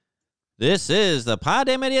This is the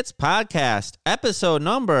Poddamn Idiotz Podcast, episode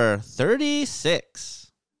number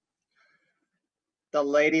 36. The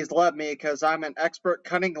ladies love me because I'm an expert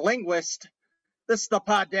cunning linguist. This is the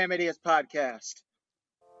Poddamn Idiotz Podcast.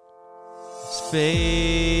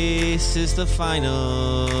 Space is the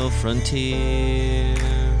final frontier.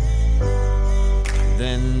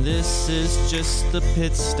 Then this is just the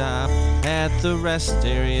pit stop at the rest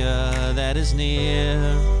area that is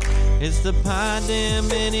near. It's the Poddamn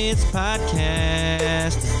Idiotz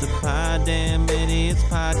Podcast. It's the Poddamn Idiotz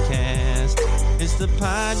Podcast. It's the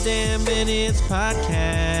Poddamn Idiotz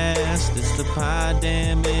Podcast. It's the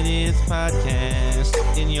Poddamn Idiotz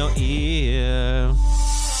Podcast in your ear.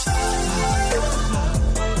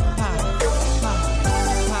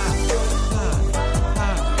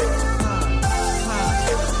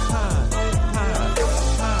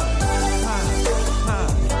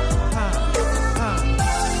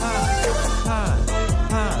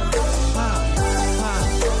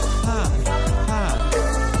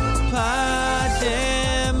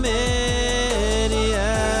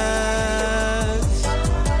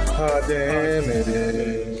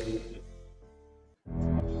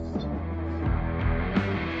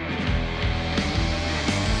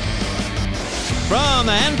 From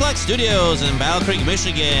the Henplex Studios in Battle Creek,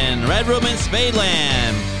 Michigan, Red Room in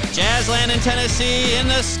Spadeland, Jazzland in Tennessee, and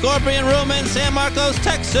the Scorpion Room in San Marcos,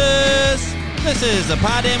 Texas, this is the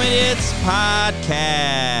Poddamn Idiotz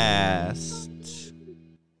Podcast.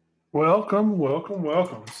 Welcome.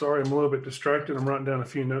 Sorry, I'm a little bit distracted. I'm writing down a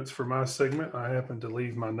few notes for my segment. I happened to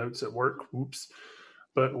leave my notes at work. Oops.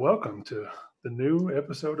 But welcome to the new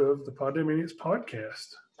episode of the Poddamn Idiotz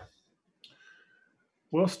Podcast.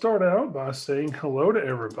 We'll start out by saying hello to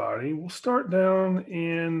everybody. We'll start down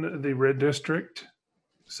in the Red District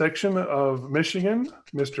section of Michigan,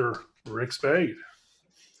 Mr. Rick Spade.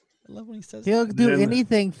 I love when he says he'll do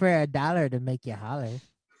anything for $1 to make you holler.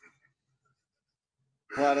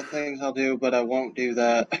 A lot of things I'll do, but I won't do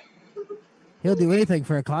that. He'll do anything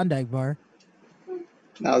for a Klondike bar.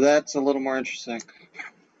 Now that's a little more interesting.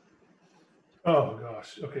 Oh,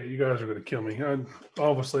 gosh. Okay, you guys are going to kill me.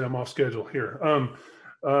 Obviously, I'm off schedule here.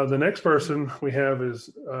 The next person we have is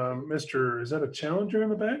Mr. Is that a Challenger in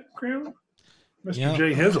the background? Mr. Yep.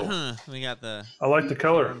 J Hizzle. We got the... I like the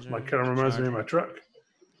color. Challenger, Like, kind of reminds me of my truck.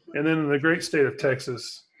 And then in the great state of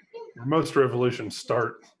Texas, where most revolutions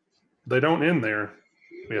start, they don't end there.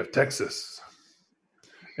 We have Texas.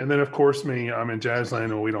 And then, of course, me. I'm in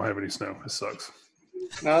Jazzland, and we don't have any snow. It sucks.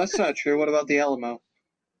 No, that's not true. What about the Alamo?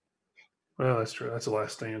 Well, that's true. That's the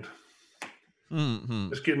last stand.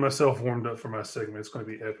 Mm-hmm. Just getting myself warmed up for my segment. It's going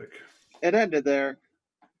to be epic. It ended there.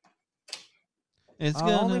 It's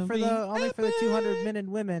gonna only for be the 200 men and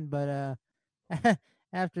women, but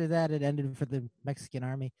after that, it ended for the Mexican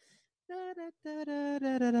army.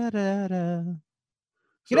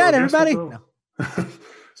 Get out, everybody!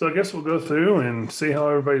 So I guess we'll go through and see how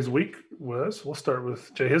everybody's week was. We'll start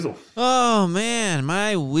with J Hizzle. Oh, man,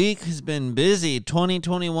 my week has been busy.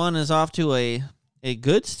 2021 is off to a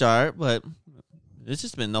good start, but it's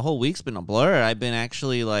just been, the whole week's been a blur. I've been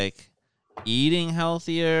actually, eating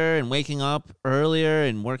healthier and waking up earlier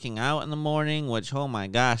and working out in the morning, which, oh, my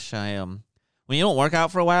gosh, when you don't work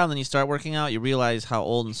out for a while and then you start working out, you realize how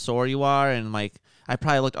old and sore you are, and, I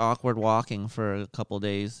probably looked awkward walking for a couple of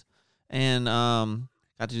days. And,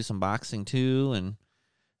 got to do some boxing, too, and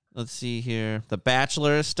let's see here. The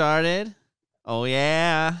Bachelor started. Oh,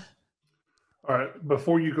 yeah. All right.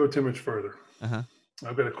 Before you go too much further, Uh-huh.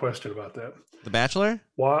 I've got a question about that. The Bachelor?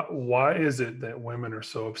 Why is it that women are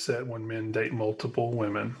so upset when men date multiple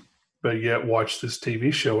women, but yet watch this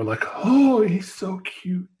TV show and oh, he's so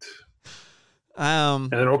cute?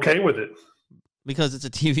 And they're okay with it. Because it's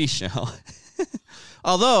a TV show.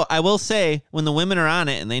 Although, I will say, when the women are on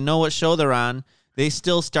it and they know what show they're on, they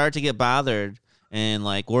still start to get bothered and,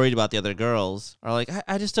 worried about the other girls. Or,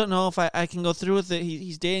 I just don't know if I can go through with it.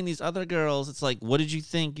 He's dating these other girls. It's what did you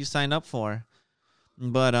think you signed up for?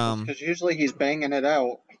 But, Because usually he's banging it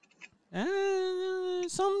out.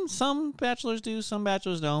 Some bachelors do, some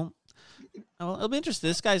bachelors don't. It'll be interesting.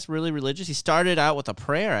 This guy's really religious. He started out with a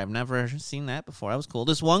prayer. I've never seen that before. That was cool.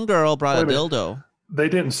 This one girl brought a dildo. They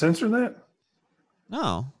didn't censor that?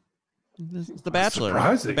 No. It's The Bachelor.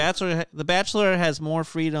 Surprising. The Bachelor has more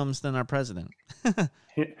freedoms than our president.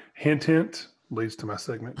 Hint leads to my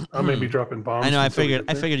segment. I may be dropping bombs. I know. I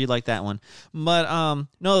figured you'd like that one. But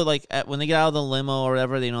no, when they get out of the limo or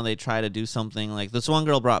whatever, they try to do something. This one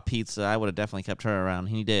girl brought pizza. I would have definitely kept her around.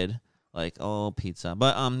 He did. Pizza.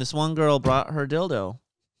 But this one girl brought her dildo.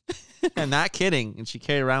 I'm not kidding. And she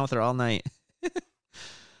carried it around with her all night.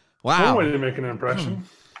 Wow. One way to make an impression.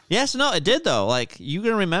 Yes, no, it did though. Like you're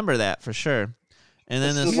gonna remember that for sure. And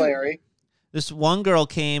then This is Larry. this one girl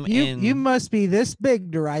came in. You must be this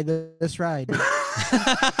big to ride this ride.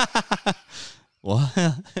 Well,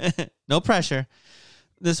 no pressure.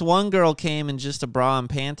 This one girl came in just a bra and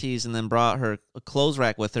panties, and then brought her a clothes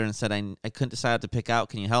rack with her and said, "I couldn't decide what to pick out.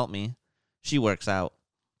 Can you help me?" She works out,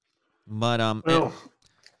 but Well,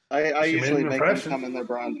 I She made usually an make them impression. come in their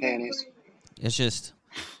bra and panties. it's just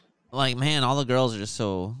like, man, all the girls are just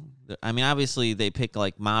so. I mean, obviously they pick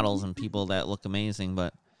like models and people that look amazing,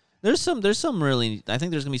 but there's some really. I think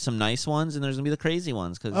there's gonna be some nice ones, and there's gonna be the crazy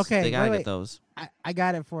ones because Okay, they gotta wait. get those. I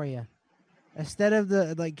got it for you. Instead of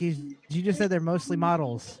the you just said they're mostly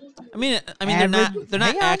models. I mean, Average- they're not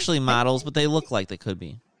hang on. actually models, but they look like they could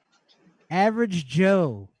be. Average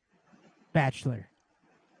Joe Bachelor.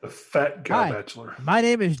 the fat guy Hi. bachelor. My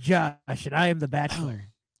name is Josh, and I am the Bachelor.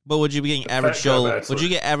 But would you be getting The average fat guy Joe? bachelor. Would you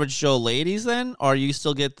get average Joe ladies then, or you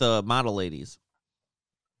still get the model ladies?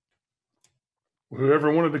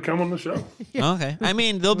 Whoever wanted to come on the show. Yeah. Okay, I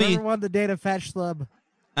mean they'll be. Whoever won the date of Fetch Slub.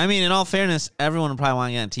 I mean, in all fairness, everyone would probably want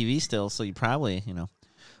to get on TV still, so you probably,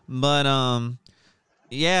 But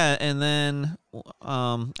yeah, and then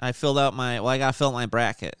I filled out I got to fill out my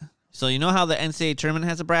bracket. So you know how the NCAA tournament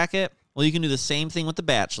has a bracket? Well, you can do the same thing with The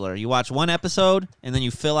Bachelor. You watch one episode, and then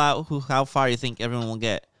you fill out how far you think everyone will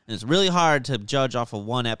get. And it's really hard to judge off of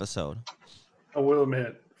one episode. I will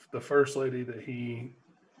admit, the first lady that he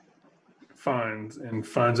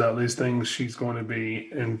finds out these things she's going to be,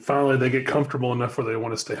 and finally they get comfortable enough where they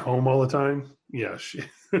want to stay home all the time. Yeah, she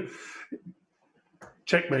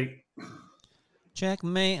checkmate.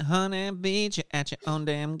 Checkmate, honey, beat you at your own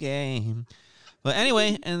damn game. But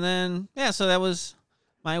anyway, and then, yeah, so that was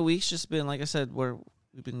my week's just been, like I said, we've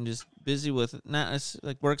been just busy with,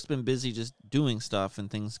 work's been busy just doing stuff and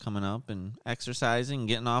things coming up and exercising,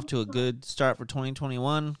 getting off to a good start for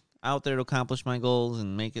 2021, out there to accomplish my goals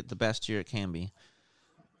and make it the best year it can be.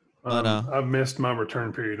 But I've missed my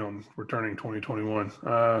return period on returning 2021.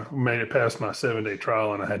 Made it past my 7-day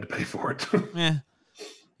trial and I had to pay for it. Yeah.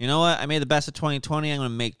 You know what? I made the best of 2020. I'm going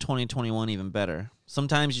to make 2021 even better.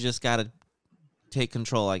 Sometimes you just got to take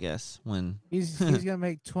control, I guess. He's gonna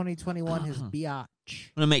make 2021 his biatch.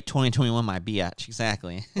 I'm going to make 2021 my biatch.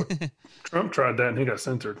 Exactly. Trump tried that and he got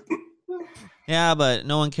censored. Yeah, but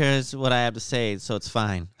no one cares what I have to say, so it's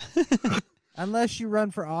fine. Unless you run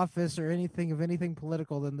for office or anything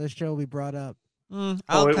political, then this show will be brought up.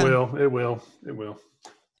 It will.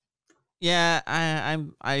 Yeah,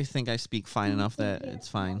 I think I speak fine enough that it's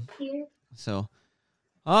fine. So,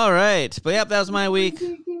 all right. But yep, that was my week.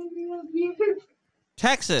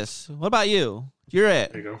 Texas, what about you? You're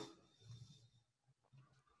it. There you go.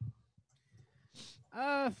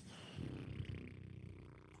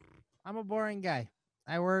 I'm a boring guy.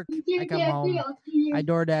 I work, I come home, I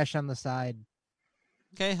DoorDash on the side.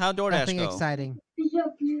 Okay, how'd DoorDash Nothing go? exciting.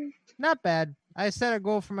 Not bad. I set a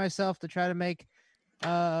goal for myself to try to make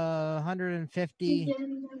 150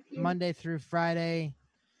 Monday through Friday,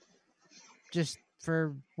 just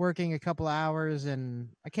for working a couple of hours, and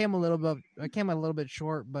I came a little bit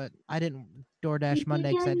short, but I didn't DoorDash Monday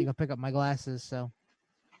because I had to go pick up my glasses, so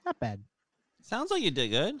not bad. Sounds like you did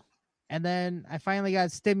good. And then I finally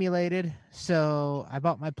got stimulated, so I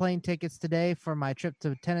bought my plane tickets today for my trip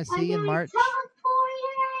to Tennessee in March.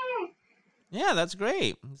 Yeah, that's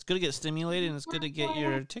great. It's good to get stimulated, and it's good to get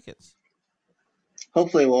your tickets.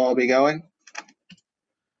 Hopefully, we'll all be going.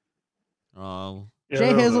 Oh, Yeah, J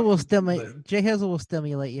that was Hizzle a- will stimulate. J Hizzle will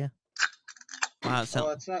stimulate you. wow,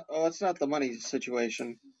 It's not the money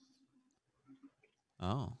situation.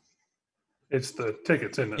 oh, It's the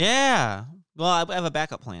tickets, isn't it? yeah. Well, I have a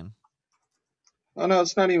backup plan. Oh no,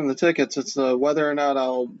 it's not even the tickets. It's whether or not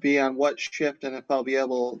I'll be on what shift and if I'll be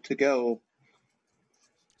able to go.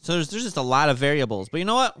 So there's just a lot of variables, but you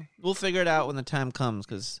know what? We'll figure it out when the time comes.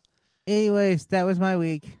 Cause Anyways, that was my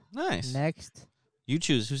week. nice. Next, You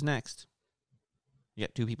choose who's next. You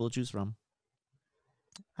got two people to choose from.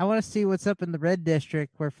 I want to see what's up in the red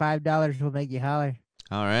district where $5 will make you holler.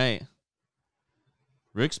 All right.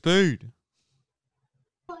 Rick Spade.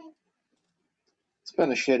 It's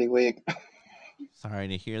been a shitty week. Sorry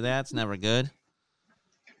to hear that. It's never good.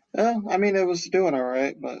 Well, I mean, it was doing all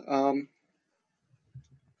right, but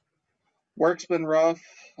work's been rough.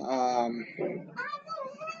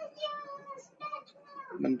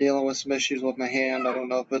 Been dealing with some issues with my hand. I don't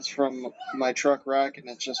know if it's from my truck rack and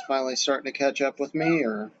it's just finally starting to catch up with me,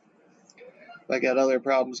 or if I got other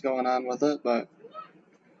problems going on with it. But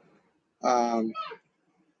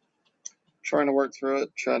trying to work through it,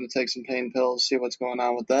 trying to take some pain pills, see what's going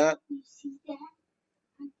on with that.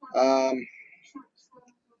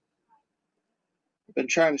 been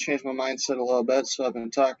trying to change my mindset a little bit, so I've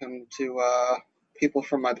been talking to people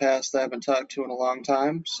from my past that I haven't talked to in a long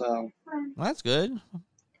time. So, Well, that's good.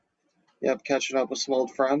 yep, catching up with some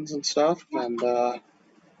old friends and stuff, and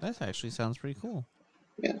That actually sounds pretty cool.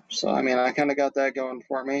 yeah. So, I mean, I kind of got that going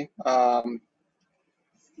for me.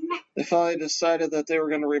 They finally decided that they were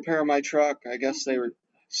going to repair my truck. I guess they were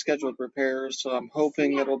scheduled repairs, so I'm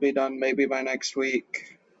hoping it'll be done maybe by next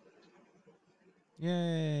week.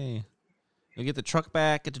 Yay! You'll get the truck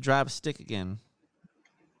back. Get to drive a stick again.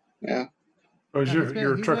 Yeah. Oh, is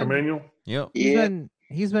your truck a manual? Yep.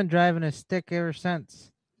 He's been driving a stick ever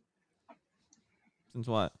since. Since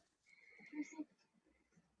what?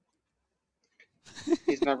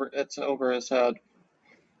 It's over his head.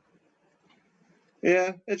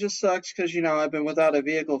 Yeah, it just sucks because, I've been without a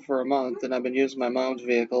vehicle for a month and I've been using my mom's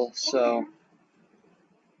vehicle, so.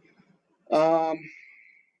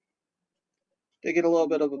 To get a little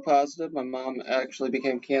bit of a positive, my mom actually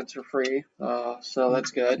became cancer-free, so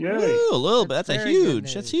that's good. Yay. Ooh, a little bit. That's very good huge.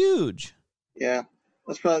 news. That's huge. Yeah,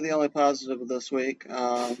 that's probably the only positive of this week.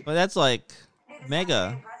 But that's like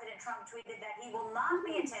mega. President Trump tweeted that he will not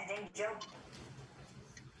be attending Joe.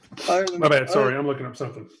 My bad. Sorry, I'm looking up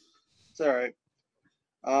something. It's all right.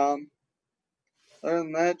 Other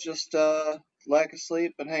than that, just lack of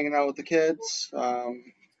sleep and hanging out with the kids. I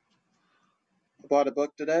bought a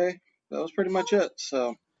book today. That was pretty much it.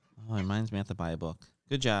 So. Oh, it reminds me I have to buy a book.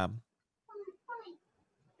 Good job.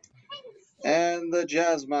 And the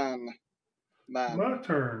Jazzman. Man. My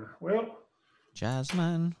turn. Well,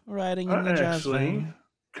 Jazzman riding in the I jazz actually van.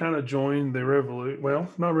 kind of joined the revolution. Well,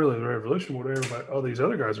 not really the revolution, what all these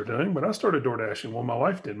other guys are doing, but I started door dashing. Well, my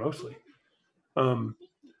wife did mostly.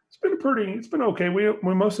 It's been okay.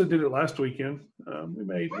 We mostly did it last weekend. We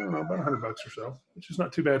made, about $100 or so, which is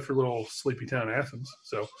not too bad for little sleepy town Athens.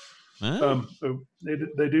 So,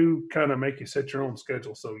 they do kind of make you set your own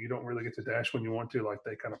schedule, so you don't really get to dash when you want to, like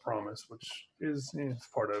they kind of promise, which is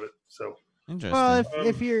part of it. So, interesting. Well,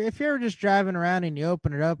 if you're just driving around and you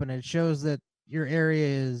open it up and it shows that your area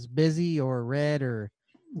is busy or red or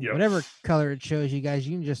whatever color it shows you guys,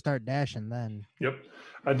 you can just start dashing then. Yep.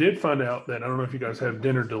 I did find out that, I don't know if you guys have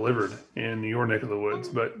dinner delivered in your neck of the woods,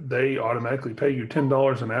 but they automatically pay you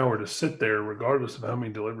 $10 an hour to sit there regardless of how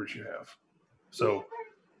many deliveries you have. So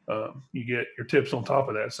you get your tips on top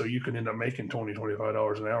of that. So you can end up making $20,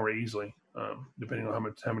 $25 an hour easily, depending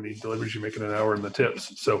on how many deliveries you make in an hour and the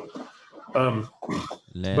tips. So,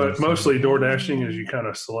 but mostly door dashing is you kind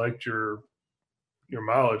of select your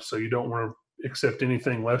mileage. So you don't want to accept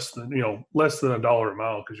anything less than $1 a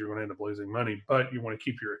mile because you're going to end up losing money, but you want to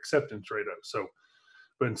keep your acceptance rate up. So,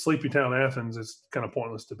 but in sleepy town Athens, it's kind of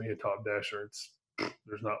pointless to be a top dasher.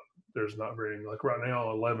 There's not very, like right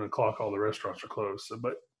now, 11 o'clock, all the restaurants are closed. So,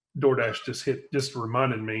 but DoorDash just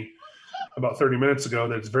reminded me about 30 minutes ago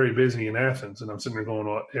that it's very busy in Athens, and I'm sitting there going,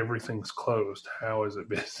 well, everything's closed. How is it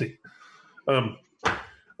busy?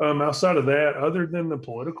 Outside of that, other than the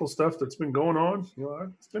political stuff that's been going on,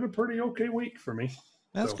 it's been a pretty okay week for me.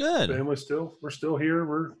 That's good. We're still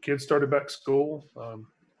here. Kids started back school.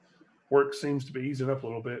 Work seems to be easing up a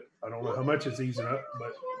little bit. I don't know how much it's easing up,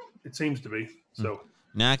 but it seems to be. So,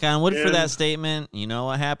 knock on wood for that statement. You know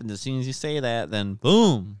what happens as soon as you say that, then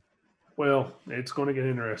boom. Well, it's going to get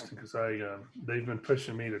interesting because they've been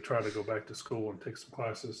pushing me to try to go back to school and take some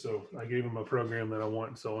classes. So I gave them a program that I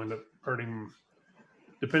want. So I'll end up earning,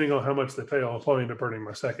 depending on how much they pay, I'll probably end up earning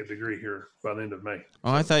my second degree here by the end of May.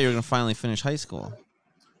 Oh, I thought you were going to finally finish high school.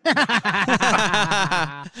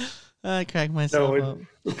 I cracked myself up.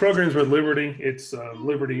 The program's with Liberty. It's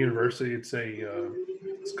Liberty University. It's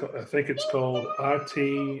I think it's called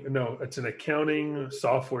I.T. No, it's an accounting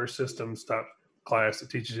software systems type class that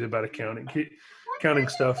teaches you about accounting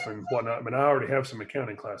stuff and whatnot. But I already have some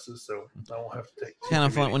accounting classes, so I won't have to take. It's kind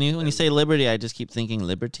of fun when you say liberty. I just keep thinking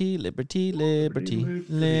liberty, liberty, liberty,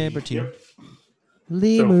 liberty. Yep.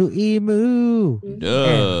 Limu, emu,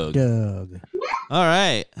 Doug. Doug. All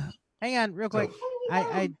right. Hang on, real quick.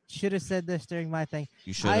 I should have said this during my thing.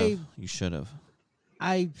 You should have. You should have.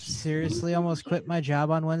 I seriously almost quit my job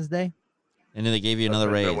on Wednesday. And then they gave you another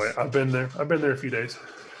raise. I've been there a few days.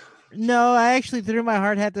 No, I actually threw my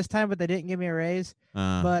hard hat this time, but they didn't give me a raise.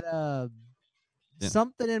 But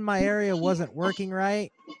something in my area wasn't working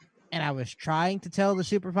right, and I was trying to tell the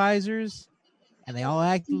supervisors, and they all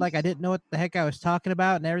acted like I didn't know what the heck I was talking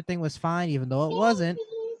about, and everything was fine, even though it wasn't.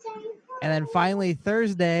 And then finally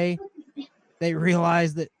Thursday, they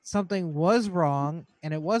realized that something was wrong,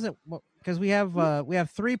 and it wasn't because we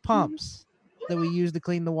have 3 pumps that we use to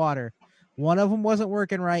clean the water. One of them wasn't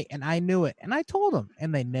working right, and I knew it. And I told them,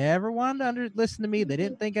 and they never wanted to listen to me. They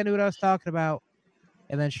didn't think I knew what I was talking about.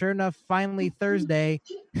 And then sure enough, finally Thursday,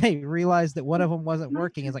 they realized that one of them wasn't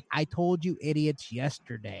working. It's like, I told you idiots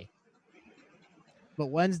yesterday. But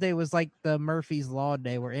Wednesday was like the Murphy's Law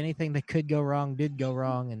day where anything that could go wrong did go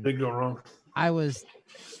wrong. And Did go wrong. I was...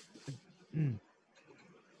 I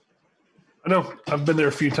know. I've been there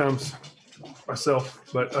a few times myself,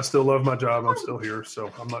 but I still love my job. I'm still here,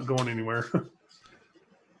 so I'm not going anywhere.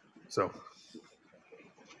 So...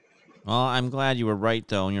 Well, I'm glad you were right,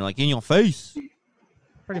 though, and you're like, in your face.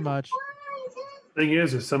 Pretty much. Thing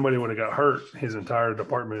is, if somebody would have got hurt, his entire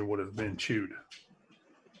department would have been chewed.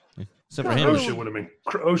 Except for him.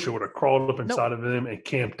 OSHA would have crawled up inside of them and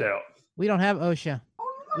camped out. We don't have OSHA.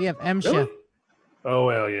 We have MSHA. Really? Oh,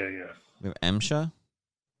 well, yeah. We have MSHA?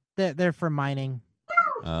 They're for mining.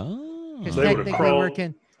 Oh. Because They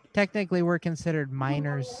technically we're considered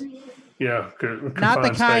minors. Yeah, Not the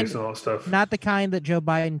confined kind, space and all that stuff. not the kind that Joe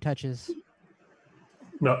Biden touches.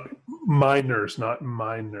 No, minors, not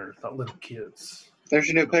little kids. There's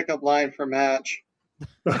your new pickup line for Match.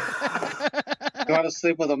 You want to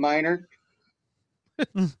sleep with a minor?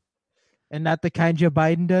 And not the kind Joe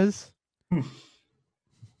Biden does.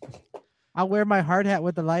 I'll wear my hard hat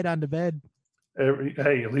with the light on to bed.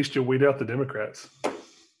 Hey, at least you'll weed out the Democrats.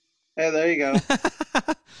 Hey, there you go.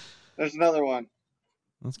 There's another one.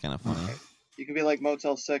 That's kind of funny. You can be like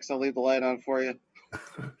Motel 6. I'll leave the light on for you.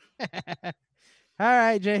 All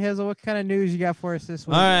right, J Hizzle, what kind of news you got for us this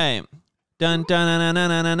week? All right. Dun, dun, dun, dun,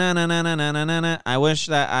 dun, dun, dun, dun, dun, dun, dun, dun. I wish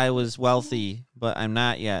that I was wealthy, but I'm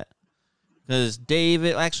not yet. Because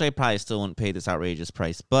David, actually, I probably still wouldn't pay this outrageous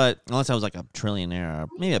price, but unless I was like a trillionaire or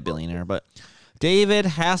maybe a billionaire. But David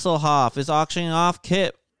Hasselhoff is auctioning off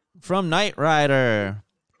K.I.T.T from Knight Rider.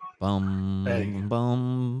 Boom,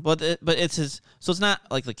 boom. But it's his. So it's not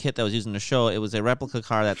like the kit that was used in the show. It was a replica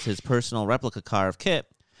car. That's his personal replica car of K.I.T.T.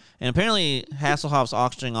 And apparently Hasselhoff's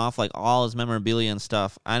auctioning off like all his memorabilia and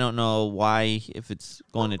stuff. I don't know why, if it's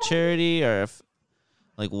going to charity or if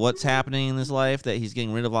like what's happening in his life that he's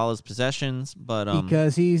getting rid of all his possessions. But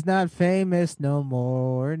because he's not famous no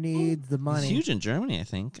more, needs the money. He's huge in Germany, I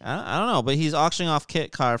think. I don't know, but he's auctioning off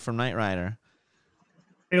K.I.T.T car from Knight Rider.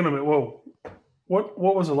 Hang on a minute. Whoa. What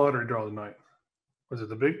was the lottery draw tonight? Was it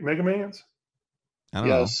the big Mega Millions? I don't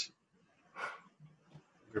know. Yes.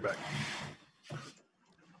 You're back.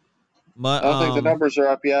 But I don't think the numbers are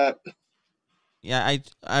up yet. Yeah,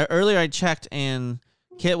 I earlier I checked and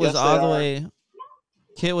K.I.T.T was Yes, all they the are. way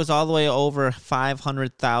K.I.T.T was all the way over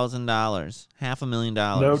 $500,000,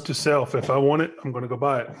 $500,000. Note to self: if I want it, I'm going to go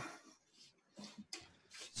buy it.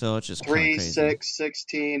 So it's just 3, crazy. 6,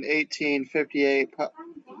 16, 18, 58,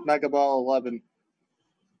 Mega Ball 11.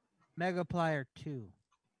 Mega Plier 2.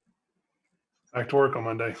 Back to work on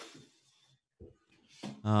Monday.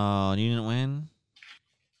 Oh, you didn't win?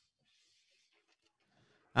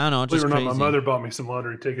 I don't know. It's Believe just it or not, crazy. my mother bought me some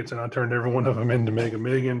lottery tickets, and I turned every one of them into Mega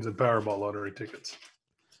Millions and Powerball lottery tickets.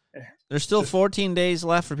 There's still 14 days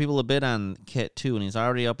left for people to bid on K.I.T.T 2, and he's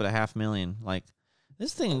already up at $500,000. Like,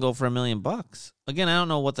 this thing can go for $1 million. Again, I don't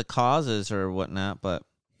know what the cause is or whatnot, but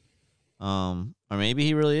or maybe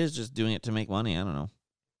he really is just doing it to make money. I don't know.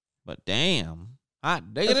 But damn,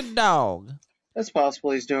 hot diggity dog. It's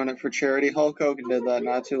possible he's doing it for charity. Hulk Hogan did that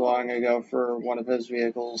not too long ago for one of his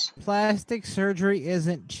vehicles. Plastic surgery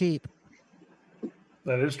isn't cheap.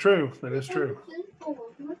 That is true. That is true.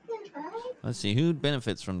 Let's see who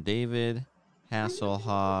benefits from David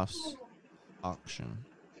Hasselhoff's auction.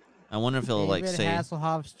 I wonder if he'll like David say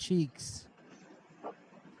Hasselhoff's cheeks.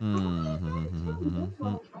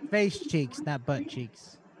 Face cheeks, not butt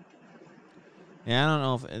cheeks. Yeah, I don't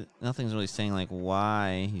know if nothing's really saying like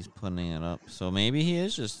why he's putting it up. So maybe he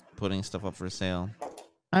is just putting stuff up for sale.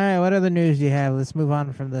 All right, what other news do you have? Let's move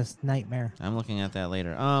on from this nightmare. I'm looking at that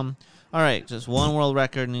later. All right, just one world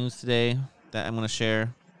record news today that I'm going to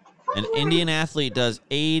share. An Indian athlete does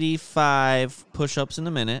 85 push-ups in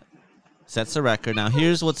a minute. Sets the record. Now,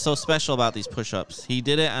 here's what's so special about these push-ups. He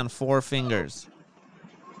did it on 4 fingers.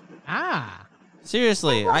 Ah.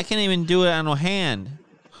 Seriously, I can't even do it on a hand.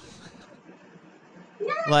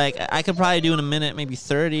 Like, I could probably do in a minute, maybe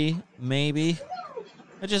 30, maybe.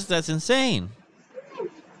 That's insane.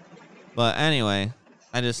 But anyway,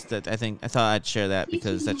 I thought I'd share that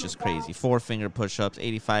because that's just crazy. 4-finger push-ups,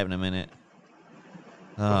 85 in a minute.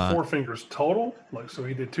 4 fingers total? Like, so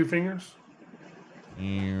he did 2 fingers?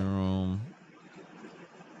 I'm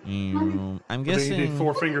But guessing he did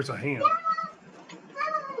 4 fingers a hand.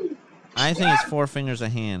 I think it's 4 fingers a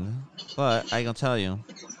hand, but I can tell you.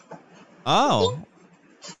 Oh,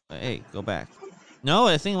 hey, go back. No,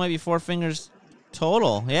 I think it might be 4 fingers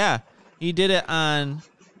total. Yeah, he did it on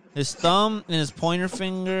his thumb and his pointer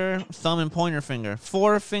finger, thumb and pointer finger.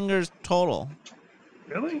 4 fingers total.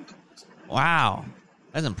 Really? Wow.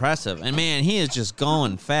 That's impressive. And, man, he is just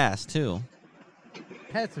going fast, too.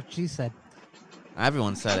 That's what she said.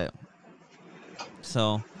 Everyone said it.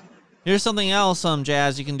 So, here's something else,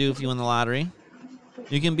 Jazz, you can do if you win the lottery.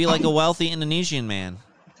 You can be like a wealthy Indonesian man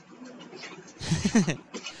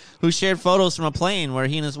who shared photos from a plane where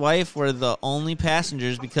he and his wife were the only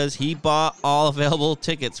passengers because he bought all available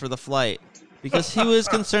tickets for the flight because he was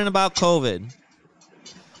concerned about COVID.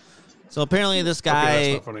 So apparently this that's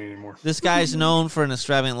not funny anymore. this guy's known for an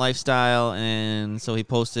extravagant lifestyle, and so he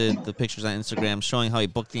posted the pictures on Instagram showing how he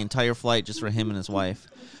booked the entire flight just for him and his wife.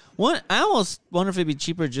 I almost wonder if it'd be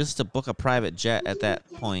cheaper just to book a private jet at that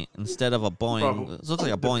point instead of a Boeing. Probably. It looks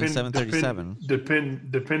like a Boeing 737.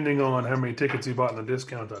 Depending on how many tickets he bought in the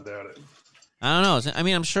discount, I doubt it. I don't know. I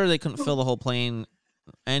mean, I'm sure they couldn't fill the whole plane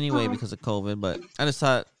anyway because of COVID, but I just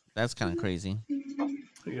thought that's kind of crazy.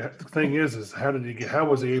 Yeah, the thing is how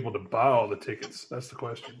was he able to buy all the tickets? That's the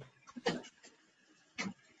question.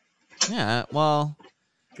 Yeah, well,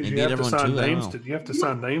 Because maybe you have to sign names know. you have to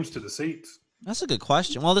sign names to the seats. That's a good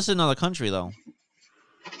question. Well, this is another country, though.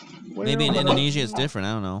 Maybe in Indonesia it's different.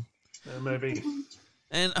 I don't know. Maybe.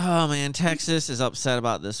 And, oh, man, Texas is upset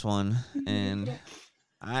about this one. And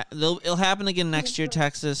it'll happen again next year,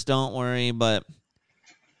 Texas. Don't worry. But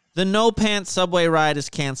the No Pants subway ride is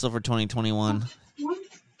canceled for 2021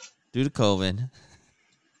 due to COVID.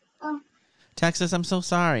 Texas, I'm so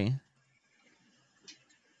sorry.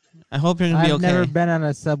 I hope you're going to be okay. I've never been on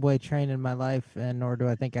a subway train in my life, and nor do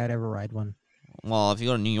I think I'd ever ride one. Well, if you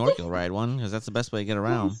go to New York, you'll ride one because that's the best way to get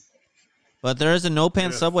around. But there is a No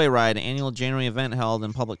Pants subway ride, an annual January event held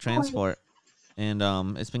in public transport, and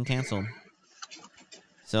it's been canceled.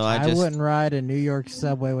 So I wouldn't ride a New York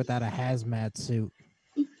subway without a hazmat suit.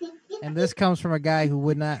 And this comes from a guy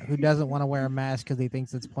who doesn't want to wear a mask because he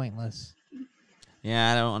thinks it's pointless.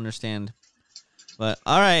 Yeah, I don't understand. But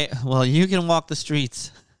all right, well, you can walk the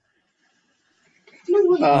streets.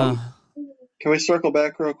 Can we circle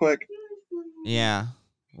back real quick? Yeah.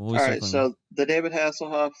 All right, so the David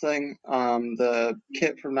Hasselhoff thing, the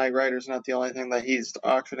kit from Knight Rider is not the only thing that he's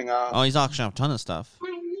auctioning off. Oh, he's auctioning off a ton of stuff.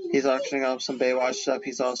 He's auctioning off some Baywatch stuff.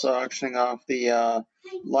 He's also auctioning off the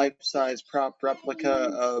life-size prop replica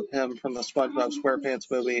of him from the SpongeBob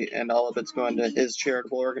SquarePants movie, and all of it's going to his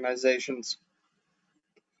charitable organizations.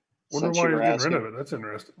 Wonder why he's getting rid of it. That's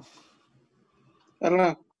interesting. I don't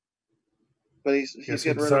know. But he's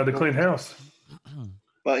getting rid of it. To clean house.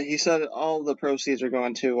 But he said all the proceeds are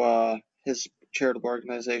going to his charitable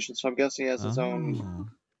organization, so I'm guessing he has his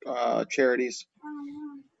own charities.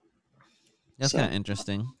 That's kind of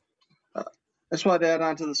interesting. I just wanted to add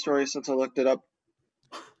on to the story since I looked it up.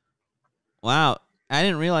 Wow, I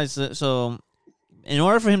didn't realize that. So, in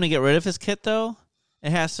order for him to get rid of his kit, though,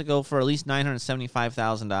 it has to go for at least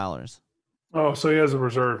 $975,000. Oh, so he has a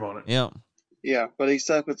reserve on it. Yep. Yeah, but he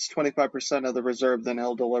said if it's 25% of the reserve, then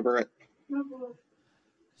he'll deliver it.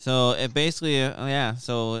 So it basically,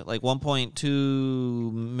 so like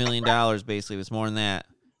 $1.2 million, basically. If it's more than that,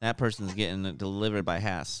 that person's getting it delivered by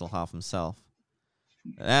Hasselhoff himself.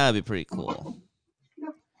 That'd be pretty cool.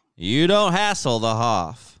 You don't hassle the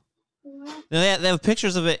Hoff. They have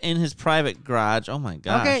pictures of it in his private garage. Oh my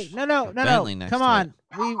gosh. Okay, no. Come on,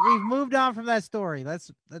 we've moved on from that story. Let's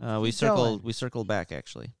we circled back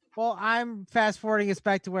actually. Well, I'm fast forwarding us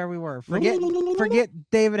back to where we were. Forget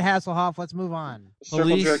David Hasselhoff. Let's move on.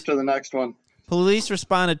 Circle jerk to the next one. Police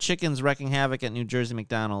responded chickens wrecking havoc at New Jersey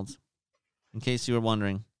McDonald's. In case you were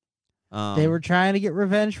wondering. They were trying to get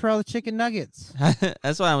revenge for all the chicken nuggets.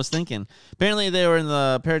 That's what I was thinking. Apparently,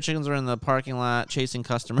 a pair of chickens were in the parking lot chasing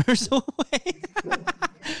customers away.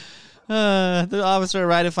 The officer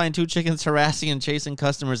arrived to find two chickens harassing and chasing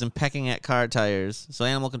customers and pecking at car tires. So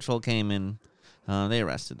animal control came in. They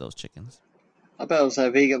arrested those chickens. I bet it was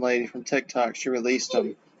that vegan lady from TikTok. She released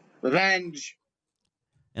them. Revenge!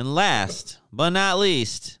 And last but not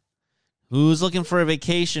least, who's looking for a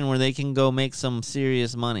vacation where they can go make some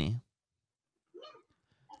serious money?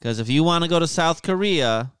 Because if you want to go to South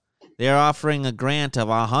Korea, they're offering a grant of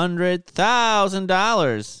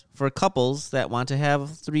 $100,000 for couples that want to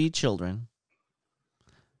have 3 children.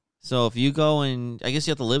 So if you go and, I guess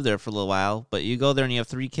you have to live there for a little while, but you go there and you have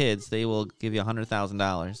 3 kids, they will give you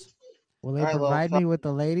 $100,000. Will they provide me with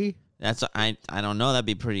the lady? I don't know. That'd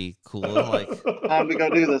be pretty cool. Like, time to go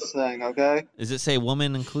do this thing, okay? Does it say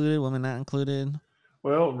woman included, woman not included?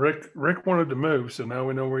 Well, Rick wanted to move, so now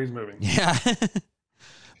we know where he's moving. Yeah.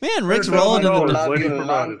 Man, Rick's rolling in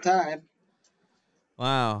the time.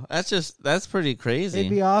 Wow, that's pretty crazy. It'd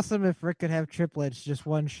be awesome if Rick could have triplets, just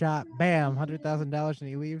one shot, bam, $100,000 and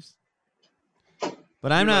he leaves.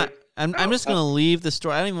 But I'm I'm just gonna leave the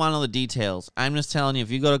story. I don't even want to know the details. I'm just telling you,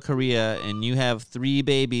 if you go to Korea and you have 3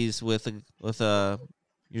 babies with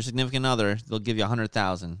your significant other, they'll give you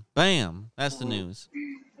 100,000. Bam! That's the news.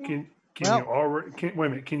 Can Well- you already? Wait a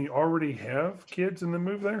minute. Can you already have kids and then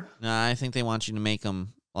move there? No, I think they want you to make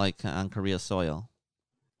them like on Korea soil.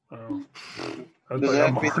 Oh, I was Does like, it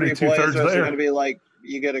I'm have to be 3 already boys, 2/3 or is it there. going to be like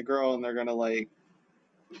you get a girl and they're going to like?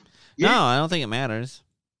 No, I don't think it matters.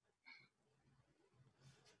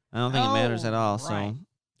 I don't think it matters at all. Alright.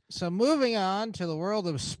 So moving on to the world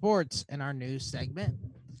of sports in our news segment.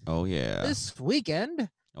 So, yeah. This weekend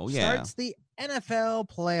starts the NFL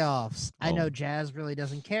playoffs. I know Oh. Jazz really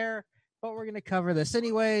doesn't care, but we're going to cover this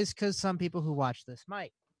anyways because some people who watch this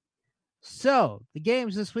might. So the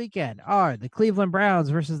games this weekend are the Cleveland Browns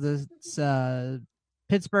versus the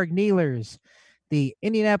Pittsburgh Steelers, the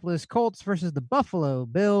Indianapolis Colts versus the Buffalo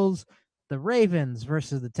Bills, the Ravens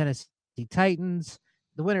versus the Tennessee Titans.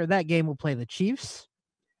 The winner of that game will play the Chiefs.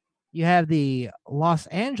 You have the Los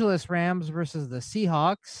Angeles Rams versus the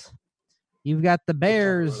Seahawks. You've got the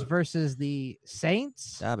Bears versus the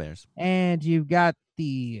Saints. Da Bears. And you've got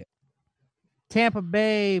the Tampa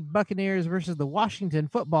Bay Buccaneers versus the Washington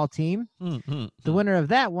football team. The winner of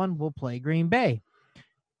that one will play Green Bay.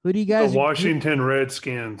 Who do you guys? The Washington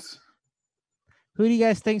Redskins. Who do you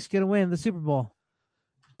guys think's going to win the Super Bowl?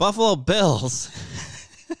 Buffalo Bills.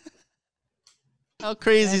 How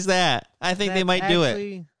crazy is that? I think they might do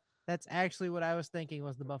it. That's actually what I was thinking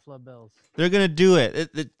was the Buffalo Bills. They're going to do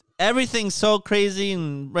it. Everything's so crazy,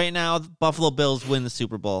 and right now, the Buffalo Bills win the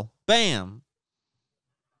Super Bowl. Bam!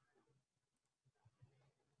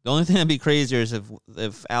 The only thing that'd be crazier is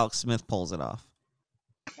if Alex Smith pulls it off.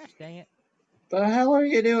 Gosh dang it. The hell are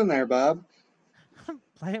you doing there, Bob? I'm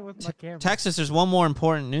playing with my camera. Texas, there's one more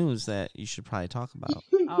important news that you should probably talk about.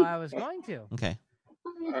 Oh, I was going to. Okay.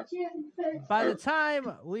 By the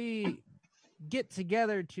time we get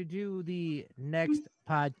together to do the next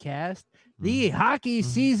podcast, the hockey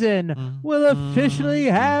season will officially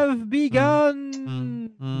have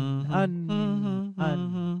begun.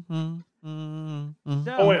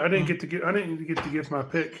 Oh wait, I didn't get to give my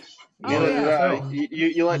pick. Oh, yeah.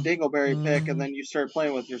 You let Dingleberry pick, and then you start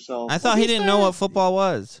playing with yourself. I thought he didn't know what football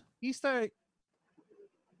was. He started.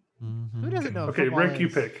 Who doesn't know? What Okay, football Rick, you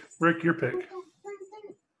is? pick. Rick, your pick.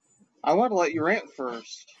 I want to let you rant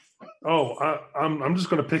first. Oh, I'm just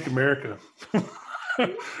going to pick America.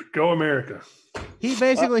 Go America. He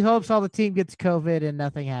basically hopes all the team gets COVID and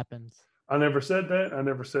nothing happens. I never said that.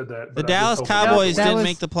 The but I Dallas just hope- Cowboys That didn't was-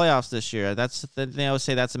 make the playoffs this year. They always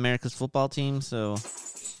say that's America's football team, so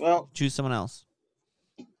Well, choose someone else.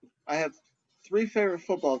 I have 3 favorite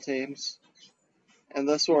football teams in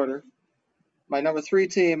this order. My number 3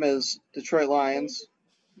 team is Detroit Lions.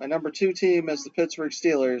 My number 2 team is the Pittsburgh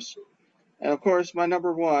Steelers. And, of course, my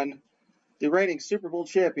number 1, the reigning Super Bowl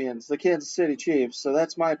champions, the Kansas City Chiefs. So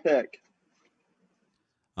that's my pick.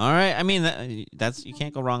 All right. I mean, that's you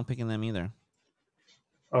can't go wrong picking them either.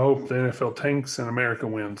 I hope the NFL tanks and America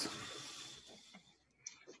wins.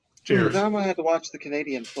 Cheers. Now I'm going to have to watch the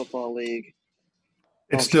Canadian Football League.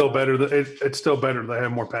 It's still better. It's still better. They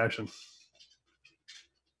have more passion.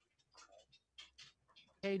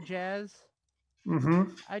 Hey, Jazz. Mm-hmm.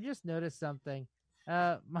 I just noticed something.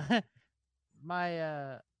 The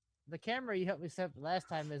camera you helped me set up last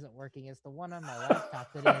time isn't working. It's the one on my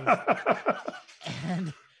laptop that is.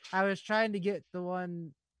 And I was trying to get the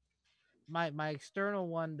one, my external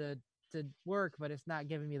one to work, but it's not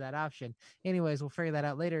giving me that option. Anyways, we'll figure that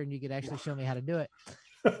out later, and you could actually show me how to do it.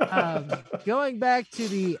 Going back to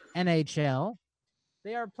the NHL,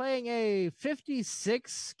 they are playing a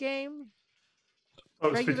 56 game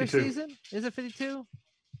It's regular 52. season. Is it 52?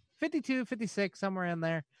 52, 56, somewhere in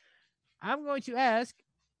there. I'm going to ask,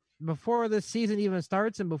 before the season even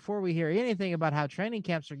starts and before we hear anything about how training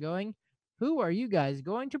camps are going, who are you guys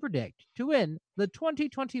going to predict to win the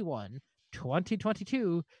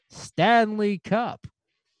 2021-2022 Stanley Cup?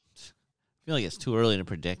 I feel like it's too early to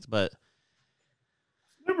predict, but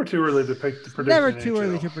Never too early to predict. Never the too NHL.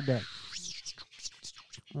 early to predict.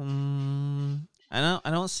 I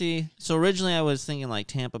don't see. So originally I was thinking like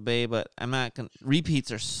Tampa Bay, but I'm not gonna. Repeats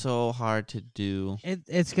are so hard to do.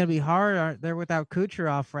 It's going to be hard. Aren't they without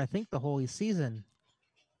Kucherov for I think the whole season?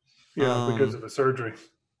 Yeah, because of the surgery.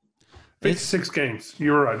 56 games.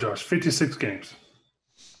 You were right, Josh. 56 games.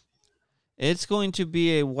 It's going to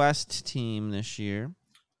be a West team this year.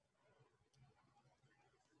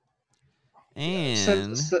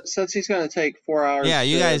 And Since he's going to take 4 hours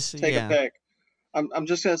you to guys take a pick, I'm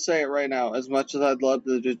just going to say it right now. As much as I'd love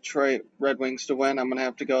the Detroit Red Wings to win, I'm going to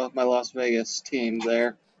have to go with my Las Vegas team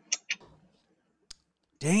there.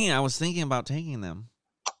 dang, I was thinking about taking them.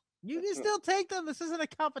 You can still take them. This isn't a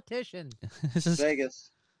competition. This is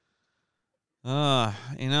Vegas.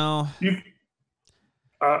 you know,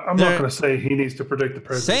 I'm not going to say he needs to predict the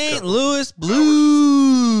President's St. Cup. Louis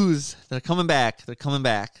Blues. They're coming back. They're coming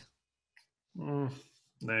back. Nah.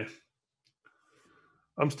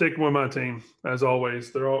 I'm sticking with my team as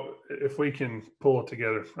always. They're all. If we can pull it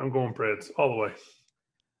together, I'm going Preds all the way.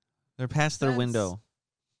 They're past their That's- window.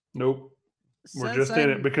 Nope. We're Since just in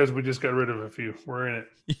I'm- it because we just got rid of a few. We're in it.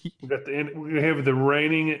 We have the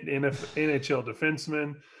reigning NHL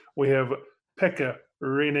defenseman. We have Pekka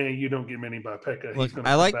Rinne. You don't get many by Pekka. Look, gonna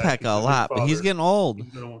I come like back. Pekka a new lot, but he's father. getting old.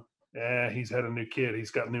 He's had a new kid.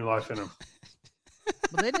 He's got new life in him.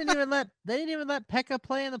 But they didn't even let Pekka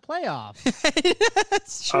play in the playoffs.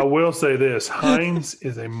 That's I true. will say this: Hines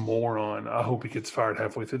is a moron. I hope he gets fired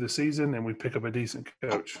halfway through the season and we pick up a decent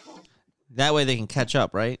coach. That way they can catch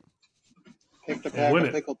up, right? Pick the And pack win of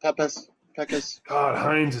it. pickle Pecas. God,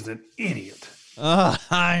 Hines is an idiot.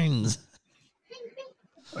 Hines.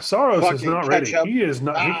 Soros is Fucking not ready. ketchup. He is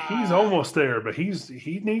not. He's almost there, but he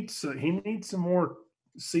needs some more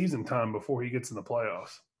season time before he gets in the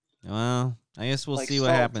playoffs. Well, I guess we'll Like see what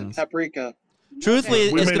salt and happens. paprika.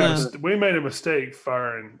 Truthfully, We it's made, gonna. we made a mistake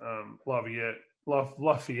firing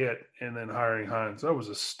Lafayette and then hiring Hines. That was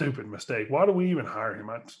a stupid mistake. Why do we even hire him?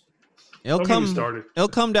 It'll Don't get me come. started. It'll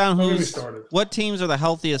come down Don't get me who's started. what teams are the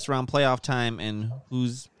healthiest around playoff time and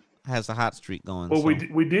who's has the hot streak going. Well, so.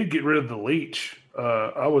 we did get rid of the leech.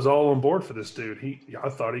 I was all on board for this dude. I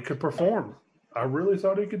thought he could perform. I really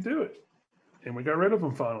thought he could do it, and we got rid of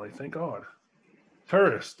him finally. Thank God.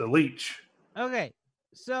 Turris, the leech. Okay,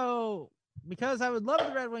 so because I would love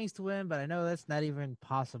the Red Wings to win, but I know that's not even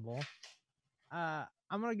possible. I'm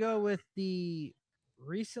gonna go with the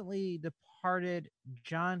recently departed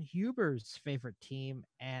John Huber's favorite team,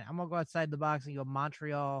 and I'm gonna go outside the box and go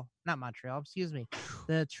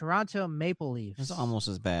the Toronto Maple Leafs. It's almost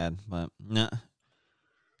as bad, but nah.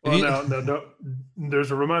 Well, you- now,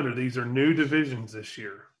 there's a reminder. These are new divisions this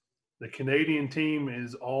year. The Canadian team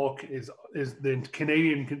is the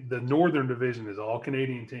Northern Division is all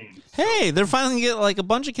Canadian teams. Hey, they're finally getting like a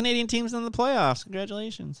bunch of Canadian teams in the playoffs.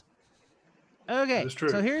 Congratulations! Okay, That's true.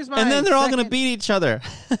 so here's my And then they're all going to second- beat each other.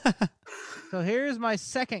 So here's my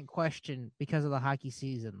second question because of the hockey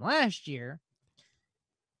season. Last year,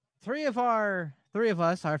 three of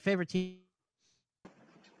us, our favorite team,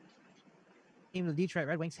 the Detroit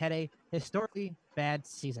Red Wings, had a historically bad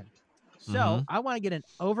season. So Mhm. I want to get an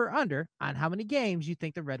over/under on how many games you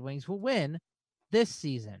think the Red Wings will win this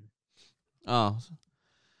season. Oh,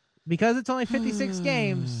 Because it's only 56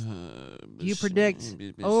 games, do you predict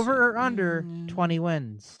over or under 20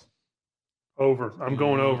 wins? Over. I'm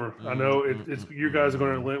going over. I know it's you guys are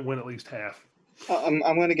going to win at least half. I'm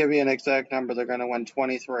going to give you an exact number. They're going to win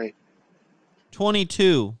 23.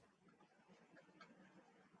 22.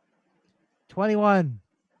 21.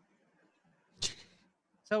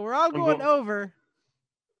 So we're all I'm going going- over.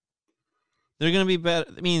 They're going to be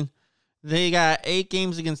better. I mean, they got 8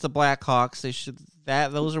 games against the Blackhawks.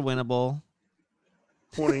 Those are winnable.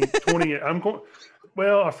 20. I'm going.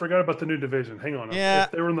 Well, I forgot about the new division. Hang on. Yeah.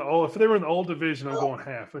 If they were in the old division, I'm going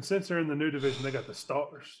half. But since they're in the new division, they got the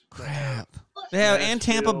Stars. Crap. They have and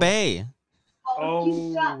Tampa Nashville. Bay.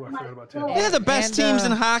 Oh, I forgot about Tampa. They have the best And, teams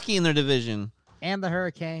in hockey in their division. And the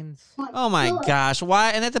Hurricanes. Oh my gosh!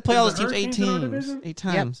 Why? And they have to play all Is those the teams 8 Hurricanes in our teams, division? 8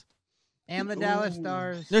 times. And the Dallas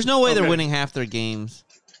Stars. There's no way they're Okay. winning half their games.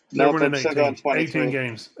 They're Nope, winning I'm still going 18. 23. 18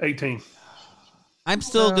 games. 18. I'm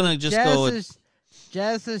still So gonna just go with.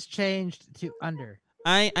 Jazz has changed to under.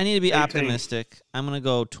 I need to be 18. optimistic. I'm gonna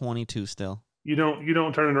go 22 still. You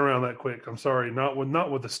don't turn it around that quick. I'm sorry, not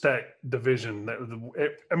with the stacked division.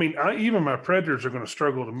 Even my Predators are going to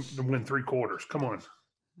struggle to win 3 quarters. Come on,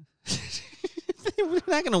 They're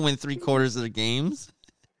not gonna win 3/4 of the games.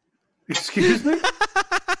 excuse me.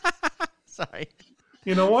 Sorry.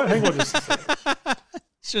 You know what? Hang on just a second.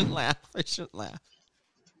 Shouldn't laugh. I shouldn't laugh.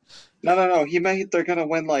 No. They're going to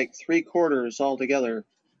win like 3 quarters altogether.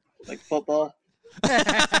 Like football.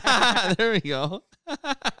 There we go.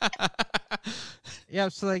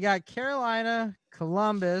 Yep. So they got Carolina,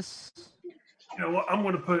 Columbus. You know what? I'm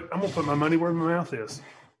gonna put my money where my mouth is.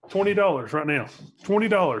 $20 right now.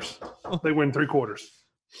 $20. They win 3 quarters.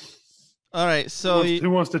 All right. So Who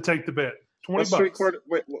wants to take the bet? $20.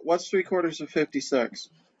 What's 3 quarters of 56?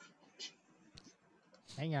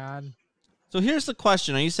 Hang on. So here's the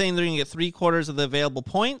question: are you saying they're gonna get 3/4 of the available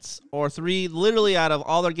points, or literally out of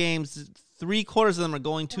all their games, 3/4 of them are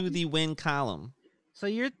going to the win column? So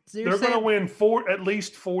you're They're going to saying win at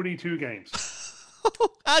least 42 games.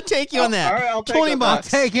 I'll take you on that. All right, I'll take $20 it. I'll bucks.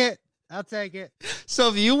 take it. I'll take it. So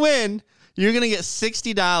if you win, You're going to get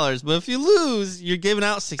 $60, but if you lose, you're giving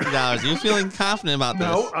out $60. You're feeling confident about this.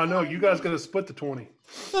 No, I know. You guys got to split the 20.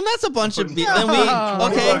 Then that's a bunch of... $20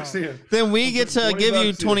 okay. in. Then we I'm get putting to give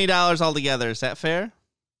you $20 in. $20 altogether. Is that fair?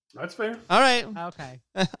 That's fair. All right. Okay.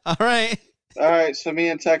 All right. All right, so me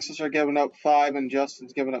and Texas are giving up 5, and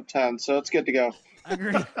Justin's giving up 10, so it's good to go.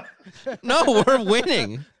 Agree. No, we're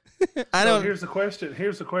winning. I don't... Here's the question.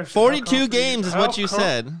 42 games is what you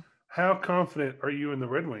said. How confident are you in the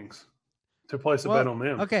Red Wings to place a bet on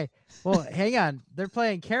them? Okay. Well, hang on. They're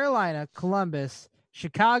playing Carolina, Columbus,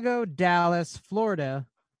 Chicago, Dallas, Florida,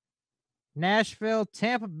 Nashville,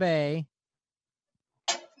 Tampa Bay.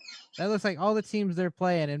 That looks like all the teams they're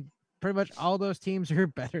playing, and pretty much all those teams are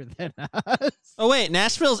better than us. Oh, wait.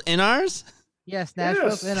 Nashville's in ours? Yes,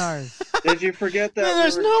 Nashville's in ours. Did you forget that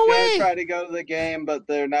There's we were no going way. to try to go to the game, but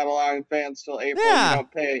they're not allowing fans till April? Yeah. You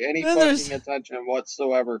don't pay any Then there's- fucking attention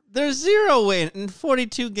whatsoever. There's 0 win in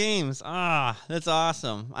 42 games. Ah, that's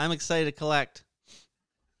awesome. I'm excited to collect.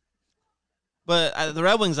 But the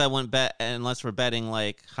Red Wings, I wouldn't bet unless we're betting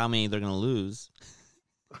like how many they're going to lose.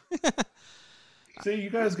 See,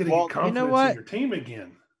 you guys got to Well, get you confidence know what? in your team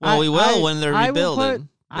again. Well, we will when they're I will rebuilding.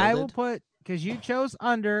 I will put, because you chose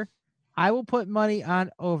under, I will put money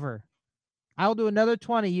on over. I will do another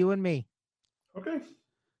 20, you and me. Okay.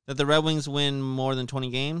 That the Red Wings win more than 20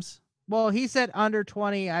 games? Well, he said under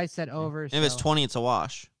 20, I said over. If it's so 20, it's a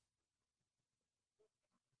wash.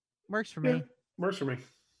 works for Yeah, me. works for me.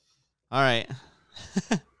 All right.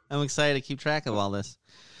 I'm excited to keep track of all this.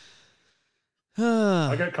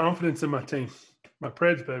 I got confidence in my team. My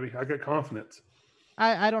Preds, baby. I got confidence.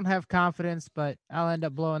 I don't have confidence, but I'll end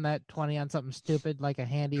up blowing that 20 on something stupid like a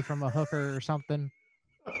handy from a hooker or something.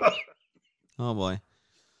 Oh boy.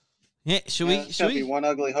 Yeah, should It's we? gotta be one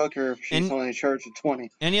ugly hooker if she's And- only charged 20.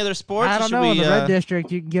 Any other sports? I or don't should know. In we, the Red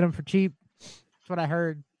District, you can get them for cheap. That's what I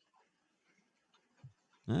heard.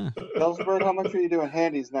 Bellsburg, how much are you doing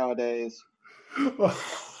handies nowadays?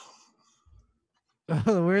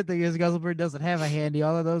 The weird thing is, Guzzlebird doesn't have a handy.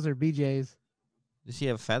 All of those are BJ's. Does he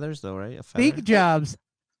have feathers though? Right? A feather? Beak jobs.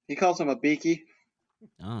 He calls him a beaky.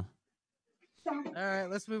 Oh. All right,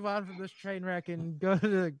 let's move on from this train wreck and go to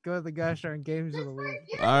the gosh darn games of the week.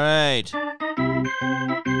 All right.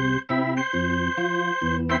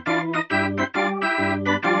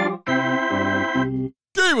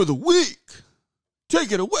 Game of the week.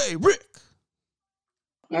 Take it away, Rick.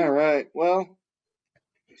 All right, well,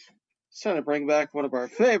 it's time to bring back one of our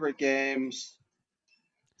favorite games.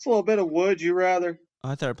 It's a little bit of Would You Rather. Oh,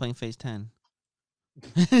 I thought we were playing Phase 10.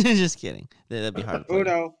 Just kidding. That'd be hard to play.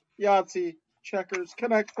 Uno, Yahtzee, Checkers,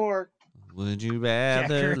 Connect 4. Would you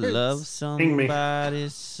rather Checkers. love Ping me. somebody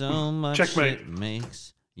so much Checkmate. it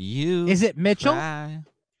makes you Is it Mitchell? cry?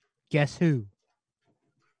 Guess who?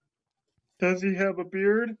 Does he have a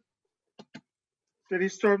beard? Did he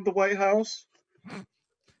storm the White House?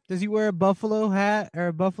 Does he wear a buffalo hat or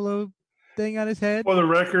a buffalo thing on his head? For the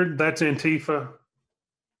record, that's Antifa.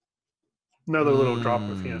 Another little drop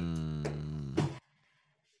of hint.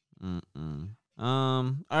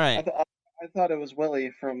 All right. I thought it was Willie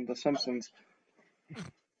from The Simpsons.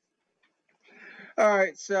 All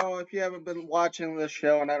right, so if you haven't been watching this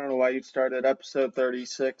show, and I don't know why you started episode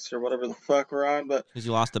 36 or whatever the fuck we're on, but Because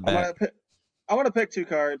you lost a bet. I'm gonna pick 2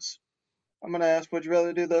 cards. I'm going to ask, would you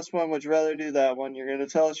rather do this one? Would you rather do that one? You're going to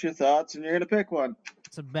tell us your thoughts, and you're going to pick one.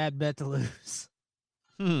 It's a bad bet to lose.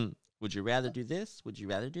 Would you rather do this? Would you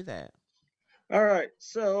rather do that? All right,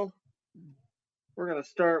 so we're going to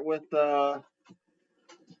start with J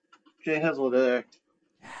Hizzle today.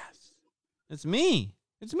 Yes. It's me.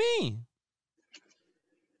 It's me.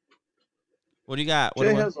 What do you got? J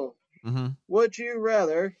Hizzle, Mm-hmm. would you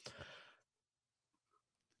rather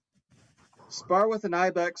spar with an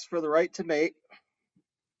ibex for the right to mate?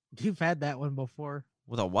 You've had that one before.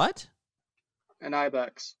 With a what? An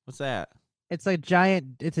ibex. What's that? It's a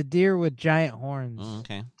deer with giant horns. Oh,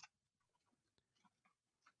 okay.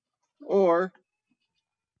 Or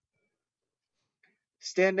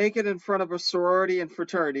stand naked in front of a sorority and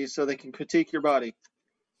fraternity so they can critique your body.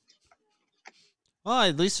 Well, I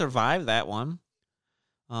at least survived that one.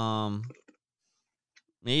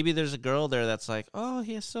 Maybe there's a girl there that's like, oh,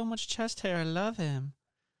 he has so much chest hair. I love him.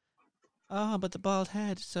 Oh, but the bald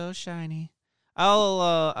head is so shiny.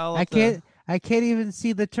 I can't even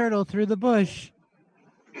see the turtle through the bush.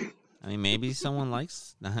 I mean, maybe someone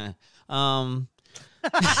likes. Wow.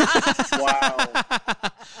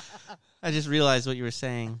 I just realized what you were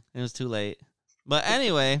saying. It was too late. But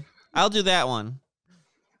anyway, I'll do that one.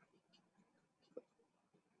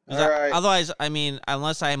 All right. Otherwise, I mean,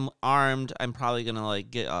 unless I'm armed, I'm probably gonna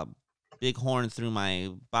like get a big horn through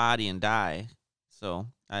my body and die. So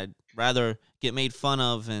I'd rather get made fun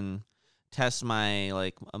of and test my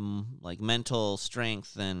like mental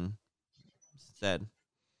strength than instead.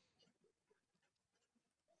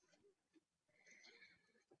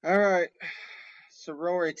 All right.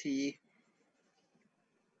 Sorority.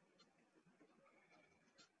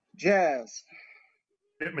 Jazz.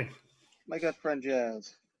 Hit me. My good friend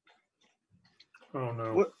Jazz. Oh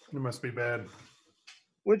no, What it must be bad.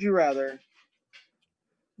 would you rather?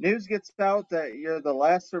 News gets out that you're the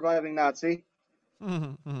last surviving Nazi,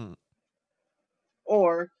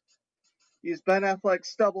 or use Ben Affleck's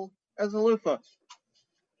stubble as a loofah.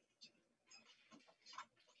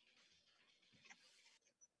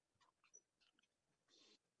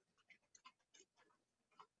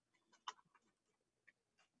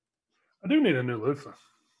 I do need a new loofah.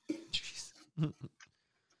 Jeez.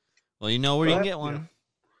 Well, you know where you can What? get one.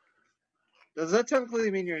 Does that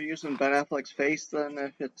technically mean you're using Ben Affleck's face then,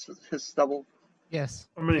 if it's his stubble? Yes.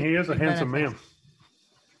 I mean, he is a Ben handsome Affleck. man.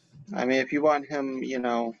 I mean, if you want him,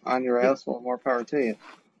 on your asshole, more power to you.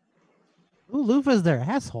 Ooh, loofah's their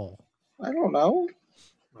asshole. I don't know.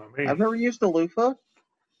 Not me. I've never used a loofah.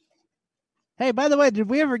 Hey, by the way, did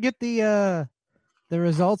we ever get the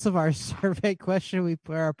results of our survey question?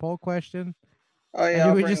 Our poll question. Oh Or yeah, did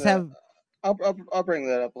I'll we bring just that. have? I'll bring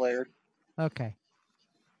that up later. Okay.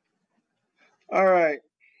 All right.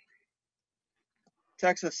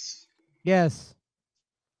 Texas. Yes.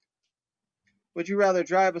 Would you rather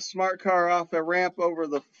drive a smart car off a ramp over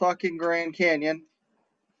the fucking Grand Canyon,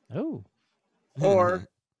 Oh. or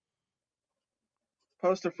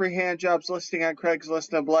post a free hand jobs listing on Craigslist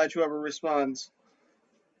and oblige whoever responds?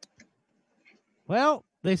 Well,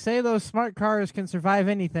 they say those smart cars can survive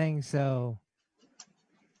anything, so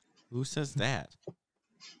Who says that?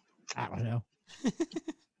 I don't know.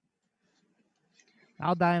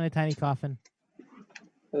 I'll die in a tiny coffin.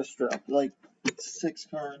 Just dropped like 6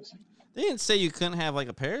 cars. They didn't say you couldn't have like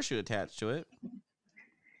a parachute attached to it,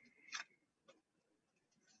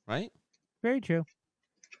 right? Very true.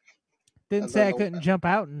 Didn't And say then I the- couldn't jump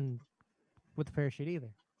out and with the parachute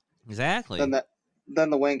either. Exactly. Then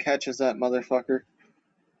the wing catches that motherfucker.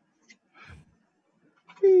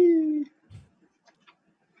 Whee.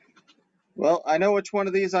 Well, I know which one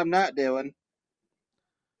of these I'm not doing.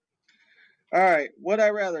 All right, would I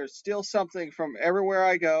rather steal something from everywhere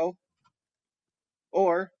I go,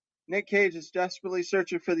 or Nick Cage is desperately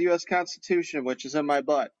searching for the U.S. Constitution, which is in my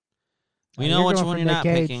butt? We You're know which going one for you're Nick not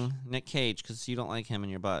Cage. picking. Nick Cage, because you don't like him in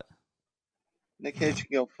your butt. Nick Cage can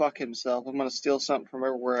go fuck himself. I'm gonna steal something from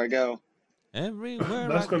everywhere I go. Everywhere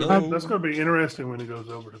That's I gonna go. be that's gonna be interesting when he goes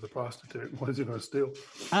over to the prostitute. What is he gonna steal?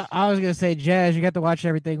 I was gonna say, Jazz, you got to watch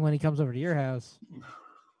everything when he comes over to your house.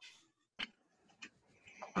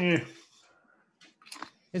 Eh.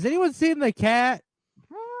 Has anyone seen the cat?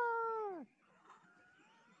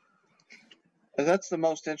 If that's the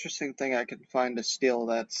most interesting thing I can find to steal,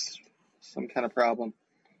 that's some kind of problem.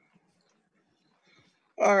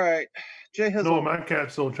 All right, J No, Hizzle. my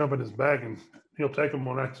cat's still jump in his bag and he'll take them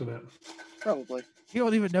on accident. Probably. You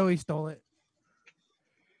don't even know he stole it.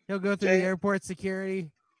 He'll go through Jay- the airport security.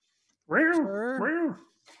 Meow, Sir? meow.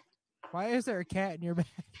 Why is there a cat in your bag?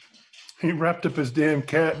 He wrapped up his damn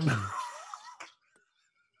cat.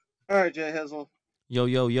 All right, J Hizzle. Yo.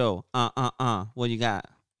 What you got?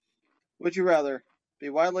 Would you rather be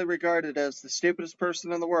widely regarded as the stupidest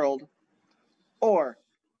person in the world, or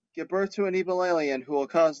give birth to an evil alien who will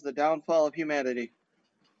cause the downfall of humanity?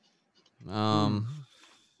 Well,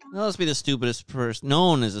 let's be the stupidest person,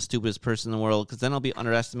 known as the stupidest person in the world, because then I'll be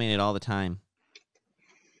underestimated all the time.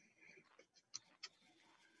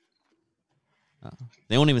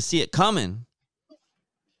 They won't even see it coming.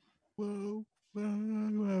 Whoa.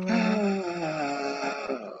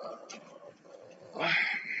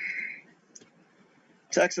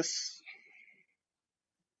 Texas.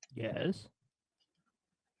 Yes.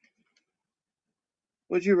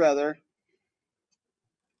 Would you rather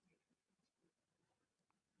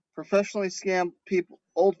professionally scam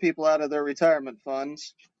old people out of their retirement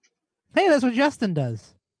funds? Hey, that's what Justin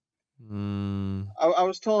does. I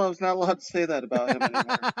was told I was not allowed to say that about him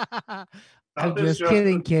anymore. I'm Not this, just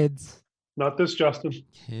kidding, Justin. kids. Not this, Justin.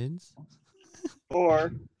 Kids?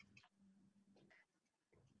 Or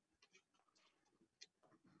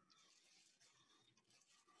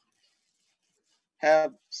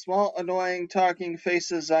have small, annoying talking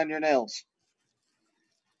faces on your nails.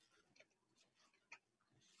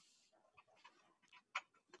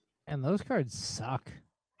 And those cards suck.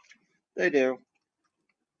 They do.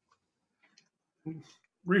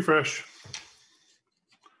 Refresh.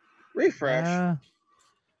 Refresh.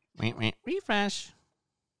 Refresh.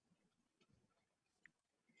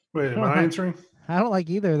 Wait, am I answering? I don't like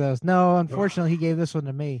either of those. No, unfortunately, he gave this one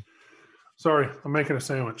to me. Sorry, I'm making a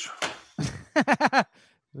sandwich.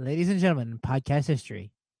 Ladies and gentlemen, in podcast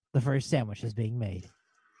history, the first sandwich is being made.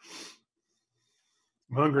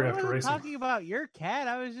 I'm hungry I after wasn't racing. talking about your cat.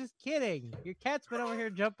 I was just kidding. Your cat's been over here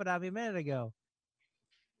jumping on me a minute ago.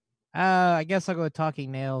 I guess I'll go with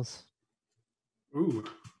talking nails. Ooh.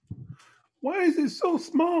 Why is it so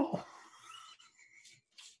small?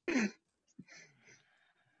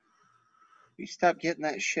 You stop getting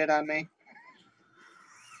that shit on me.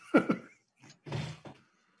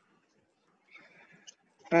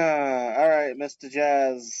 All right, Mr.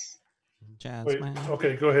 Jazz. Jazz Wait, man.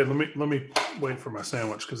 okay, go ahead. Let me wait for my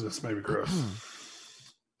sandwich because this may be gross.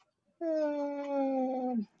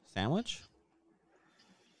 Sandwich?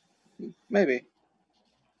 Maybe.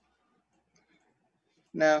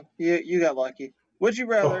 No, you got lucky. Would you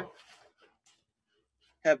rather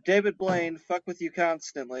have David Blaine fuck with you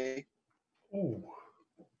constantly, Ooh.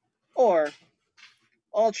 or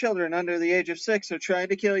all children under the age of 6 are trying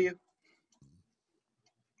to kill you?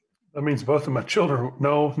 That means both of my children.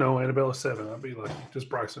 No, Annabella's 7. I'd be like just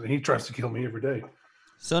Bryson. He tries to kill me every day.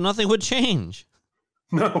 So nothing would change.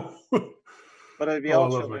 No. But it'd be Oh, I all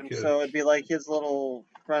love my children, kids. so it'd be like his little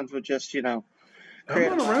friends would just, I'm create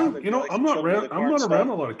not a mob around. and You be know, like I'm some not children around. with I'm porn not stuff. around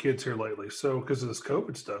a lot of kids here lately. So because of this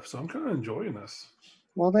COVID stuff, so I'm kind of enjoying this.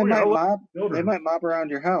 Well, they Oh, yeah, I might love mob. children. They might mob around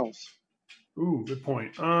your house. Ooh, good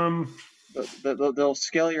point. They'll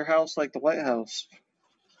scale your house like the White House.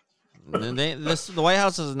 The White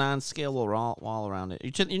House is a non-scalable wall around it.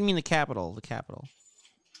 You mean the Capitol? The Capitol.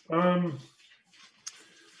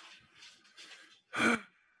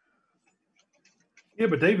 Yeah,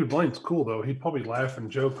 but David Blaine's cool though. He'd probably laugh and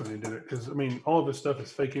joke when he did it because I mean, all of his stuff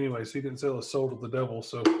is fake anyway. So he didn't sell his soul to the devil.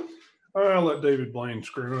 So I'll let David Blaine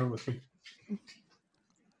screw around with me.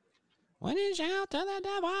 When you shout to the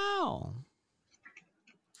devil.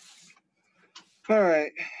 All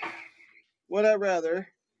right. Would I rather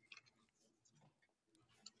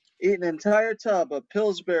eat an entire tub of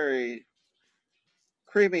Pillsbury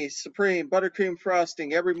creamy supreme buttercream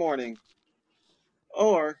frosting every morning,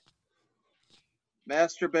 or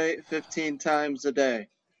masturbate 15 times a day?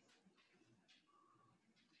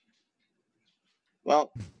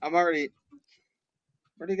 Well, I'm already.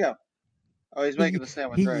 Where'd he go? Oh, he's making the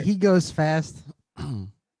sandwich, right? He goes fast.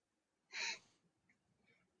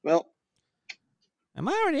 Well, Am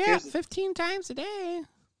I already Here's at the- 15 times a day?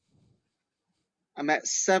 I'm at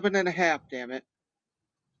 7.5. Damn it.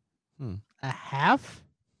 A half?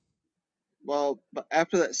 Well, but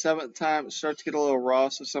after that 7th time, it starts to get a little raw,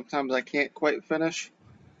 so sometimes I can't quite finish.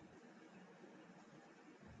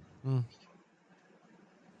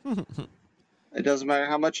 It doesn't matter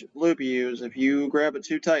how much lube you use. If you grab it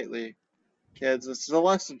too tightly, kids, this is a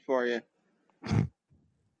lesson for you.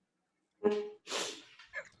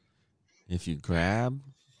 If you grab,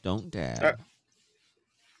 don't dab.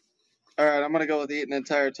 All right, I'm gonna go with eating an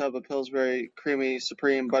entire tub of Pillsbury creamy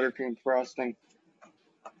supreme buttercream frosting.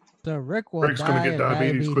 So Rick will Rick's gonna die get of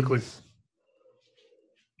diabetes quickly.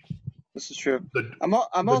 This is true. The- I'm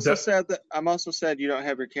also sad you don't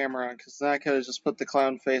have your camera on, because then I could have just put the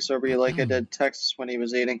clown face over you like I did Texas when he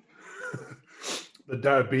was eating. The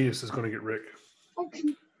diabetes is going to get Rick.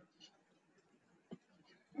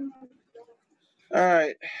 All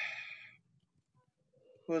right.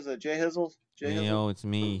 Who is it? J Hizzle? J Hizzle? Yo, it's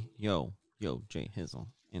me. Yo, J Hizzle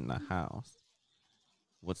in the house.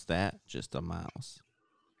 What's that? Just a mouse.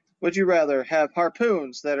 Would you rather have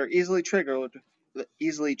harpoons that are easily triggered,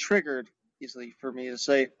 easy for me to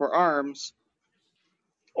say, for arms,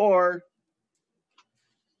 or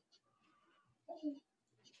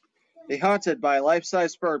be haunted by a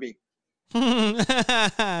life-size Furby?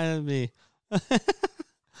 Me.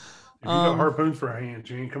 If you got harpoons for hands,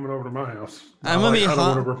 you ain't coming over to my house. I'm gonna be I don't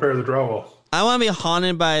want to repair the drywall. I want to be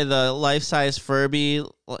haunted by the life-size Furby,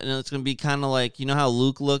 and it's gonna be kind of like, you know how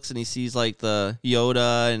Luke looks and he sees like the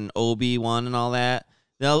Yoda and Obi-Wan and all that.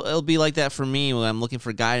 It'll be like that for me when I'm looking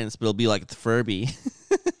for guidance, but it'll be like the Furby.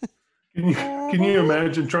 Can you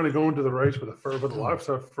imagine trying to go into the race with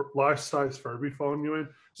a life-size Furby following you in?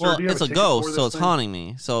 Sir, Well, do you have it's a ticket for ghost, this so it's thing? haunting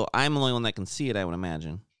me. So I'm the only one that can see it, I would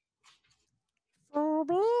imagine.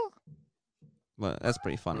 But that's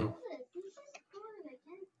pretty funny.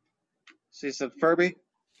 So you said Furby?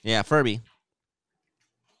 Yeah, Furby.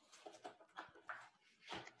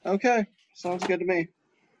 Okay, sounds good to me.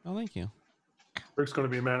 Oh, thank you. Rick's going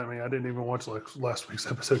to be mad at me. I didn't even watch last week's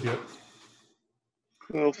episode yet.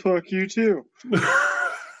 Well, fuck you too.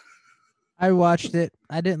 I watched it.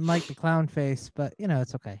 I didn't like the clown face, but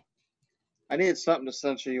it's okay. I needed something to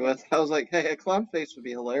censor you with. I was like, hey, a clown face would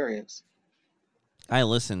be hilarious. I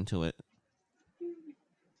listened to it.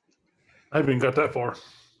 I haven't even got that far.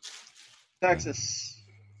 Texas.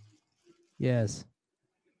 Yes.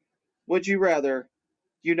 Would you rather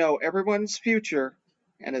you know everyone's future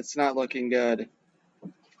and it's not looking good,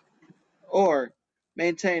 or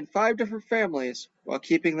maintain 5 different families while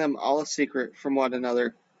keeping them all a secret from one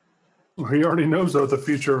another? He already knows what the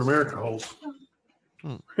future of America holds.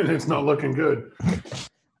 Hmm. And it's not looking good.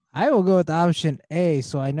 I will go with option A,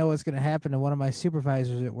 so I know what's going to happen to one of my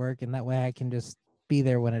supervisors at work, and that way I can just be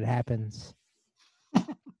there when it happens. That's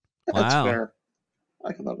Wow. fair.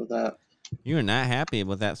 I can live with that. You're not happy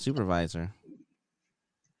with that supervisor.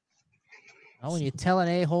 Oh, when you tell an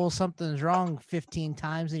a-hole something's wrong 15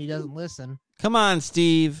 times and he doesn't listen. Come on,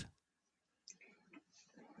 Steve.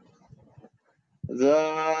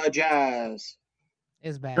 The Jazz.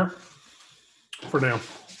 Is bad. Sure. For now.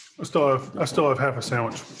 I still have half a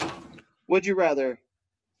sandwich. Would you rather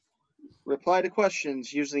reply to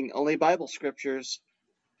questions using only Bible scriptures,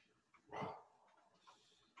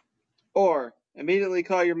 or immediately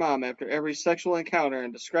call your mom after every sexual encounter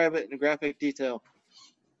and describe it in graphic detail?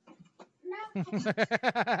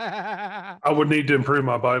 I would need to improve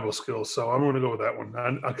my Bible skills, so I'm going to go with that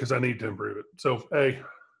one because I need to improve it. So, A.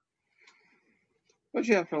 What'd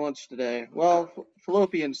you have for lunch today? Well,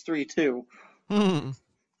 Philippians 3:2.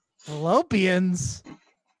 Fallopians.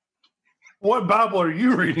 What Bible are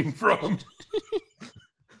you reading from?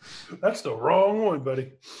 That's the wrong one,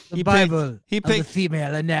 buddy. The He Bible picked- of the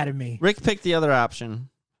female anatomy. Rick picked the other option.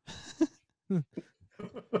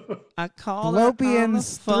 I call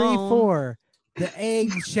Fallopians 3:4. The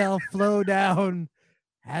egg shall flow down,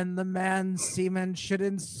 and the man's semen should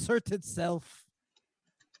insert itself.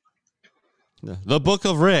 The Book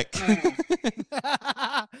of Rick.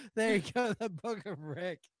 There you go, the Book of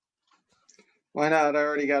Rick. Why not? I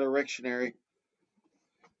already got a Rictionary.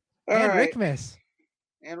 All And right. Rickmas.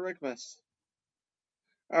 And Rickmas.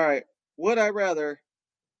 All right. Would I rather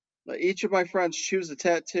let each of my friends choose a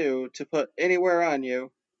tattoo to put anywhere on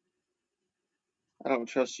you? I don't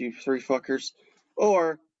trust you 3 fuckers.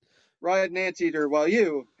 Or ride an anteater while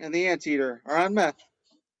you and the anteater are on meth?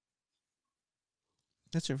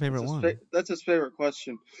 That's your favorite one. That's his favorite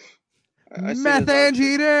question. I see Meth his answer.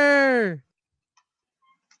 anteater.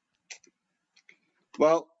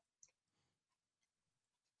 Well,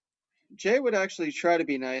 Jay would actually try to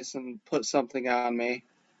be nice and put something on me.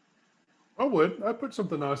 I would. I'd put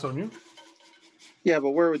something nice on you. Yeah,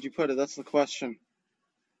 but where would you put it? That's the question.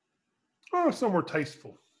 Oh, somewhere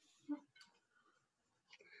tasteful.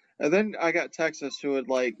 And then I got Texas, who would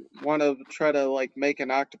want to try to make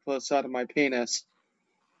an octopus out of my penis.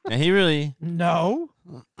 Yeah, he really No.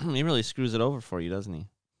 screws it over for you, doesn't he?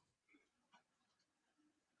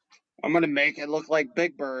 I'm gonna make it look like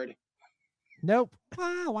Big Bird. Nope.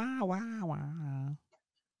 Wow, wow, wow, wow.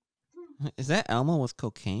 Is that Elmo with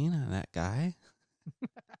cocaine on that guy?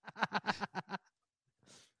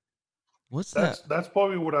 What's that? That's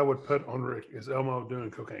probably what I would put on Rick is Elmo doing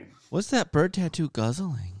cocaine. What's that bird tattoo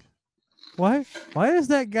guzzling? Why does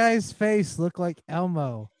that guy's face look like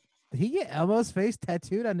Elmo? Did he get Elmo's face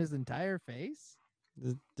tattooed on his entire face?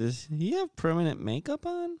 Does he have permanent makeup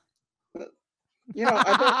on? You know,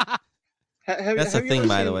 I don't. That's a thing,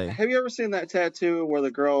 by the way. Have you ever seen that tattoo where the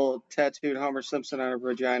girl tattooed Homer Simpson on her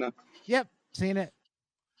vagina? Yep, seen it.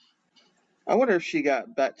 I wonder if she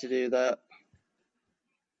got Bet to do that.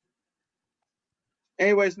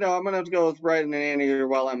 Anyways, no, I'm gonna have to go with riding an anteater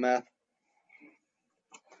while I'm meth.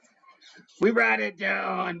 We ride it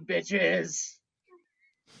down, bitches.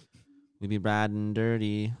 We be riding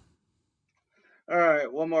dirty. All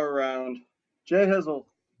right, one more round. J Hizzle.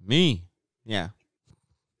 Me? Yeah.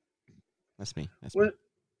 That's me. That's me.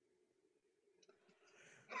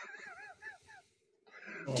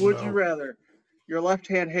 Would you rather your left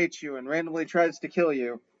hand hates you and randomly tries to kill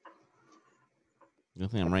you, You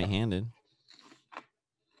think I'm right-handed?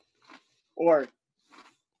 or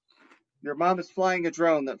your mom is flying a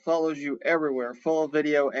drone that follows you everywhere, full of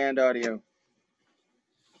video and audio?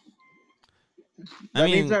 That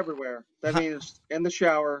means everywhere. That means in the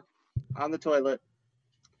shower, on the toilet.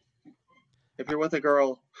 If you're with a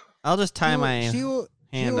girl, I'll just tie my She will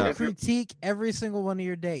hand up. critique every single one of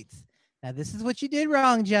your dates. Now, this is what you did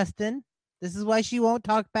wrong, Justin. This is why she won't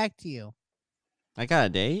talk back to you. I got a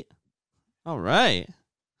date? All right.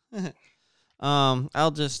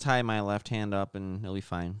 I'll just tie my left hand up and it'll be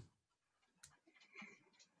fine.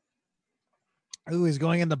 Ooh, he's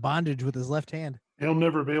going into bondage with his left hand. He'll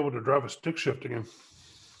never be able to drive a stick shift again.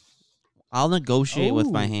 I'll negotiate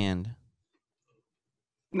with my Oh. hand.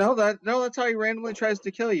 that's how he randomly tries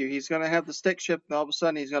to kill you. He's gonna have the stick shift, and all of a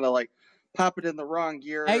sudden he's gonna pop it in the wrong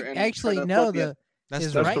gear. And Actually, try to no. flip you. That's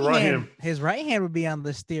his the right, the right hand, hand. his right hand would be on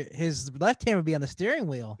the steer. His left hand would be on the steering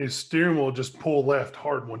wheel. His steering wheel just pull left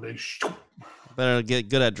hard one day. Better get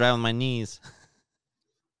good at driving my knees.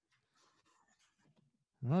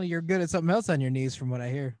 Well, you're good at something else on your knees, from what I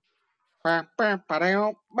hear. What are you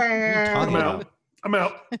talking I'm about? out. I'm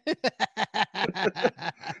out.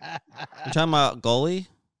 You talking about goalie?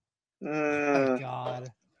 Oh, God.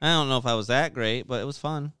 I don't know if I was that great, but it was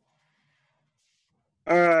fun.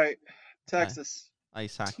 All right, Texas.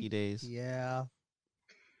 Ice hockey days. Yeah.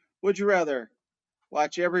 Would you rather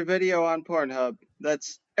watch every video on Pornhub?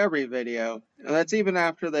 That's every video. And that's even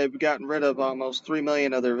after they've gotten rid of almost 3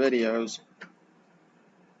 million other videos.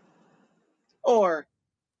 Or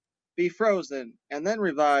be frozen and then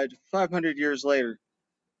revived 500 years later.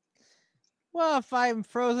 Well, if I'm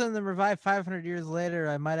frozen and then revived 500 years later,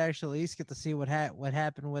 I might actually at least get to see what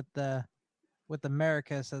happened with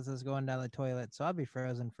America since it's going down the toilet. So I'll be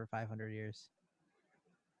frozen for 500 years.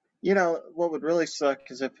 You know, what would really suck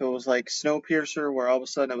is if it was like Snowpiercer, where all of a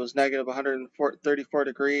sudden it was negative 134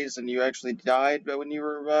 degrees and you actually died when you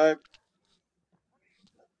were revived.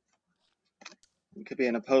 You could be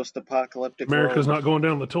in a post-apocalyptic America's world. not going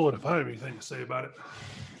down the toilet if I have anything to say about it.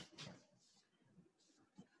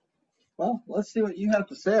 Well, let's see what you have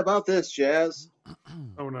to say about this, Jazz.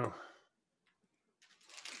 Oh, no.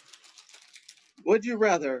 Would you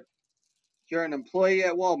rather you're an employee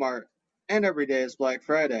at Walmart and every day is Black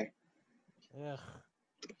Friday? Ugh.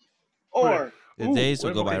 Or, The days will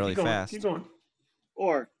wait, go by okay, really keep going, fast. Keep going.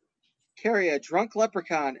 or carry a drunk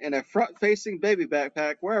leprechaun in a front-facing baby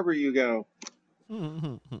backpack wherever you go.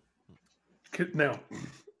 Now,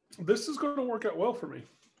 this is going to work out well for me.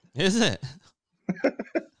 Is it?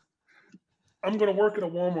 I'm going to work at a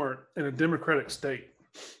Walmart in a Democratic state.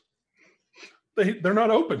 They're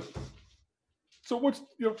not open. So what's,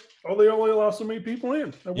 they only allow so many people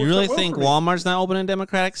in. That You works really out well think for me. Walmart's not open in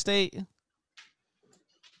Democratic state?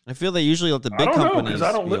 I feel they usually let the I big don't know, companies.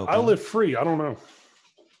 because I be I open. live free. I don't know.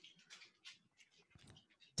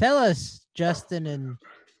 Tell us, Justin and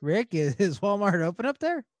Rick, is Walmart open up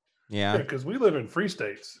there? Yeah, Yeah. because we live in free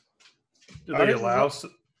states. Do Ours they is allow? up-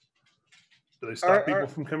 Do they stop people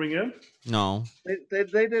from coming in? No. They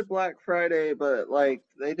did Black Friday, but like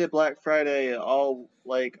they did Black Friday all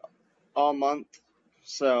month,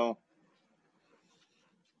 so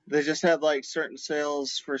they just had like certain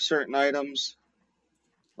sales for certain items.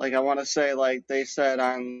 Like I want to say, like they said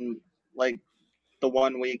on like the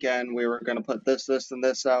one weekend we were gonna put this, and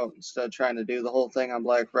this out instead of trying to do the whole thing on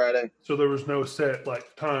Black Friday. So there was no set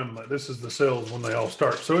time. Like this is the sales when they all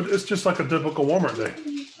start. So it's just like a typical Walmart day.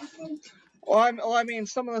 Well, I mean,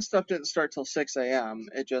 some of the stuff didn't start till 6 a.m.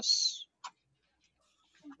 It just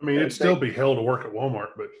I mean, it'd still be hell to work at Walmart,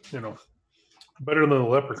 but better than the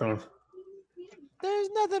leprechaun. There's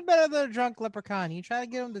nothing better than a drunk leprechaun. You try to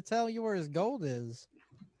get him to tell you where his gold is.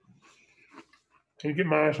 Can you get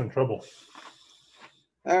my ass in trouble?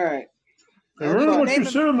 all right. Hey, remember what Name you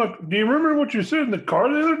said do you remember what you said in the car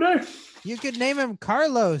the other day? You could name him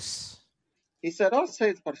Carlos. He said, "I'll say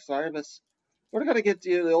it's for service. We're gonna get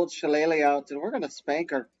you the old shillelagh out, and we're gonna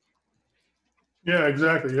spank her." Yeah,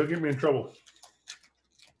 exactly. You'll get me in trouble.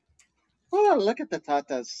 Oh, look at the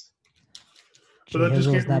tatas. So that just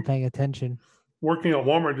Hizzle's can't- not paying attention. Working at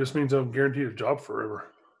Walmart just means I'm guaranteed a job forever.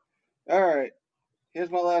 All right. Here's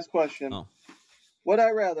my last question. Oh. Would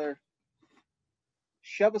I rather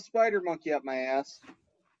shove a spider monkey up my ass,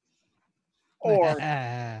 or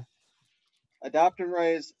adopt and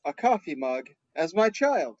raise a coffee mug as my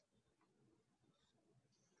child?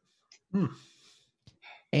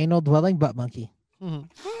 Anal dwelling butt monkey. Mhm.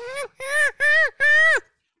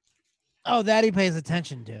 Oh, that he pays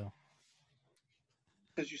attention to.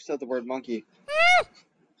 Because you said the word monkey.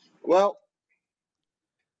 Well,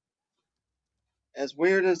 as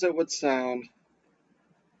weird as it would sound,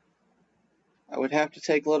 I would have to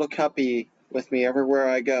take little Cuppy with me everywhere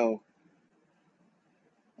I go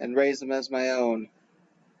and raise him as my own.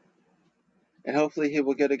 And hopefully he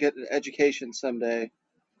will get a good education someday.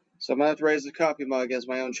 So I'm going to have to raise the coffee mug as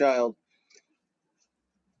my own child.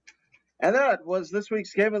 And that was this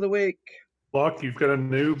week's Game of the Week. Locke, you've got a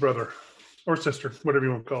new brother or sister, whatever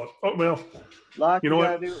you want to call it. Oh, well, Locke, You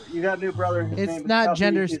know you got a new brother. His name It's is not Cuppy.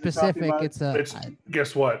 gender He's a coffee specific. mug. It's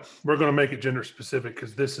guess what? We're going to make it gender specific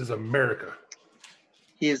because this is America.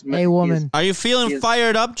 He is a woman. Are you feeling He is-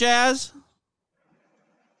 fired up, Jazz?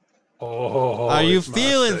 Oh, Are you it's my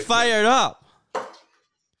feeling segment. fired up?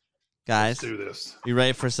 Guys, Let's do this. you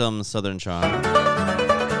ready for some Southern charm?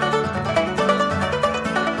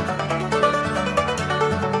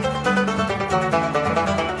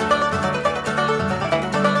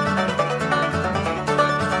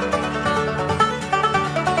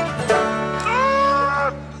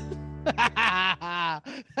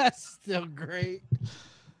 still great.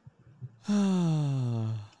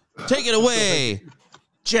 Take it away,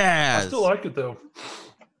 Jazz. I still like it though.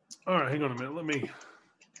 All right, hang on a minute. Let me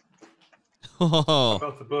Oh.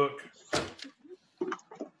 about the book.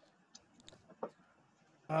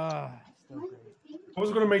 Still great. I was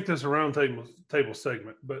going to make this a round table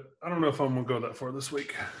segment, but I don't know if I'm going to go that far this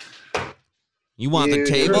week. You want the Dude,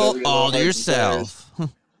 table you're all to really yourself.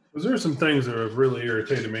 Because there are some things that have really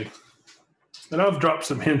irritated me. And I've dropped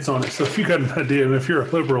some hints on it. So if you got an idea, and if you're a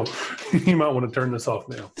liberal, you might want to turn this off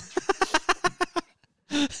now.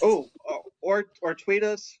 Or tweet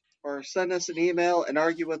us or send us an email and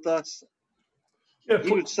argue with us. Yeah,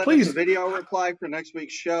 You could send please, us a video reply for next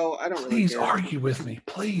week's show. I don't really please care. argue with me.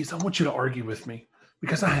 Please, I want you to argue with me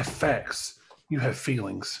because I have facts. You have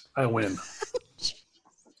feelings. I win.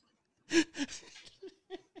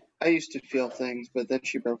 I used to feel things, but then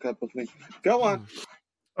she broke up with me. Go on.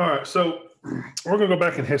 All right, so we're going to go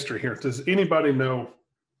back in history here. Does anybody know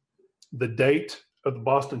the date of the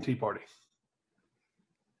Boston Tea Party?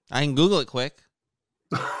 I can Google it quick.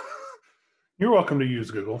 You're welcome to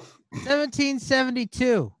use Google.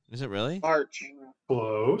 1772. Is it really? March.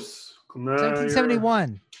 Close.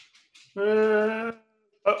 1771.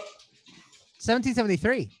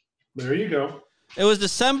 1773. There you go. It was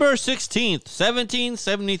December 16th,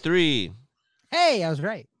 1773. Hey, I was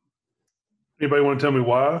right. Anybody want to tell me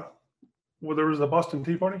why? Well, there was a Boston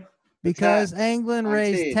Tea Party? Because England on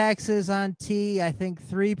raised tea. taxes on tea, I think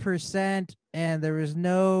 3%, and there was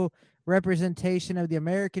no representation of the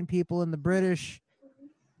American people in the British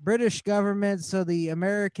government, so the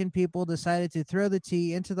American people decided to throw the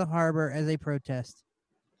tea into the harbor as a protest.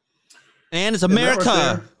 And it's that right America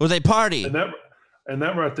there? with a party. And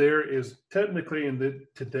that right there is technically in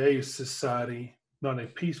today's society not a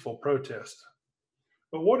peaceful protest.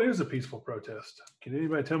 But what is a peaceful protest? Can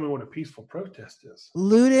anybody tell me what a peaceful protest is?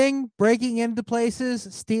 Looting, breaking into places,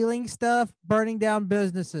 stealing stuff, burning down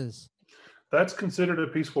businesses. That's considered a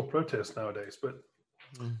peaceful protest nowadays, but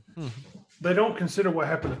Mhm. they don't consider what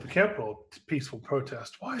happened at the Capitol a peaceful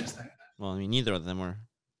protest. Why is that? Well, I mean, neither of them were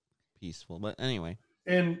peaceful, but anyway.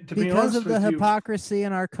 And to be Because honest of the with you, hypocrisy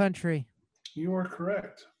in our country. you are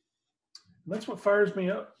correct. And that's what fires me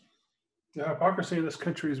up. The hypocrisy in this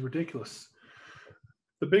country is ridiculous.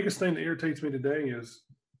 The biggest thing that irritates me today is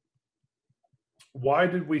why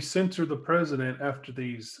did we censor the president after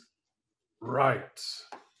these riots?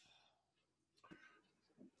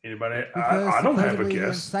 Anybody? I don't have a supposedly he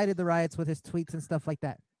guess. incited the riots with his tweets and stuff like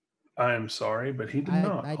that. I am sorry, but he did I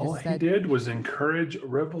not. just All he said- did was encourage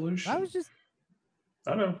revolution.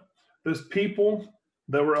 I know. Those people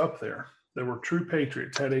that were up there, that were true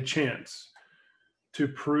patriots, had a chance to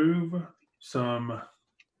prove some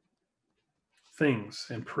things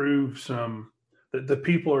and prove some that the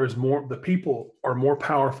people are more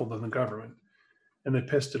powerful than the government, and they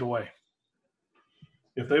pissed it away.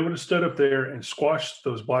 If they would have stood up there and squashed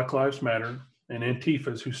those Black Lives Matter and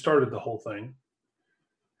Antifas who started the whole thing,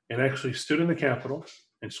 and actually stood in the Capitol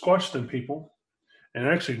and squashed them people, and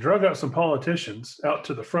actually drug out some politicians out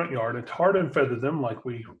to the front yard and tarred and feathered them like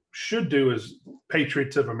we should do as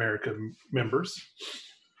Patriots of America members,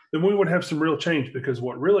 then we would have some real change. Because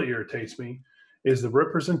what really irritates me is the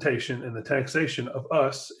representation and the taxation of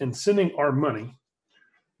us and sending our money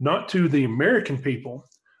not to the American people,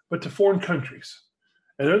 but to foreign countries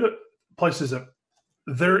and other places of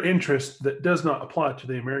their interest that does not apply to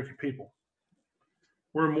the American people.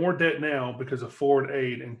 We're in more debt now because of foreign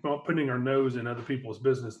aid and not putting our nose in other people's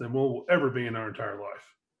business than we'll ever be in our entire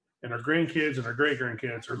life. And our grandkids and our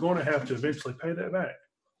great-grandkids are going to have to eventually pay that back.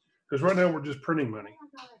 Because right now we're just printing money.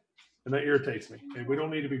 And that irritates me. And we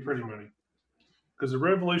don't need to be printing money. Because the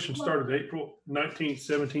revolution started April 19th,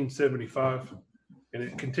 1775, and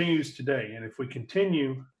it continues today. And if we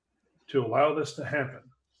continue to allow this to happen,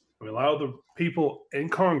 we allow the people in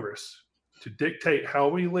Congress to dictate how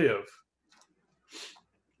we live,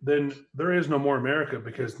 then there is no more America,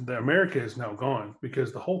 because the America is now gone.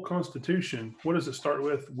 Because the whole Constitution, what does it start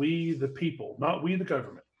with? We the people, not we the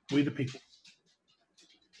government, we the people.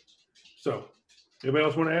 So, anybody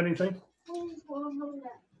else want to add anything?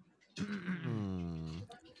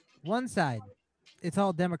 One side, it's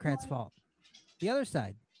all Democrats' fault. The other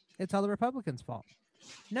side, it's all the Republicans' fault.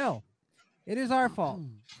 No, it is our fault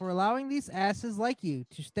for allowing these asses like you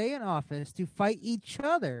to stay in office to fight each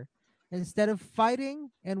other instead of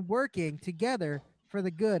fighting and working together for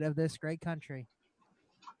the good of this great country.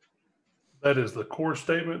 That is the core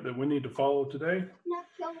statement that we need to follow today.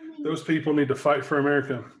 Those people need to fight for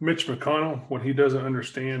America. Mitch McConnell, what he doesn't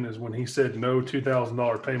understand is when he said no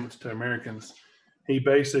 $2,000 payments to Americans, he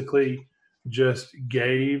basically just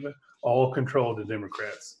gave all control the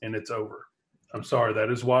Democrats, and it's over. I'm sorry. That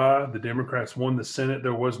is why the Democrats won the Senate.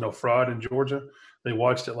 There was no fraud in Georgia. They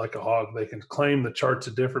watched it like a hog. They can claim the charts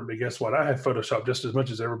are different, but guess what? I have Photoshop just as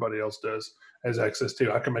much as everybody else does, has access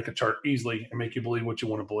to. I can make a chart easily and make you believe what you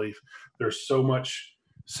want to believe. There's so much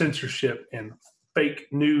censorship and fake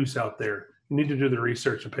news out there. You need to do the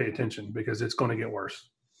research and pay attention because it's going to get worse.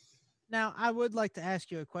 Now, I would like to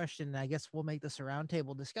ask you a question. I guess we'll make this a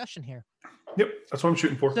roundtable discussion here. Yep, that's what I'm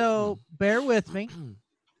shooting for. So bear with me.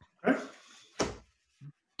 Okay.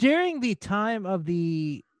 During the time of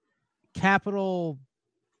the Capitol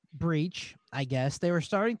breach, I guess, they were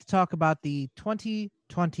starting to talk about the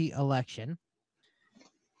 2020 election.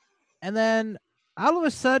 And then all of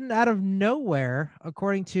a sudden, out of nowhere,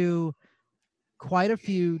 according to quite a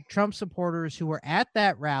few Trump supporters who were at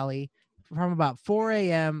that rally from about 4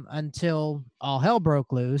 a.m. until all hell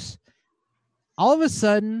broke loose, all of a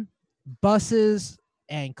sudden, buses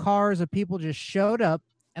and cars of people just showed up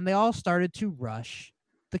and they all started to rush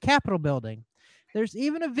the Capitol building. There's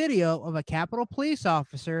even a video of a Capitol police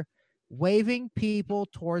officer waving people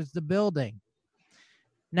towards the building.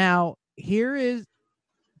 Now, here is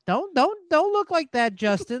don't look like that,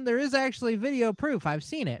 Justin. There is actually video proof. I've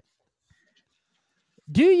seen it.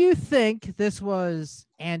 Do you think this was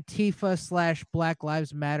Antifa / Black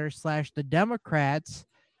Lives Matter / the Democrats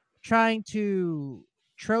trying to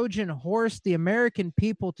Trojan horse the American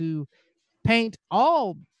people to paint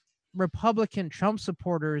all Republican Trump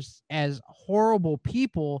supporters as horrible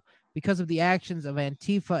people because of the actions of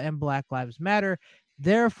Antifa and Black Lives Matter,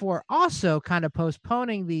 therefore also kind of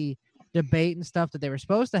postponing the debate and stuff that they were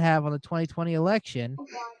supposed to have on the 2020 election,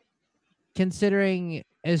 considering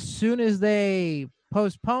as soon as they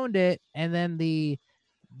postponed it and then the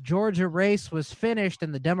Georgia race was finished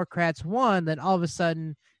and the Democrats won, then all of a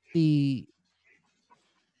sudden the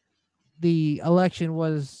election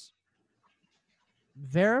was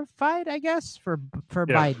verified, I guess, for Yeah.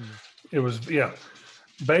 Biden. It was,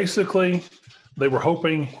 basically, they were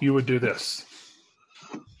hoping you would do this.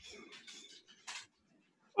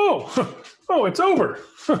 Oh, it's over.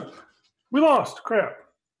 We lost. Crap.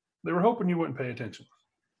 They were hoping you wouldn't pay attention.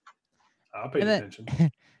 I'll pay attention.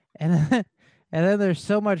 And then there's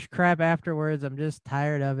so much crap afterwards. I'm just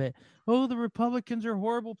tired of it. Oh, the Republicans are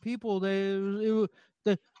horrible people. It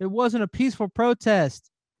wasn't a peaceful protest.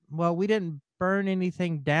 Well, we didn't burn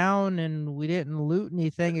anything down and we didn't loot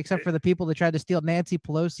anything except for the people that tried to steal Nancy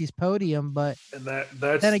Pelosi's podium. But And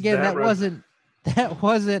that's then again, that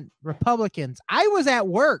wasn't Republicans. I was at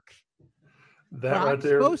work. that where right I'm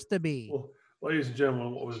there. supposed to be. Well, ladies and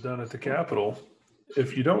gentlemen, what was done at the Capitol,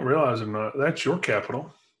 if you don't realize it or not, that's your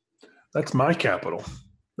capital. That's my capital.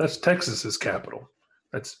 That's Texas's capital.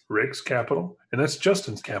 That's Rick's capital. And that's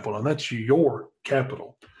Justin's capital. And that's your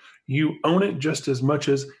capital. You own it just as much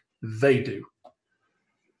as they do.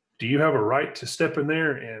 Do you have a right to step in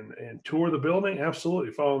there and tour the building?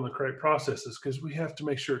 Absolutely, following the correct processes because we have to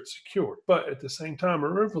make sure it's secure. But at the same time, a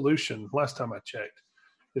revolution, last time I checked,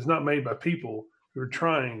 is not made by people who are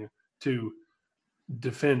trying to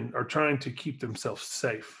defend or trying to keep themselves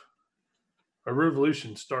safe. A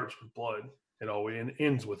revolution starts with blood. It always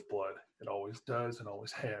ends with blood. It always does and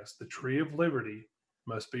always has. The tree of liberty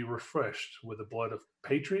must be refreshed with the blood of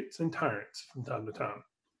patriots and tyrants from time to time.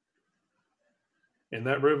 And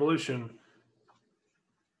that revolution,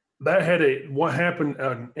 what happened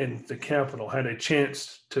in the Capitol had a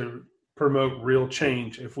chance to promote real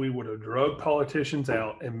change if we would have drugged politicians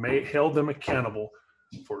out and held them accountable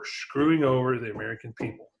for screwing over the American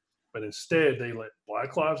people. But instead, they let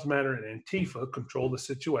Black Lives Matter and Antifa control the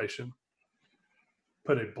situation,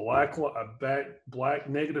 put a black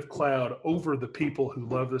negative cloud over the people who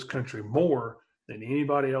love this country more than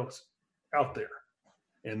anybody else out there.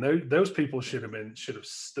 And those people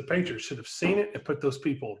the Patriots should have seen it and put those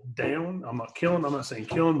people down. I'm not saying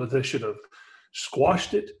killing, but they should have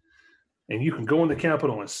squashed it. And you can go in the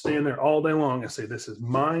Capitol and stand there all day long and say, this is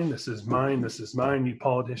mine, this is mine, this is mine. You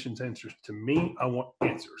politicians answers to me. I want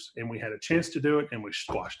answers. And we had a chance to do it and we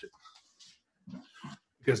squashed it.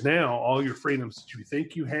 Because now all your freedoms that you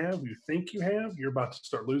think you have, you're about to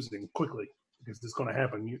start losing quickly because it's going to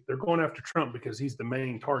happen. They're going after Trump because he's the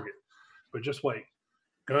main target. But just wait.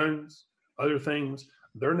 Guns, other things,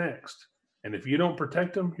 they're next. And if you don't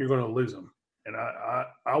protect them, you're going to lose them. And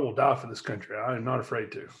I will die for this country. I am not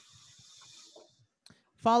afraid to.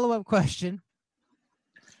 Follow-up question.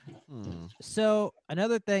 So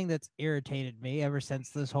another thing that's irritated me ever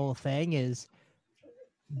since this whole thing is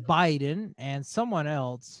Biden and someone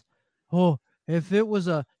else. Oh, if it was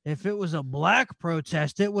a black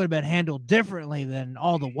protest, it would have been handled differently than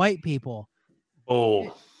all the white people.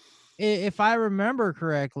 Oh, if I remember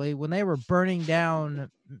correctly, when they were burning down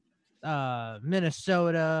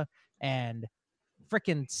Minnesota and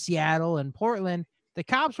freaking Seattle and Portland, the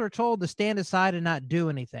cops were told to stand aside and not do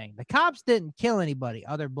anything. The cops didn't kill anybody.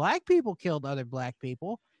 Other black people killed other black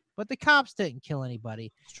people, but the cops didn't kill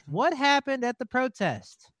anybody. What happened at the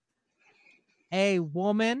protest? A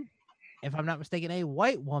woman, if I'm not mistaken, a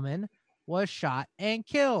white woman was shot and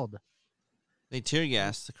killed. They tear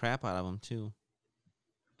gassed the crap out of them too.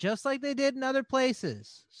 Just like they did in other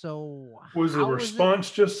places. So Was the how response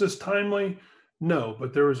just as timely? No,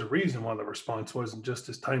 but there was a reason why the response wasn't just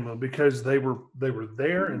as timely, because they were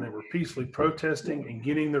there and they were peacefully protesting and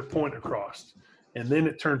getting their point across. And then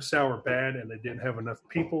it turned sour bad and they didn't have enough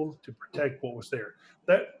people to protect what was there.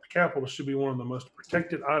 That Capitol should be one of the most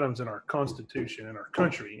protected items in our Constitution, in our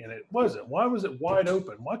country, and it wasn't. Why was it wide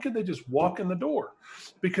open? Why could they just walk in the door?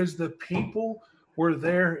 Because the people were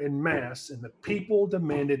there in mass and the people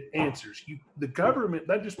demanded answers. The government,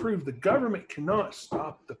 that just proved the government cannot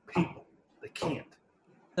stop the people. They can't.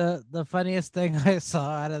 The funniest thing I saw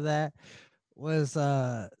out of that was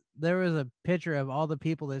there was a picture of all the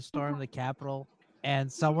people that stormed the Capitol,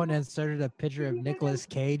 and someone inserted a picture of Nicolas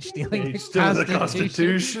Cage stealing the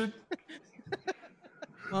Constitution. That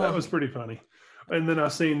Oh, was pretty funny. And then I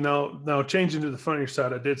seen now changing to the funnier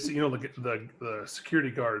side, I did see, the security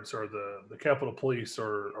guards or the Capitol Police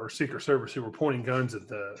or Secret Service who were pointing guns at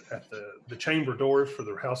the chamber doors for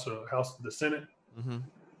the House of the Senate. mm-hmm.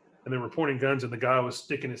 And they were pointing guns, and the guy was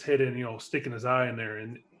sticking his head in, sticking his eye in there,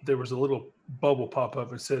 and there was a little bubble pop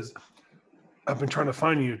up and says, "I've been trying to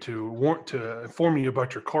find you to inform you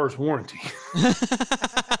about your car's warranty."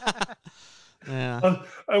 Yeah.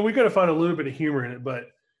 We got to find a little bit of humor in it,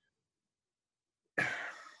 but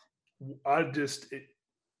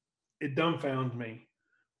it dumbfounded me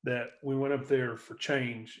that we went up there for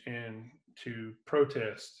change and to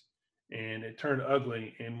protest, and it turned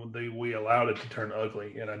ugly, and we allowed it to turn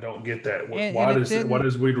ugly, and I don't get that. Why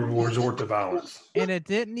does we resort to violence? And it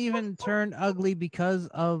didn't even turn ugly because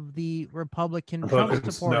of the Republican Trump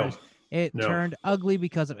Republicans, supporters. no. Turned ugly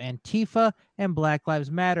because of Antifa and Black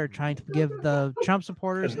Lives Matter trying to give the Trump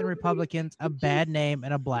supporters and Republicans a bad name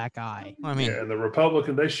and a black eye. I mean, Yeah, and the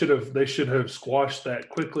Republican, they should have squashed that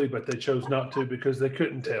quickly, but they chose not to because they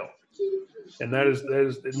couldn't tell. And that is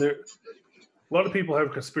and there. A lot of people have a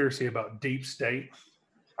conspiracy about deep state.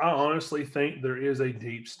 I honestly think there is a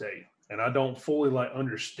deep state, and I don't fully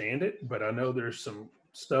understand it, but I know there's some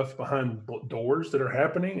stuff behind doors that are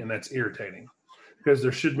happening, and that's irritating because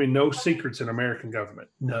there should be no secrets in American government.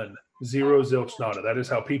 None. Zero, zilch, nada. That is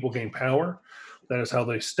how people gain power. That is how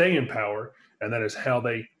they stay in power, and that is how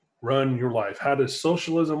they run your life. How does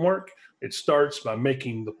socialism work? It starts by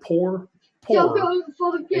making the poor poorer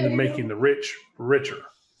and making the rich richer.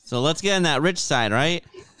 so let's get on that rich side, right?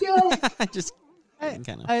 Just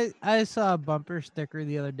kind of. I saw a bumper sticker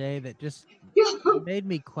the other day that just made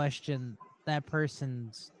me question that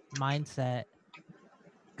person's mindset,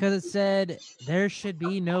 because it said there should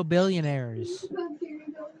be no billionaires.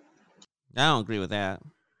 I don't agree with that.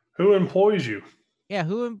 Who employs you? Yeah,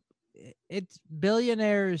 it's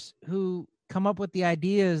billionaires who come up with the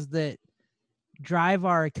ideas that drive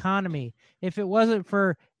our economy. If it wasn't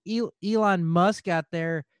for Elon Musk out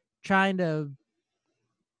there trying to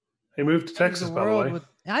He moved to Texas, by the way.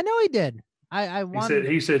 I know he did.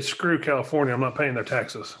 He said, "Screw California. I'm not paying their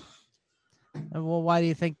taxes." Well, why do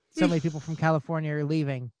you think so many people from California are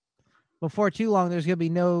leaving? Before too long, there's going to be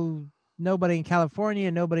nobody in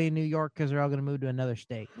California, nobody in New York, because they're all going to move to another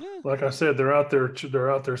state. Like I said, they're out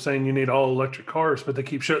there saying you need all electric cars, but they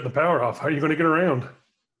keep shutting the power off. How are you going to get around?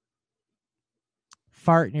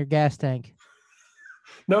 Fart in your gas tank.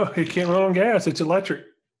 No, you can't run on gas. It's electric.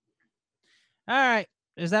 All right.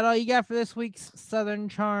 Is that all you got for this week's Southern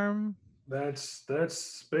Charm? That's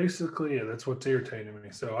basically it. That's what's irritating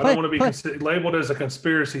me. So I don't want to be labeled as a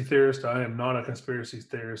conspiracy theorist. I am not a conspiracy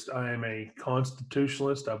theorist. I am a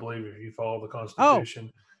constitutionalist. I believe if you follow the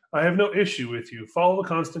Constitution, I have no issue with you. Follow the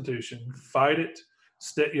Constitution, fight it.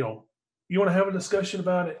 You want to have a discussion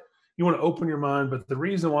about it. You want to open your mind. But the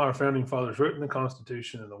reason why our founding fathers wrote in the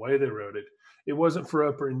Constitution and the way they wrote it, it wasn't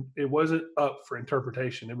up for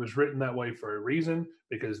interpretation. It was written that way for a reason,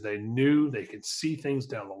 because they knew they could see things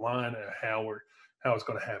down the line and how it's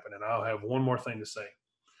going to happen. And I'll have one more thing to say.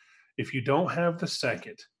 If you don't have the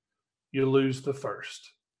second, you lose the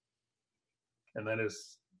first. And that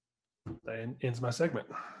ends my segment.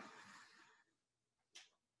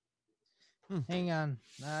 Hang on.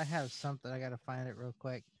 I have something. I got to find it real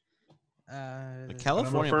quick. The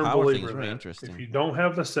California power thing is really interesting. If you don't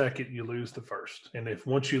have the second, you lose the first. And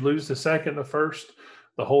once you lose the second, the first,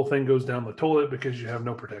 the whole thing goes down the toilet because you have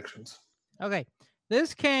no protections. Okay.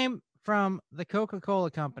 This came from the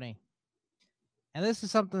Coca-Cola Company. And this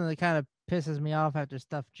is something that kind of pisses me off after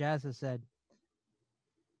stuff Jazz has said.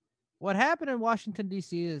 What happened in Washington,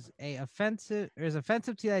 D.C. is offensive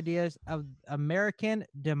to the ideas of American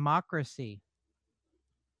democracy.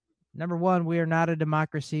 Number one, we are not a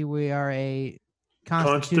democracy. We are a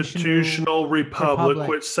constitutional republic.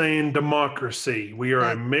 Quit saying democracy. We are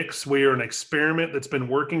a mix. We are an experiment that's been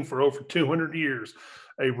working for over 200 years.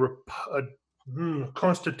 A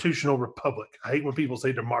constitutional republic. I hate when people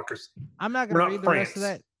say democracy. I'm not going to read the rest of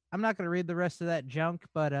that. I'm not going to read the rest of that junk,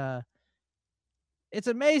 but it's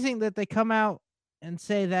amazing that they come out and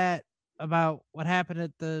say that about what happened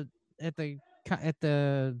at the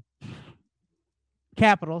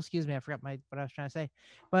Capitol. Excuse me, I forgot what I was trying to say.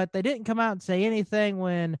 But they didn't come out and say anything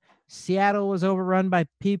when Seattle was overrun by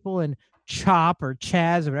people and Chop or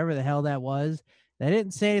Chaz or whatever the hell that was. They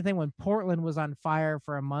didn't say anything when Portland was on fire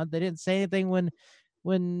for a month. They didn't say anything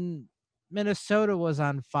when Minnesota was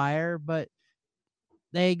on fire, but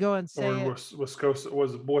they go and say Wisconsin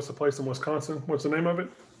what's the place in Wisconsin? What's the name of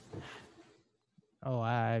it? Oh,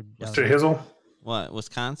 I don't J Hizzle? What,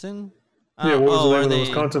 Wisconsin? Yeah, what was the name of the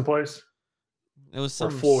Wisconsin place? It was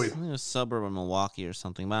some Floyd. It was suburb of Milwaukee or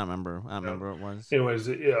something, but I don't remember. I don't remember what it was. Anyways,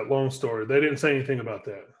 yeah, long story. They didn't say anything about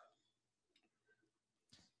that.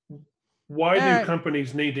 Why do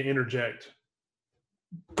companies need to interject?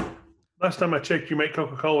 Last time I checked, you make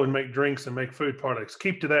Coca-Cola and make drinks and make food products.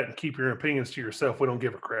 Keep to that and keep your opinions to yourself. We don't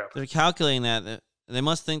give a crap. They're calculating that. They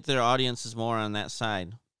must think their audience is more on that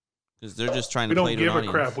side because they're just trying to play to an audience. We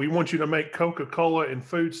don't give a crap. We want you to make Coca-Cola and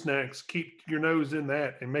food snacks. Keep your nose in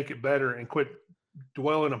that and make it better and quit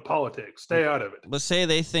dwelling on politics. Stay out of it. But say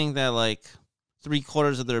they think that like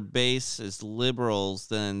 3/4 of their base is liberals,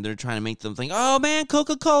 then they're trying to make them think, oh man,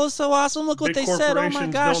 Coca-Cola is so awesome. Look what they said. Oh my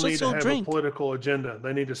gosh, let's go drink. They don't need to have a political agenda.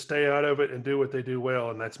 They need to stay out of it and do what they do well,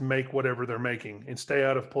 and that's make whatever they're making and stay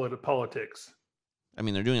out of politics. I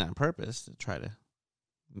mean, they're doing it on purpose to try to.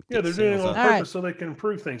 Yeah, they're doing it on purpose so they can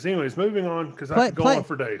improve things. Anyways, moving on because I could go on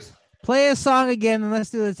for days. Play a song again and let's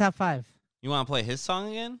do the top 5. You want to play his song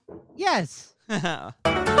again? Yes.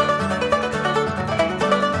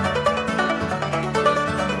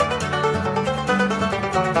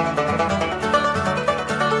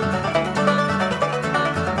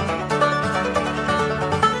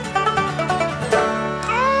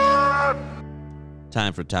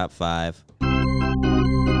 Time for top 5.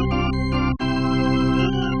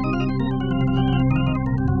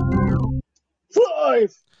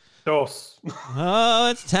 Oh,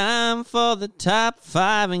 it's time for the top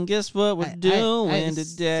 5, and guess what we're doing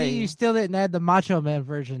today? See, you still didn't add the Macho Man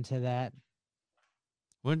version to that.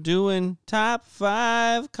 We're doing top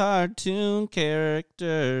 5 cartoon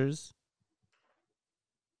characters.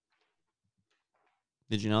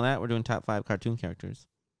 Did you know that? We're doing top 5 cartoon characters.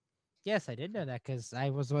 Yes, I did know that because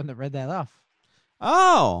I was the one that read that off.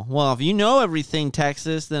 Oh, well, if you know everything,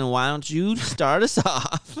 Texas, then why don't you start us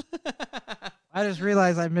off? I just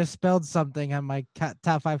realized I misspelled something on my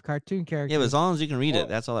top 5 cartoon characters. Yeah, but as long as you can read it,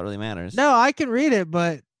 that's all that really matters. No, I can read it,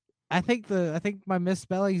 but I think my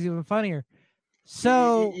misspelling is even funnier.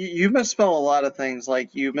 So you misspell a lot of things.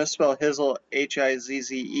 Like you misspell Hizzle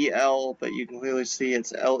Hizzel, but you can clearly see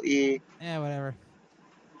it's LE. Yeah, whatever.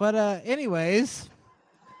 But anyways,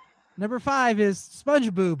 number 5 is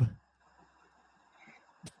SpongeBob.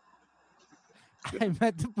 I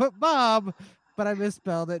meant to put Bob, but I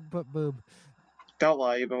misspelled it and put boob. Don't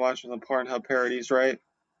lie, you've been watching the Pornhub parodies, right?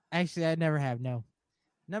 Actually, I never have, no.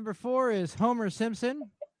 Number 4 is Homer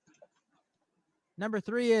Simpson. Number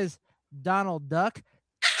 3 is Donald Duck.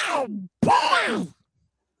 Ow!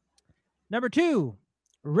 Number 2,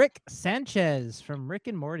 Rick Sanchez from Rick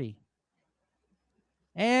and Morty.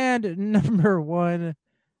 And number 1,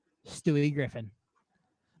 Stewie Griffin.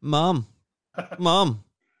 Mom. Mom.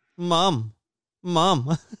 Mom.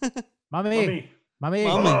 Mom. Mommy. Mommy. Mommy.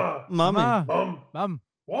 Mommy. Mom.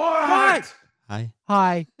 What?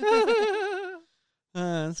 Hi.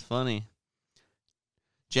 That's funny.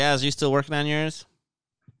 Jazz, you still working on yours?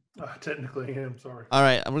 Technically, I am. Sorry. All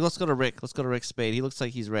right, let's go to Rick. Let's go to Rick Spade. He looks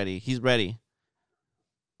like he's ready. He's ready.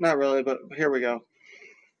 Not really, but here we go.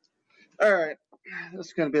 All right. This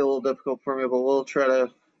is going to be a little difficult for me, but we'll try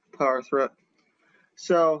to power through it.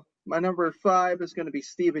 So, my number 5 is going to be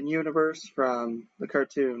Steven Universe from the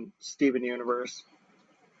cartoon Steven Universe.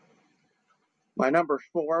 My number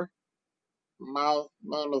 4, my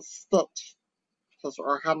name is Stitch, because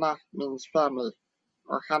Ohana means family.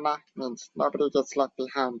 Ohana means nobody gets left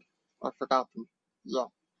behind or forgotten. Yeah.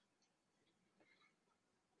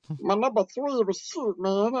 My number 3 was shoot,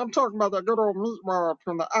 man. I'm talking about that good old meatball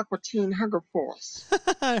from the Aqua Teen Hunger Force.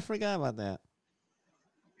 I forgot about that.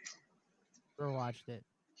 Never watched it.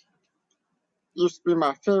 Used to be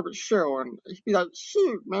my favorite show, and he'd be like,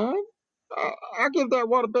 shoot, man. I give that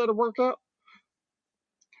waterbed a workout.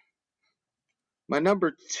 My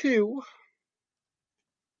number 2,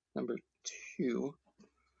 I'm going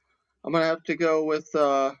to have to go with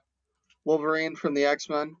Wolverine from the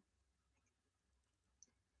X-Men.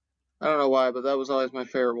 I don't know why, but that was always my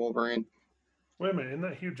favorite Wolverine. Wait a minute, isn't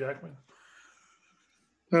that Hugh Jackman?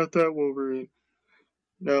 Not that Wolverine.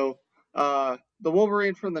 No. The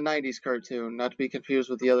Wolverine from the 90s cartoon, not to be confused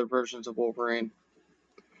with the other versions of Wolverine.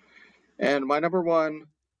 And my number 1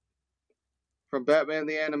 from Batman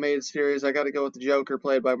the Animated Series, I got to go with the Joker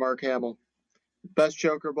played by Mark Hamill. Best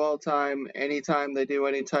Joker of all time. Anytime they do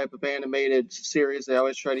any type of animated series, they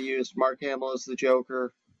always try to use Mark Hamill as the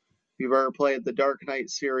Joker. If you've ever played the Dark Knight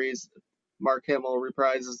series, Mark Hamill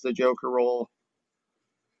reprises the Joker role.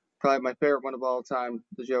 Probably my favorite one of all time,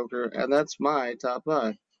 the Joker. And that's my top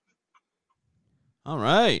 5. All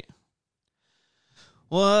right.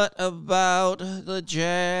 What about the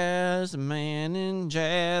jazz man in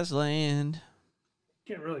Jazzland?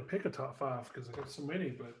 Can't really pick a top 5 because I got so many,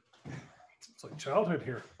 but it's like childhood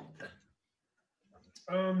here.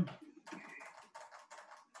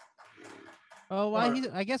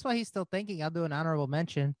 I guess while he's still thinking, I'll do an honorable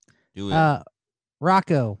mention. Do it.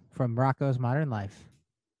 Rocco from Rocco's Modern Life.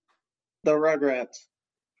 The Rugrats.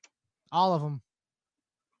 All of them.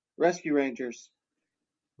 Rescue Rangers.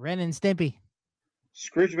 Ren and Stimpy.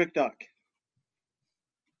 Scrooge McDuck.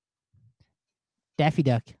 Daffy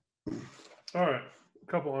Duck. All right, a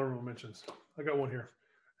couple honorable mentions. I got one here.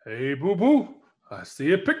 Hey, boo boo, I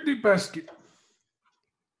see a picnic basket.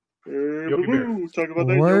 Yogi Bear. Talk about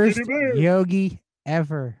that Worst Yogi Bear. Yogi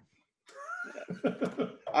ever.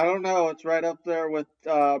 I don't know. It's right up there with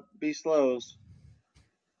Beast Lowe's.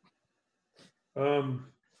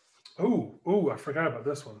 I forgot about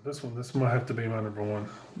this one. This might have to be my number 1.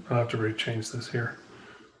 I'll have to rechange this here.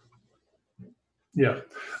 Yeah.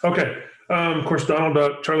 Okay. Of course, Donald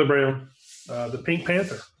Duck, Charlie Brown, the Pink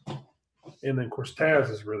Panther, and then of course Taz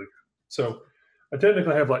is really good. So I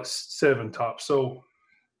technically have like 7 tops. So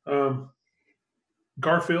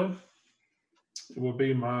Garfield would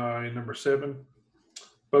be my number 7.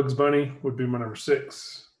 Bugs Bunny would be my number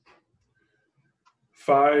 6.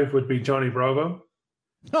 5 would be Johnny Bravo.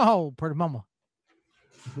 Oh, pretty mama.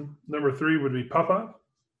 Number 3 would be Popeye.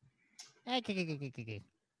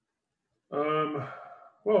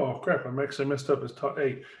 Whoa, crap! I'm actually messed up his top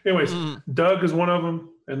 8. Anyways, Doug is one of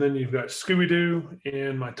them, and then you've got Scooby Doo,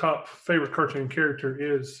 and my top favorite cartoon character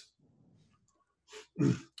is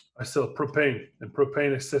I sell propane and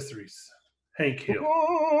propane accessories. Hank Hill.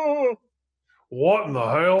 Oh, What in the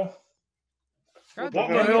hell? God What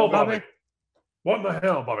in dang the it, hell, Bobby? What in the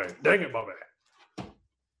hell, Bobby? Dang it, Bobby!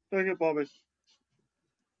 dang it, Bobby.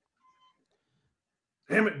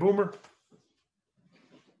 Damn it, Boomer!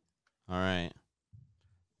 All right.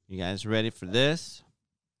 You guys ready for this?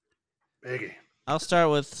 Biggie. I'll start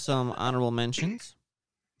with some honorable mentions.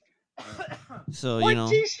 So,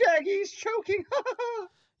 Shaggy's choking.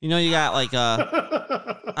 you got like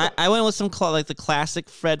I went with some like the classic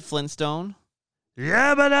Fred Flintstone.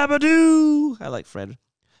 Yabba dabba doo. I like Fred.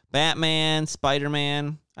 Batman,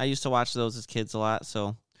 Spider-Man. I used to watch those as kids a lot,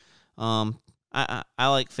 so I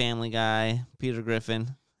like Family Guy, Peter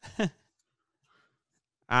Griffin.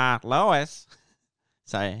 Lois.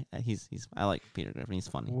 Sorry, I like Peter Griffin. He's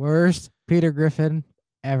funny. Worst Peter Griffin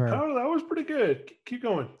ever. Oh, that was pretty good. Keep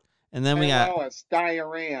going. And then we got Lois,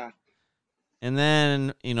 diarrhea. And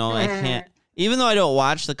then, I can't, even though I don't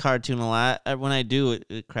watch the cartoon a lot, when I do,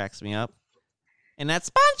 it cracks me up. And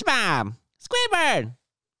that's SpongeBob! Squidward!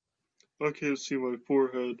 I can't see my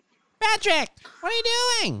forehead. Patrick! What are you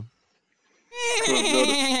doing?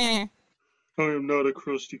 I am not a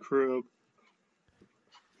Krusty Krab.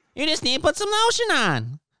 You just need to put some lotion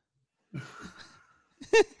on.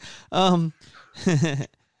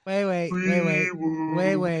 Wait.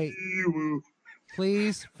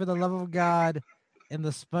 Please, for the love of God, in the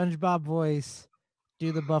SpongeBob voice,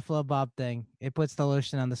 do the Buffalo Bob thing. It puts the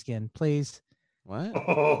lotion on the skin. Please. What?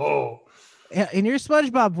 Oh. In your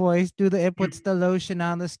SpongeBob voice, do the it puts the lotion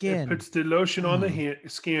on the skin. It puts the lotion on the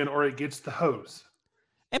skin, or it gets the hose.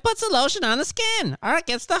 It puts the lotion on the skin, or it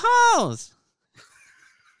gets the hose.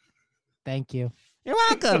 Thank you. You're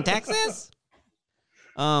welcome, Texas.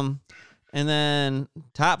 And then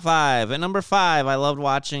top 5. At number 5, I loved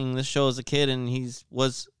watching this show as a kid, and he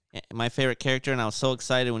was my favorite character, and I was so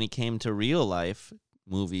excited when he came to real life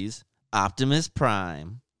movies. Optimus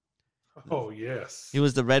Prime. Oh, yes. He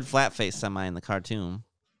was the red flat face semi in the cartoon.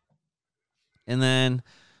 And then,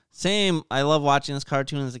 I love watching this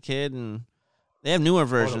cartoon as a kid, and they have newer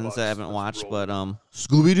versions that I haven't watched, but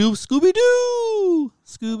Scooby-Doo, Scooby-Doo!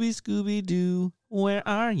 Scooby-Doo, where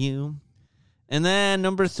are you? And then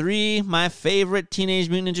number 3, my favorite Teenage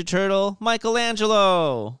Mutant Ninja Turtle,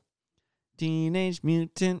 Michelangelo. Teenage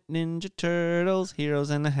Mutant Ninja Turtles, heroes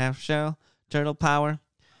in a half shell, turtle power.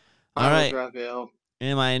 All right. Raphael.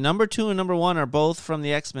 And my number 2 and number 1 are both from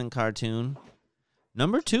the X-Men cartoon.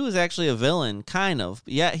 Number 2 is actually a villain, kind of.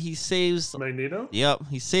 Yeah, he saves... Magneto? Yep,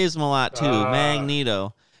 he saves him a lot, too.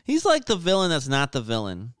 Magneto. He's like the villain that's not the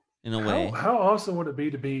villain, in a way. How awesome would it be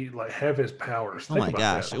to have his powers? Oh my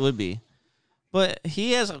gosh, it would be. But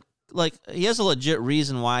he has a legit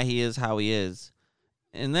reason why he is how he is.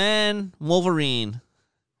 And then Wolverine.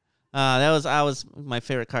 I was my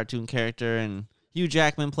favorite cartoon character, and Hugh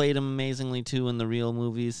Jackman played him amazingly too in the real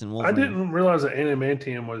movies. And Wolverine. I didn't realize that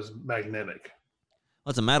adamantium was magnetic.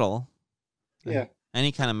 Well, it's a metal. Yeah.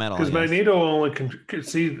 Any kind of metal. Because Magneto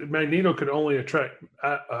Magneto could only attract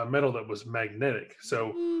metal that was magnetic.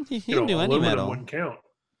 So he can do any metal. Wouldn't count.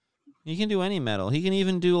 He can do any metal. He can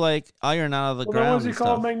even do iron out of the ground. Why was he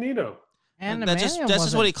called Magneto? And that's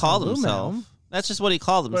just what he called himself. That's just what he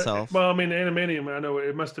called himself. Well, I mean, adamantium. I know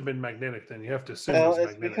it must have been magnetic. Then you have to assume Well,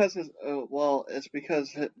 it's magnetic. it's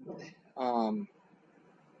because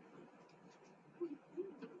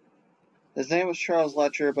his name was Charles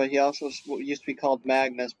Letcher, but he also used to be called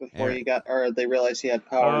Magnus before they realized he had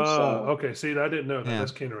powers. Okay. See, I didn't know that. Yeah.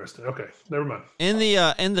 That's interesting. Okay, never mind. In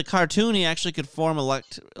the cartoon, he actually could form an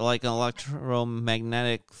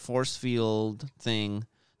electromagnetic force field thing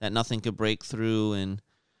that nothing could break through, and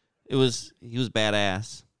he was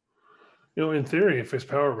badass. In theory, if his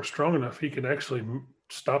power was strong enough, he could actually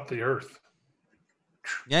stop the Earth.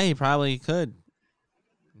 Yeah, he probably could.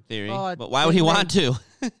 In theory, but why would he want to?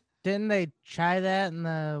 Didn't they try that in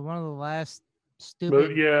one of the last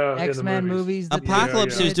stupid X-Men movies?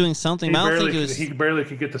 Apocalypse, he was doing something. He barely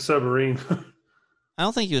could get the submarine. I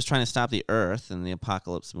don't think he was trying to stop the Earth in the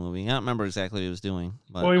Apocalypse movie. I don't remember exactly what he was doing.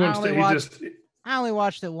 But I only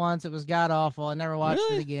watched it once. It was god awful. I never watched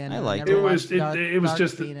it again. I liked it. It was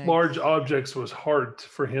just that large objects was hard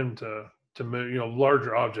for him to move.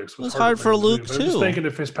 Larger objects was hard for Luke too. I'm just thinking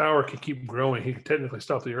if his power could keep growing, he could technically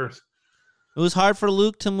stop the Earth. It was hard for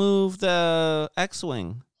Luke to move the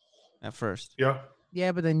X-Wing at first. Yeah.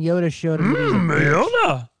 Yeah, but then Yoda showed him.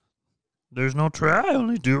 Yoda. There's no try,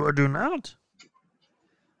 only do or do not.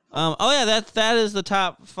 That is the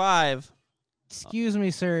top 5. Excuse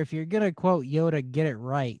me, sir. If you're gonna quote Yoda, get it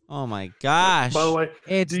right. Oh my gosh. By the way,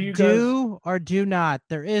 it's do or do not.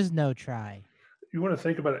 There is no try. You want to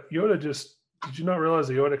think about it. Yoda did you not realize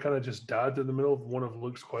that Yoda kind of just died in the middle of one of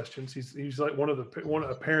Luke's questions? He's like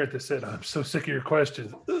a parent that said, "I'm so sick of your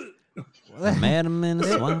questions." There's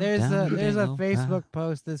a Facebook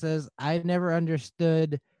post that says, "I never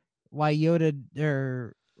understood why Yoda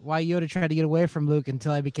tried to get away from Luke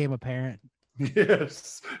until I became a parent."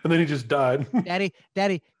 Yes, and then he just died. Daddy.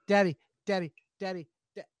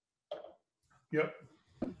 Yep.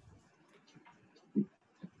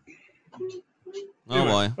 Oh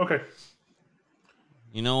boy. Okay.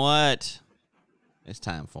 You know what? It's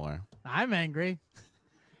time for. I'm angry.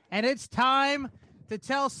 And it's time to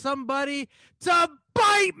tell somebody to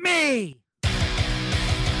bite me.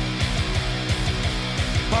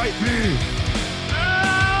 Bite me.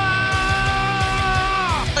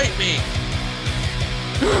 Bite me.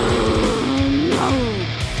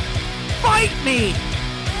 Bite me.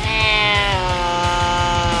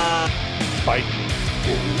 Bite me.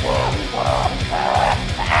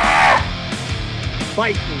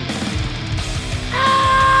 Bite me.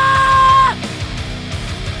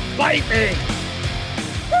 Bite me.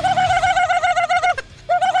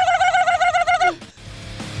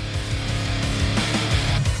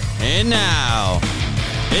 And now,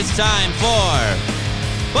 it's time for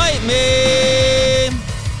Bite Me,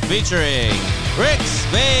 featuring Rick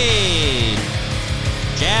Spade,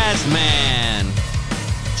 Jazzman,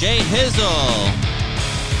 J Hizzle,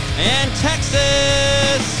 and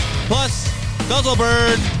Texas, plus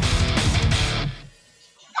Guzzlebird.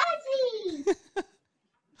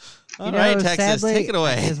 All right, Texas, sadly, take it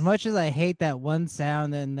away. As much as I hate that one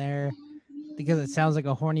sound in there because it sounds like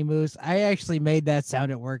a horny moose, I actually made that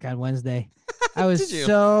sound at work on Wednesday. I was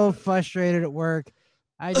so frustrated at work.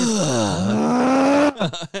 I just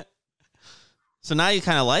So now you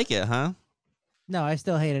kind of like it, huh? No, I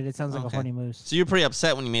still hate it. It sounds like a horny moose. So you're pretty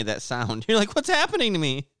upset when you made that sound. You're like, what's happening to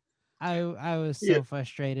me? I was so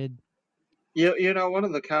frustrated. One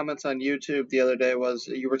of the comments on YouTube the other day was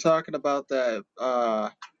you were talking about that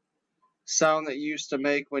sound that you used to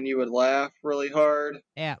make when you would laugh really hard.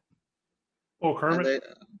 Yeah. Oh, And Kermit.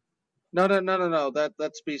 No.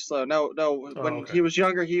 That's Be Slow. No. When okay. he was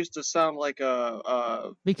younger, he used to sound like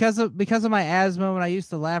Because of my asthma, when I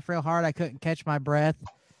used to laugh real hard, I couldn't catch my breath.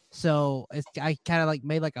 So I kind of like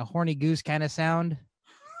made like a horny goose kind of sound.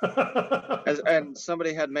 and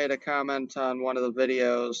somebody had made a comment on one of the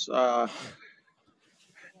videos.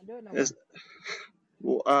 Is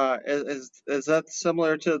that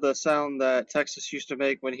similar to the sound that Texas used to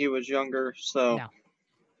make when he was younger? So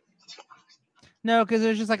no, because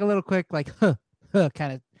there's just like a little quick like kind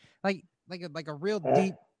of like a real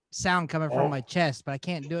deep sound coming from my chest, but I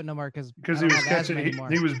can't do it no more because he was catching.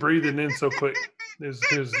 He was breathing in so quick. His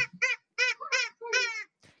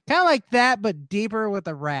kind of like that, but deeper with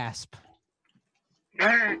a rasp.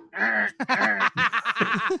 Close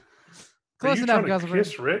enough, Guzzlebird.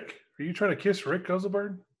 Kiss Rick? Are you trying to kiss Rick,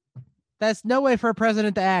 Guzzlebird? That's no way for a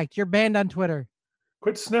president to act. You're banned on Twitter.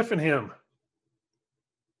 Quit sniffing him.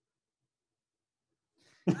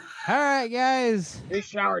 All right, guys. He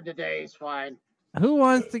showered today. He's fine. Who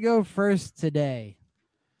wants to go first today?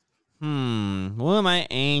 What am I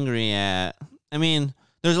angry at? I mean,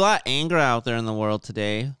 there's a lot of anger out there in the world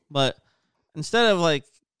today, but instead of like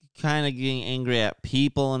kind of getting angry at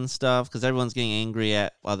people and stuff, because everyone's getting angry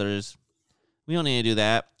at others, we don't need to do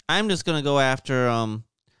that. I'm just going to go after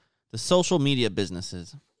the social media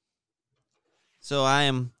businesses. So I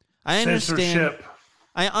understand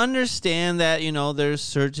that, you know, there's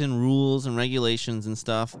certain rules and regulations and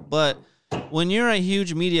stuff, but when you're a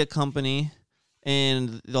huge media company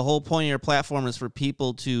and the whole point of your platform is for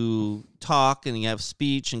people to talk and you have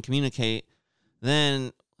speech and communicate,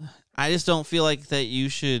 then I just don't feel like that you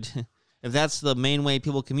should, if that's the main way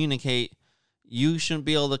people communicate, you shouldn't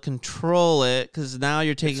be able to control it, because now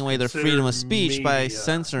you're taking away their freedom of speech by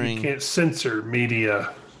censoring. You can't censor media.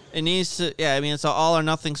 It needs to, yeah, I mean, it's an all or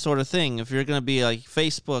nothing sort of thing. If you're going to be like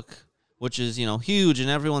Facebook, which is, you know, huge and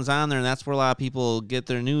everyone's on there and that's where a lot of people get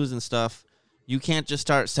their news and stuff, you can't just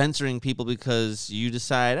start censoring people because you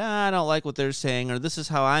decide, I don't like what they're saying, or this is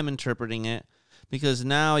how I'm interpreting it, because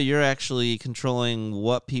now you're actually controlling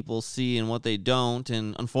what people see and what they don't.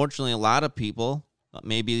 And unfortunately, a lot of people,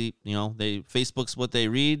 maybe, you know, Facebook's what they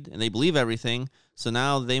read and they believe everything. So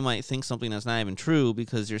now they might think something that's not even true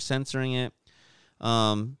because you're censoring it.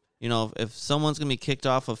 You know, if someone's going to be kicked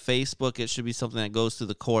off of Facebook, it should be something that goes through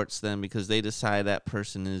the courts then, because they decide that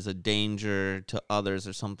person is a danger to others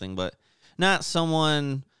or something, but not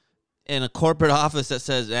someone in a corporate office that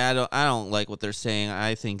says, I don't like what they're saying.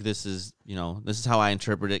 I think this is, you know, this is how I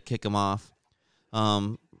interpret it. Kick them off.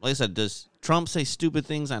 Like I said, does Trump say stupid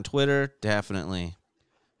things on Twitter? Definitely.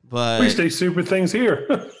 But we say stupid things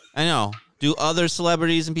here. I know. Do other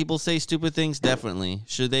celebrities and people say stupid things? Definitely.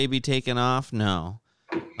 Should they be taken off? No.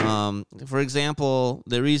 For example,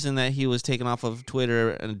 the reason that he was taken off of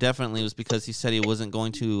Twitter definitely was because he said he wasn't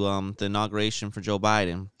going to the inauguration for Joe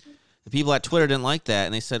Biden. The people at Twitter didn't like that,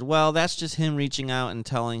 and they said, well, that's just him reaching out and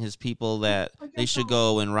telling his people that they should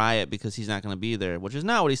go and riot because he's not going to be there, which is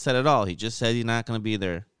not what he said at all. He just said he's not going to be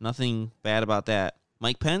there. Nothing bad about that.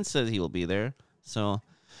 Mike Pence says he will be there. So,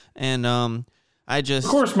 and Of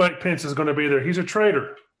course Mike Pence is going to be there. He's a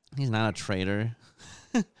traitor. He's not a traitor.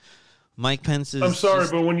 Mike Pence is... I'm sorry,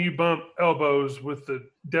 but when you bump elbows with the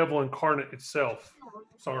devil incarnate itself,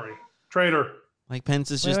 sorry. Traitor. Mike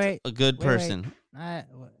Pence is just a good person. I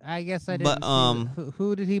guess I didn't see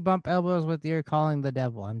who did he bump elbows with? You're calling the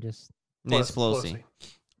devil. I'm just... Nancy Pelosi.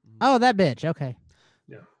 Oh, that bitch. Okay.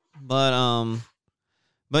 Yeah. But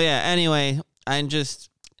yeah, anyway, I'm just...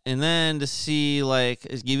 And then to see, like,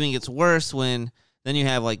 it even gets worse when then you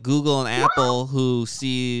have, like, Google and Apple who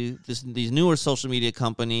see these newer social media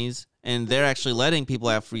companies, and they're actually letting people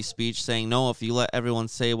have free speech, saying, no, if you let everyone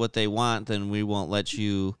say what they want, then we won't let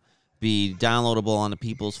you be downloadable onto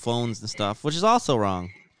people's phones and stuff, which is also wrong.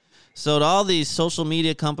 So to all these social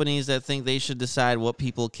media companies that think they should decide what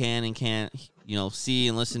people can and can't, you know, see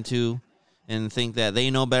and listen to, and think that they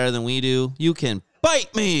know better than we do, you can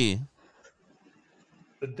bite me.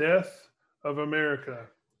 The death of America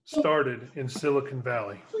started in Silicon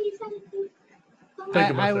Valley.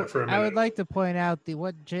 Think about that for a minute. I would like to point out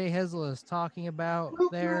what J Hizzle is talking about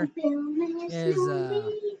there is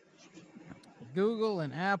Google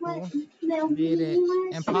and Apple made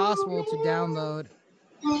it impossible to download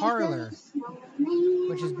Parler,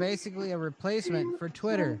 which is basically a replacement for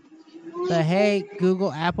Twitter. But hey,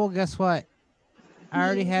 Google, Apple, guess what? I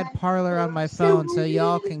already had Parler on my phone, so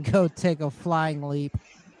y'all can go take a flying leap.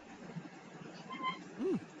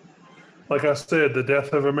 Like I said, the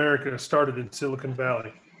death of America started in Silicon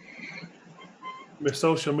Valley. If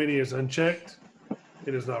social media is unchecked,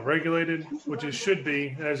 It is not regulated, which it should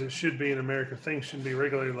be, as it should be in America. Things shouldn't be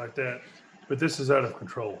regulated like that. But this is out of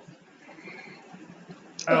control.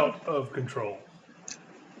 Out of control.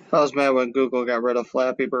 I was mad when Google got rid of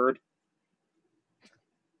Flappy Bird.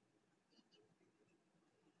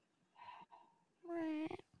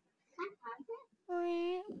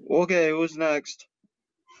 Okay, who's next?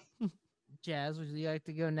 Jazz, would you like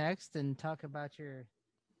to go next and talk about your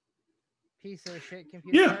piece of shit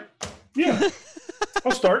computer part? Yeah.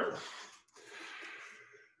 I'll start.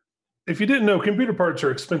 If you didn't know, computer parts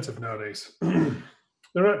are expensive nowadays. They're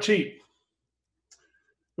not cheap.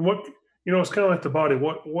 And it's kind of like the body.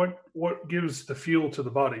 What gives the fuel to the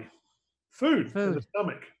body? Food. And the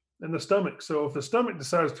stomach. And the stomach. So if the stomach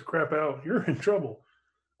decides to crap out, you're in trouble.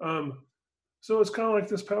 So it's kind of like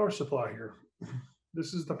this power supply here.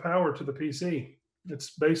 This is the power to the PC.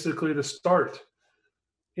 It's basically the start.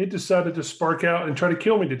 It decided to spark out and try to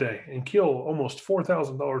kill me today and kill almost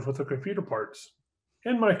 $4,000 worth of computer parts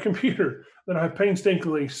and my computer that I've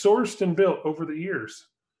painstakingly sourced and built over the years.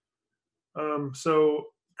 So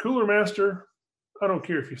Cooler Master, I don't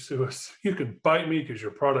care if you sue us. You can bite me because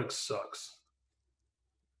your product sucks.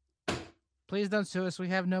 Please don't sue us. We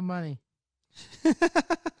have no money.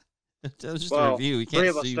 That was just a review. Three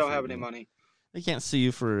of us don't have any money. They can't sue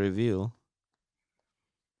you for a review.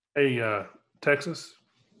 Hey, Texas.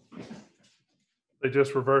 They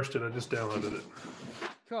just reversed it. I just downloaded it.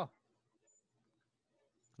 Cool.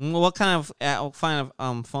 What kind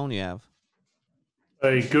of phone you have?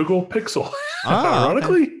 A Google Pixel. Oh,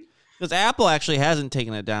 ironically. Because Apple actually hasn't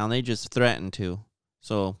taken it down. They just threatened to.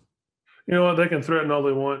 So. You know what? They can threaten all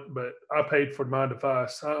they want, but I paid for my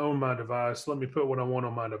device. I own my device. Let me put what I want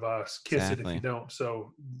on my device. Kiss it if you don't.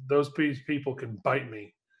 So those people can bite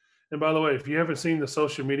me. And by the way, if you haven't seen the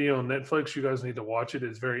social media on Netflix, you guys need to watch it.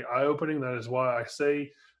 It's very eye-opening. That is why I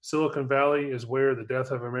say Silicon Valley is where the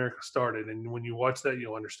death of America started. And when you watch that,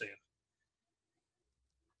 you'll understand.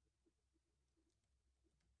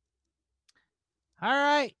 All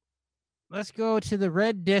right. Let's go to the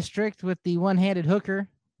red district with the one-handed hooker.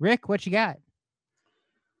 Rick, what you got?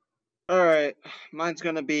 All right. Mine's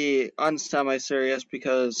going to be unsemi-serious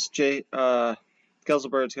because J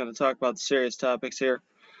Guzzlebird's going to talk about the serious topics here.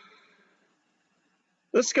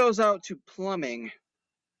 This goes out to plumbing.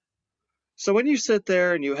 So when you sit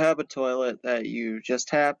there and you have a toilet that you just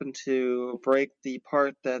happen to break the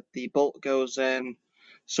part that the bolt goes in,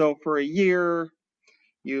 so for a year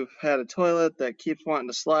you've had a toilet that keeps wanting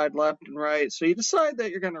to slide left and right, so you decide that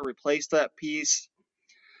you're going to replace that piece.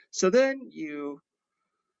 So then you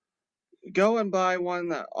go and buy one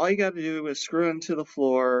that all you got to do is screw into the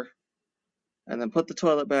floor and then put the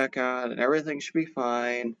toilet back on and everything should be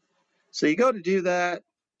fine. So you go to do that,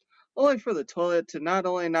 only for the toilet to not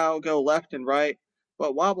only now go left and right,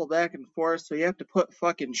 but wobble back and forth. So you have to put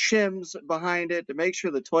fucking shims behind it to make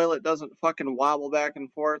sure the toilet doesn't fucking wobble back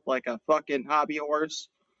and forth like a fucking hobby horse.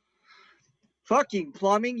 Fucking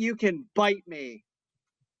plumbing, you can bite me.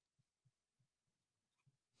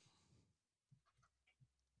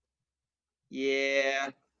 Yeah.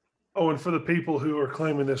 Oh, and for the people who are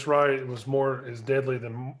claiming this riot was more as deadly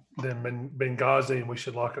than Benghazi and we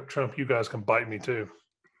should lock up Trump, you guys can bite me too.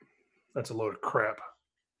 That's a load of crap.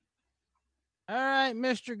 All right,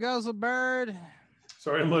 Mr. Guzzlebird.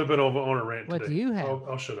 Sorry, I'm a little bit on a rant What today. do you have?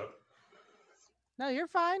 I'll shut up. No, you're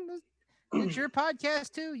fine. It's your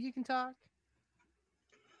podcast too. You can talk.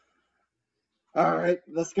 All right,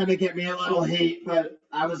 that's going to get me a little heat, but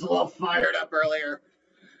I was a little fired up earlier.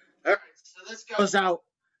 All right, so this goes out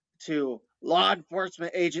to law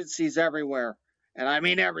enforcement agencies everywhere, and I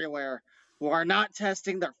mean everywhere, who are not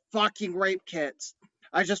testing their fucking rape kits.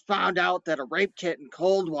 I just found out that a rape kit in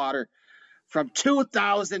cold water from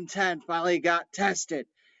 2010 finally got tested.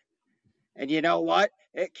 And you know what?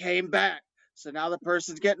 It came back. So now the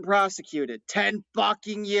person's getting prosecuted 10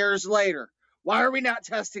 fucking years later. Why are we not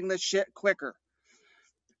testing this shit quicker?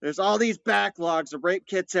 There's all these backlogs of rape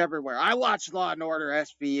kits everywhere. I watch Law & Order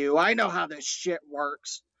SVU. I know how this shit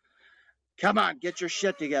works. Come on, get your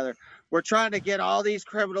shit together. We're trying to get all these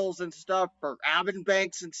criminals and stuff for Avon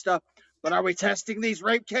banks and stuff. But are we testing these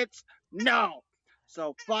rape kits? No.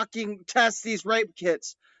 So fucking test these rape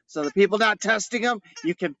kits. So the people not testing them,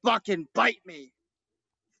 you can fucking bite me.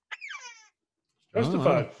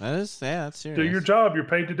 Justified. That's serious. Do your job. You're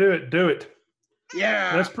paid to do it. Do it.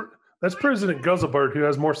 Yeah. That's President Guzzlebird, who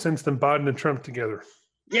has more sense than Biden and Trump together.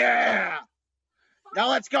 Yeah. Now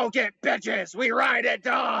let's go get bitches. We ride at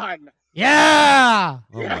dawn. Yeah.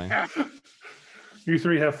 Oh, my. You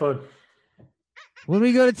three have fun. When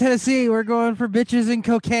we go to Tennessee, we're going for bitches and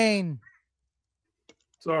cocaine.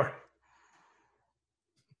 Sorry.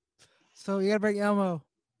 So you gotta bring Elmo.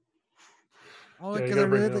 Only Yeah, you because gotta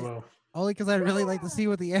bring Elmo. I really like to see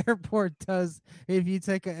what the airport does if you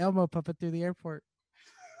take an Elmo puppet through the airport.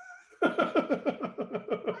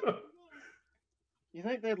 You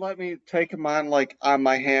think they'd let me take him on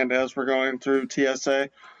my hand as we're going through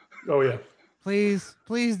TSA? Oh yeah. Please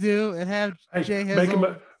do, and have Hey, J make him Hizzle. film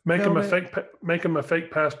it. make him a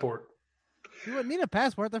fake passport. You wouldn't need a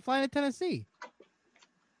passport. They're flying to Tennessee.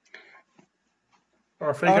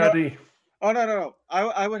 Or a fake Oh, no. ID. Oh no!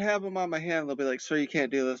 I would have him on my hand. They'll be like, "Sir, you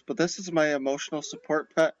can't do this." But this is my emotional support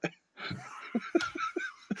pet.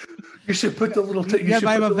 You should put the little You gotta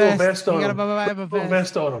buy him a vest. on You gotta him. buy him a Put a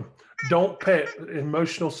vest on him. Don't pet,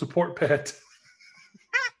 emotional support pet.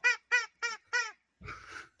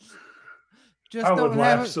 Just I don't would have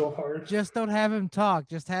laugh him, so hard. Just don't have him talk.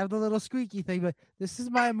 Just have the little squeaky thing. But this is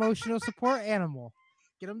my emotional support animal.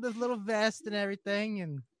 Get him this little vest and everything,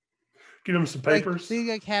 and Get him some papers.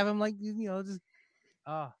 Have him just.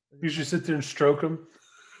 You should sit there and stroke him.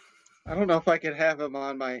 I don't know if I could have him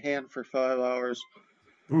on my hand for 5 hours.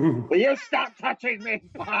 Ooh. Will you stop touching me?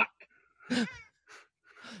 Fuck.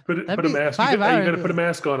 Put a mask. You got to put a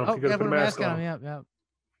mask on him. Oh, you got to put a mask on him. Yep.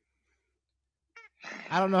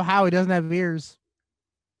 I don't know how he doesn't have ears.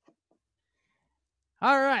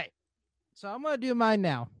 All right, so I'm gonna do mine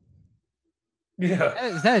now. Yeah.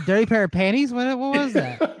 Is that a dirty pair of panties? What was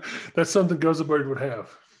that? That's something Guzzlebird would have.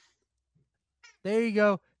 There you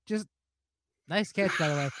go. Just nice catch, by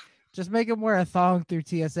the way. Just make him wear a thong through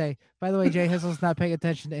TSA. By the way, J Hizzle's not paying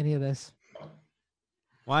attention to any of this.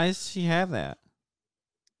 Why does she have that?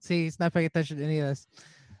 See, he's not paying attention to any of this.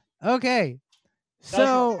 Okay. Those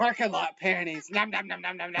So are parking lot panties. Nom nom nom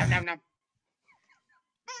nom nom nom nom nom.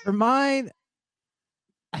 for mine,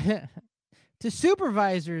 to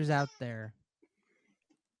supervisors out there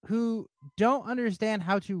who don't understand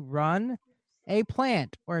how to run a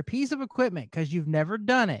plant or a piece of equipment because you've never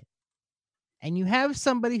done it, and you have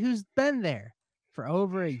somebody who's been there for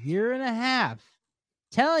over 1.5 years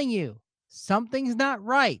telling you something's not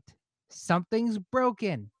right, something's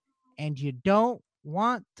broken, and you don't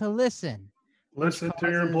want to listen. Listen to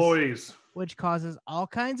your employees. Which causes all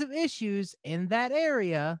kinds of issues in that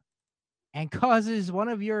area and causes one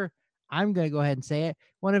of your, I'm going to go ahead and say it,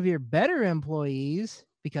 one of your better employees,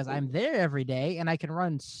 because I'm there every day and I can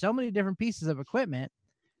run so many different pieces of equipment,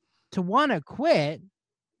 to want to quit.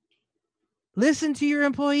 Listen to your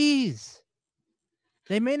employees.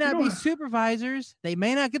 They may not be supervisors. They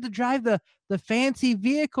may not get to drive the fancy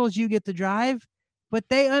vehicles you get to drive, but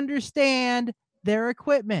they understand their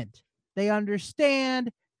equipment. They understand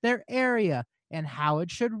their area and how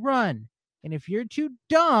it should run. And if you're too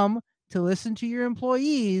dumb to listen to your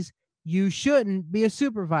employees, you shouldn't be a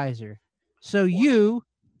supervisor. So you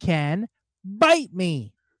can bite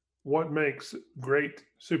me. What makes great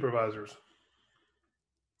supervisors?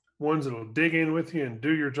 Ones that will dig in with you and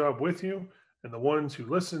do your job with you, and the ones who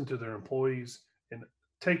listen to their employees and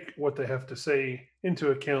take what they have to say into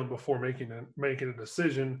account before making a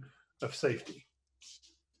decision of safety.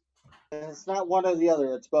 It's not one or the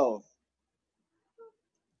other. It's both.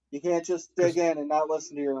 You can't just dig in and not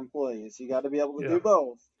listen to your employees. You got to be able to do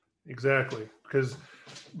both. Exactly. Because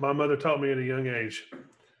my mother taught me at a young age,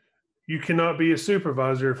 you cannot be a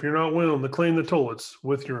supervisor if you're not willing to clean the toilets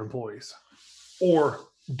with your employees, or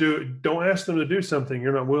don't ask them to do something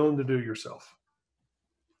you're not willing to do yourself.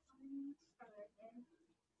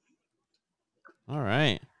 All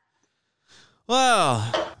right.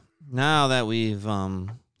 Well, now that we've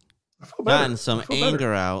gotten some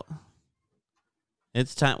anger out,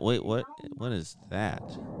 it's time. Wait, what is that?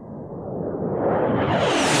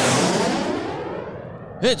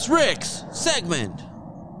 It's Rick's segment.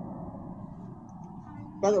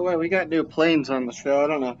 By the way, we got new planes on the show. I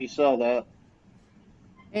don't know if you saw that.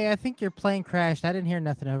 Hey, I think your plane crashed. I didn't hear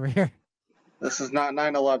nothing over here. This is not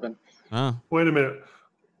 9/11. Oh. Wait a minute.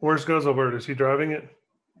 Where's Guzzlebird? Is he driving it?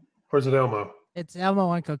 Or is it Elmo? It's Elmo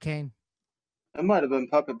on cocaine. It might have been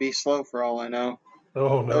Puppet Be Slow for all I know.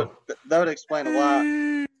 Oh, no. That would explain a lot.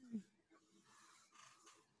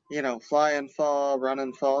 You know, fly and fall, run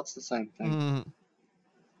and fall. It's the same thing. Mm.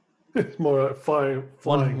 It's more like flying.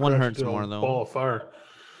 One hurts more, though. Ball of fire.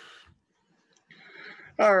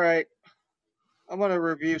 All right. I'm going to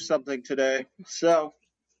review something today. So,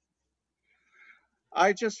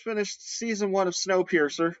 I just finished season 1 of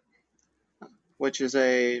Snowpiercer, which is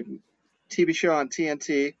a TV show on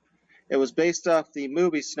TNT. It was based off the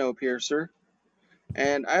movie Snowpiercer.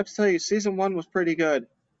 And I have to tell you, season 1 was pretty good.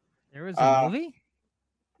 There was a movie?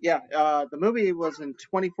 Yeah, the movie was in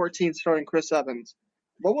 2014 starring Chris Evans.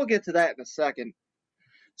 But we'll get to that in a second.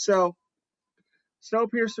 So,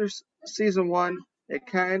 Snowpiercer season 1, It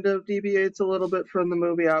kind of deviates a little bit from the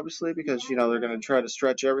movie, obviously, because, they're going to try to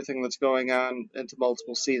stretch everything that's going on into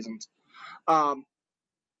multiple seasons. I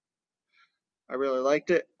really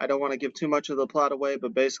liked it. I don't want to give too much of the plot away,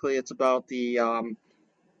 but basically it's about a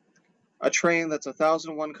train that's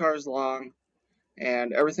 1,001 cars long,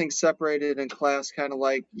 and everything's separated in class, kind of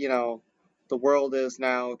like, the world is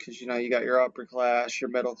now, because, you got your upper class, your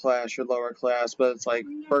middle class, your lower class, but it's like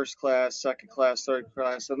first class, second class, third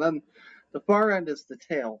class, and then the far end is the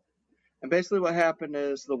tail. And basically what happened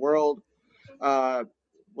is the world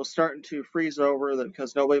was starting to freeze over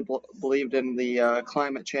because nobody believed in the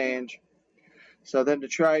climate change. So then to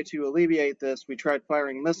try to alleviate this, we tried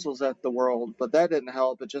firing missiles at the world, but that didn't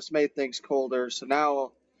help. It just made things colder. So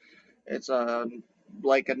now it's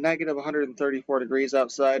like a negative 134 degrees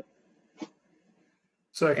outside.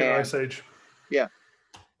 Second ice age. Yeah.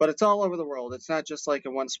 But it's all over the world. It's not just like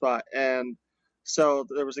in one spot. And so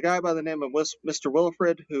there was a guy by the name of Mr.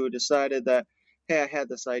 Wilfred who decided that, hey, I had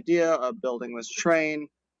this idea of building this train.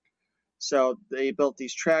 So they built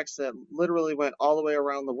these tracks that literally went all the way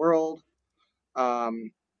around the world.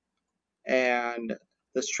 And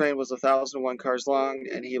this train was 1,001 cars long,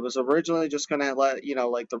 and he was originally just going to let,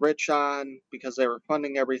 like the rich on because they were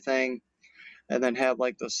funding everything, and then have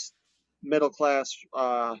like this middle class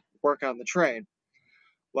work on the train.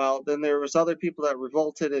 Well, then there was other people that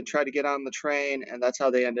revolted and tried to get on the train, and that's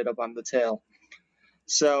how they ended up on the tail.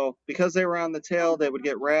 So because they were on the tail, they would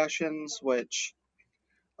get rations, which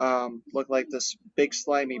looked like this big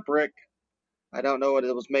slimy brick. I don't know what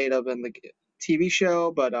it was made of in the TV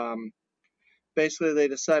show, but basically they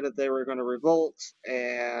decided they were going to revolt,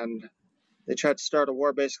 and they tried to start a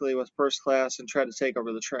war basically with first class and try to take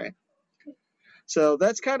over the train. So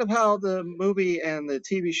that's kind of how the movie and the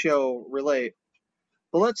TV show relate.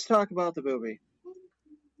 But let's talk about the movie.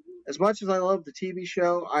 As much as I love the TV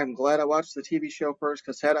show, I'm glad I watched the TV show first,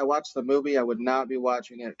 because had I watched the movie, I would not be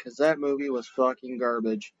watching it, because that movie was fucking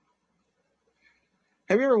garbage.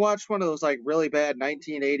 Have you ever watched one of those like really bad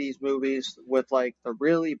 1980s movies with like the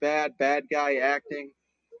really bad guy acting?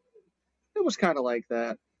 It was kind of like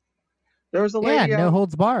that. There was a lady. No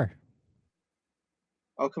holds bar.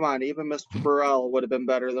 Oh, come on. Even Mr. Burrell would have been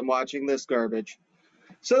better than watching this garbage.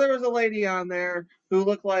 So there was a lady on there who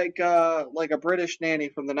looked like a British nanny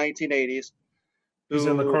from the 1980s. She's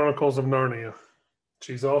in the Chronicles of Narnia.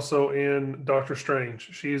 She's also in Doctor Strange.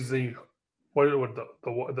 She's the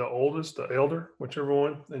oldest, the elder, whichever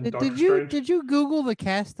one. In Doctor Strange. Did you Google the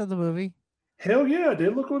cast of the movie? Hell yeah, I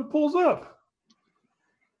did. Look what it pulls up.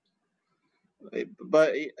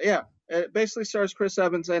 But yeah, it basically stars Chris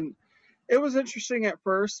Evans, and it was interesting at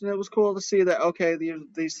first, and it was cool to see that, okay,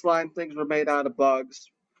 these slime things were made out of bugs,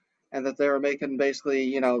 and that they were making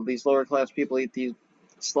basically, these lower class people eat these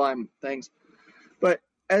slime things. But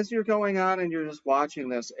as you're going on and you're just watching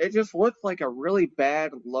this, it just looked like a really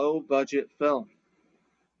bad, low-budget film.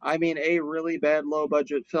 I mean, a really bad,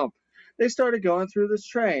 low-budget film. They started going through this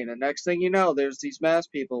train, and next thing you know, there's these mass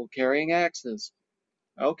people carrying axes.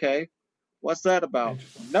 Okay, what's that about?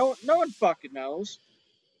 No one fucking knows.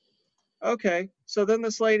 Okay, so then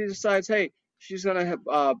this lady decides, hey, she's gonna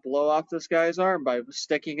blow off this guy's arm by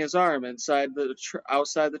sticking his arm inside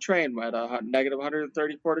outside the train at a negative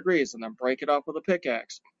 134 degrees, and then break it off with a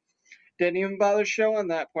pickaxe. Didn't even bother showing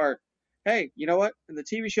that part. Hey, you know what? In the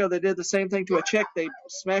TV show, they did the same thing to a chick. They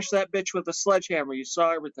smashed that bitch with a sledgehammer. You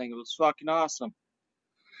saw everything. It was fucking awesome.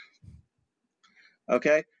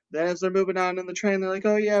 Okay, then as they're moving on in the train, they're like,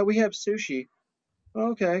 oh yeah, we have sushi.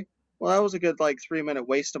 Okay. Well, that was a good 3-minute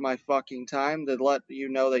waste of my fucking time to let you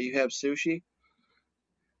know that you have sushi.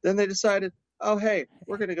 Then they decided, oh, hey,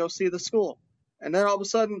 we're going to go see the school. And then all of a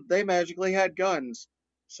sudden, they magically had guns.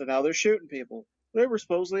 So now they're shooting people. They were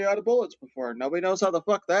supposedly out of bullets before. Nobody knows how the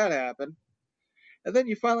fuck that happened. And then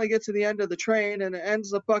you finally get to the end of the train, and it ends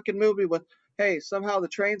the fucking movie with, hey, somehow the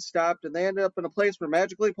train stopped, and they ended up in a place where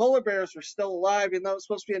magically polar bears were still alive, even though it's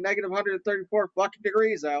supposed to be a negative 134 fucking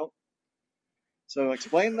degrees out. So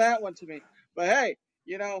explain that one to me. But hey,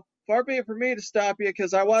 far be it for me to stop you,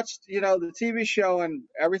 because I watched, the TV show and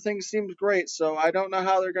everything seems great. So I don't know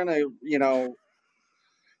how they're going to,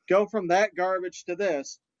 go from that garbage to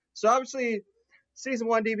this. So obviously, season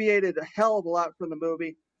 1 deviated a hell of a lot from the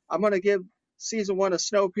movie. I'm going to give season 1 a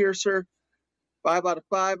Snowpiercer, 5 out of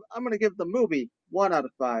 5. I'm going to give the movie 1 out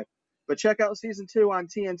of 5. But check out season 2 on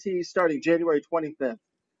TNT starting January 25th.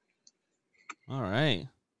 All right.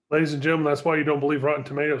 Ladies and gentlemen, that's why you don't believe Rotten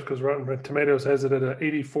Tomatoes, because Rotten Tomatoes has it at an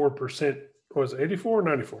 84%. What was it, 84 or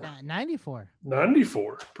 94? 94.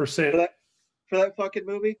 94%. For that fucking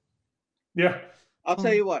movie? Yeah. I'll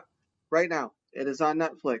tell you what. Right now, it is on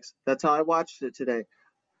Netflix. That's how I watched it today.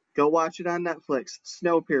 Go watch it on Netflix,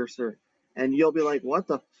 Snowpiercer, and you'll be like, what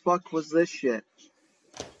the fuck was this shit?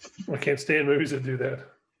 I can't stand movies that do that.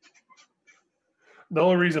 The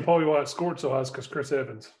only reason Paul White scored so high is because Chris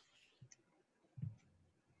Evans.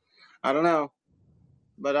 I don't know.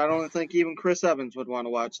 But I don't think even Chris Evans would want to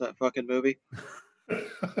watch that fucking movie.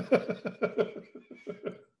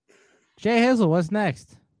 J Hizzle, what's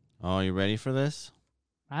next? Oh, you ready for this?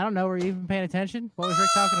 I don't know. Were you even paying attention? What was Rick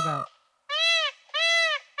talking about?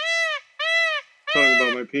 Talking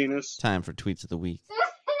about my penis. Time for tweets of the week.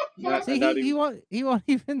 See, he won't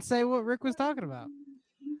even say what Rick was talking about.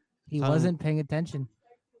 He wasn't paying attention.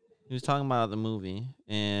 He was talking about the movie,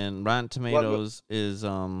 and Rotten Tomatoes is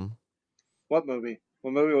What movie?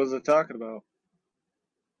 What movie was it talking about?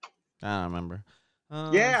 I don't remember.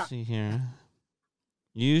 Yeah. Let's see here.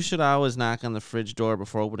 You should always knock on the fridge door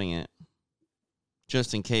before opening it,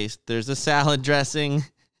 just in case there's a salad dressing.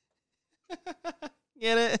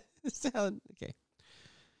 Get it? Salad. Okay.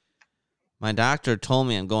 My doctor told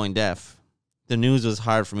me I'm going deaf. The news was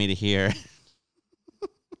hard for me to hear.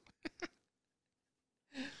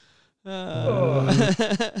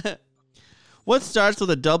 What starts with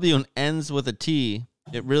a W and ends with a T?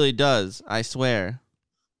 It really does. I swear.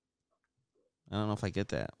 I don't know if I get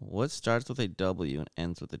that. What starts with a W and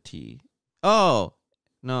ends with a T? Oh,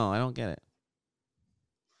 no, I don't get it.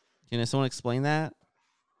 Can someone explain that?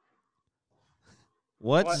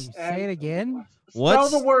 Say it again? Spell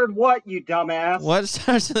the word what, you dumbass. What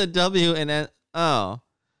starts with a W and ends... Oh.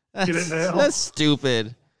 Get it now? That's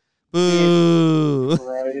stupid. Boo.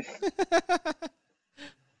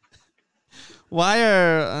 Why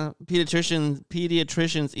are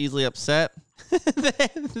pediatricians easily upset?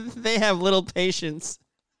 they have little patience.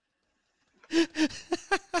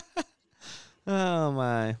 Oh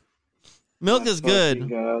my. Milk is good.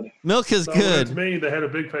 Milk is good. It's me that had a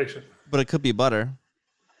big patient. But it could be butter.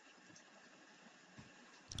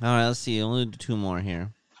 All right, let's see. I'll do two more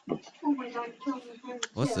here.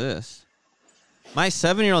 What's this? My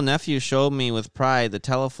 7-year-old nephew showed me with pride the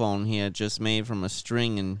telephone he had just made from a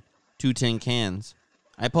string and 2 tin cans.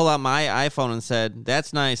 I pulled out my iPhone and said,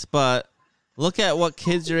 "That's nice, but look at what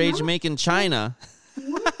kids your age make in China."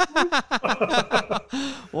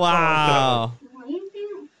 Wow.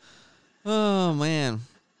 Oh, man.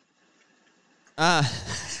 I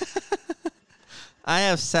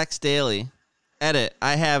have sex daily. Edit.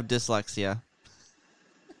 I have dyslexia.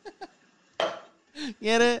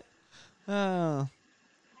 Get it? Oh.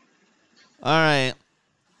 All right.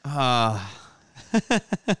 I'll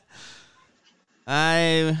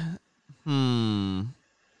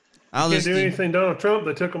Can't just do anything Donald Trump.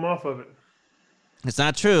 They took him off of it. It's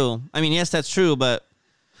not true. I mean, yes, that's true, but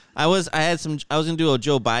I was gonna do a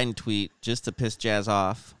Joe Biden tweet just to piss Jazz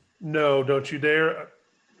off. No, don't you dare.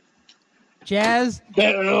 Jazz. Do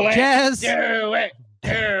it. Jazz. Do it.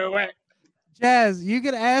 Do it. Jazz, you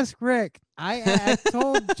can ask Rick. I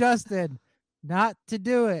told Justin not to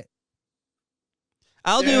do it.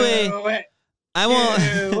 I'll do it. I won't.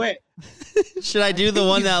 Do it. Should I do the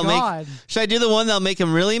one that'll gone. Should I do the one that'll make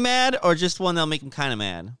him really mad, or just one that'll make him kind of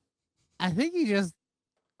mad? I think he's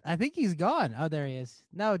gone. Oh, there he is.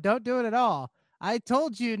 No, don't do it at all. I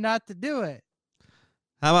told you not to do it.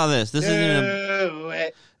 How about this? This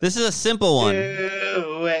is a simple one.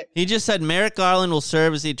 Do it. He just said Merrick Garland will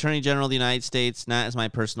serve as the Attorney General of the United States, not as my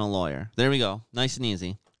personal lawyer. There we go. Nice and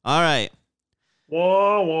easy. All right.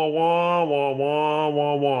 Wah, wah, wah, wah, wah,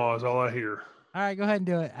 wah, wah is all I hear. All right, go ahead and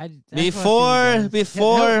do it. Before the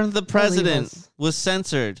he'll president leave us. was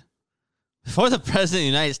censored, before the president of the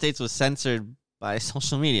United States was censored by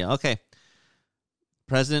social media. Okay.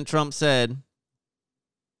 President Trump said,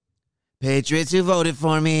 "Patriots who voted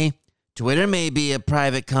for me, Twitter may be a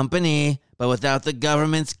private company, but without the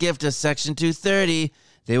government's gift of Section 230,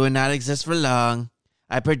 they would not exist for long.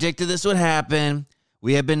 I predicted this would happen.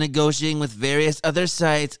 We have been negotiating with various other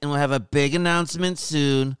sites and will have a big announcement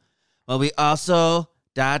soon. But we also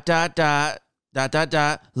look at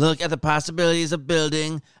the possibilities of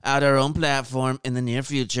building out our own platform in the near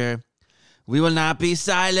future. We will not be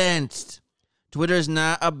silenced. Twitter is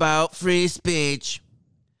not about free speech.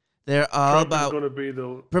 They're all about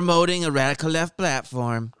promoting a radical left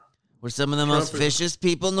platform where some of the most vicious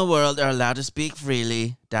people in the world are allowed to speak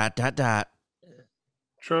freely.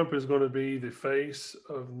 Trump is going to be the face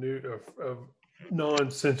of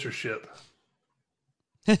non-censorship.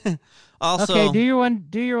 Also, okay, do your one,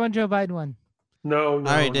 Joe Biden one. No.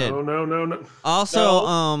 I did. No.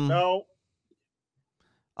 Also, No.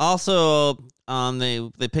 Also,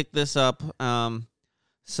 they picked this up.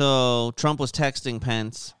 So Trump was texting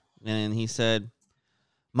Pence, and he said,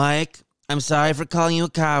 "Mike, I'm sorry for calling you a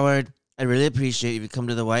coward. I'd really appreciate if you come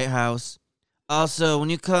to the White House. Also,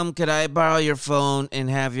 when you come, could I borrow your phone and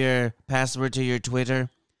have your password to your Twitter?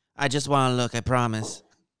 I just want to look, I promise.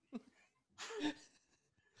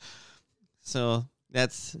 So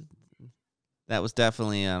that was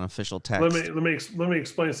definitely an official text. Let me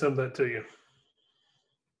explain some of that to you.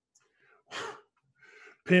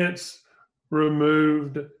 Pence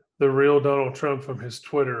removed the real Donald Trump from his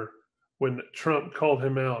Twitter when Trump called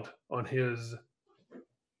him out on his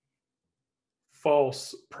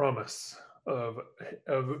false promise of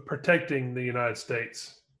protecting the United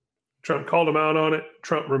States. Trump called him out on it.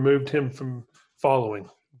 Trump removed him from following.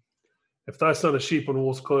 If that's not a sheep in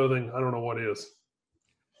wolf's clothing, I don't know what is.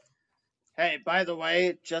 Hey, by the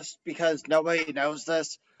way, just because nobody knows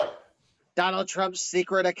this, Donald Trump's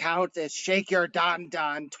secret account is Shake Your Don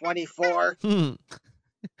Don 24.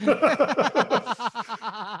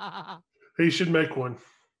 He should make one.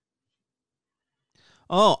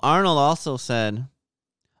 Oh, Arnold also said,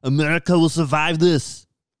 America will survive this.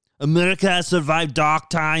 America has survived dark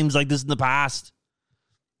times like this in the past.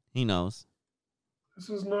 He knows. This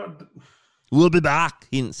is not... We'll be back.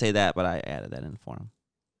 He didn't say that, but I added that in for him.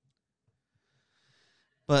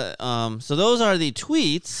 But, so those are the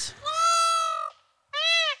tweets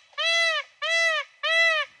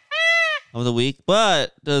of the week.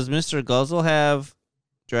 But does Mr. Guzzle have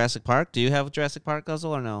Jurassic Park? Do you have Jurassic Park,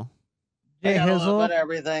 Guzzle, or no? J I got a little Hizzle. bit of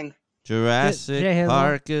everything. Jurassic J Hizzle.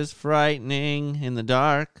 Park is frightening in the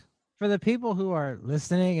dark. For the people who are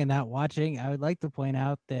listening and not watching, I would like to point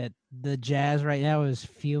out that the Jazz right now is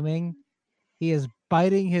fuming. He is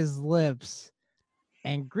biting his lips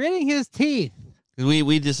and gritting his teeth.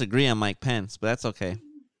 We disagree on Mike Pence, but that's okay.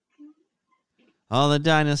 All the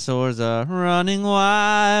dinosaurs are running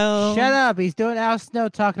wild. Shut up. He's doing Al Snow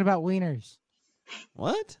talking about wieners.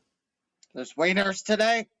 What? There's wieners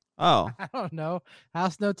today. Oh. I don't know.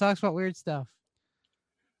 Al Snow talks about weird stuff.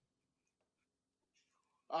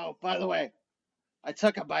 Oh, by the way, I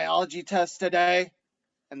took a biology test today,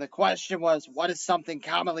 and the question was, what is something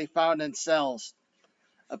commonly found in cells?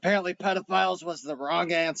 Apparently, pedophiles was the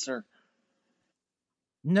wrong answer.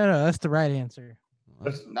 No, that's the right answer.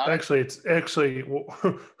 It's actually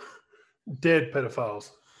dead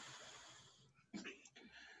pedophiles.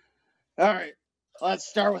 All right, let's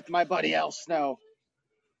start with my buddy Al Snow.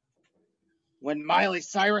 When Miley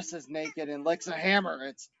Cyrus is naked and licks a hammer,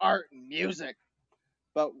 it's art and music.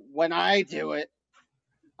 But when I do it,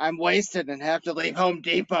 I'm wasted and have to leave Home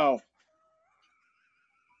Depot.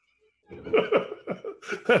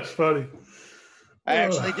 That's funny. I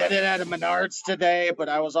actually did it at a Menards today, but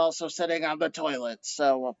I was also sitting on the toilet.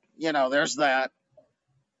 So, there's that.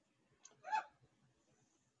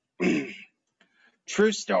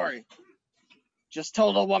 True story. Just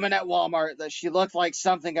told a woman at Walmart that she looked like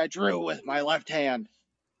something I drew with my left hand.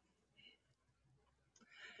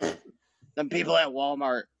 Them people at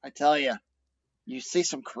Walmart, I tell you, you see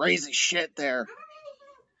some crazy shit there.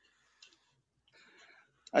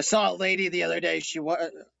 I saw a lady the other day. She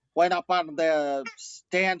went up on the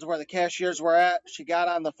stands where the cashiers were at. She got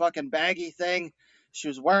on the fucking baggy thing. She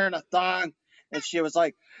was wearing a thong, and she was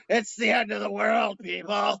like, "It's the end of the world,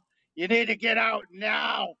 people. You need to get out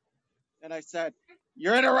now." And I said,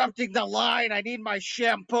 "You're interrupting the line. I need my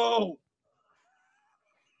shampoo."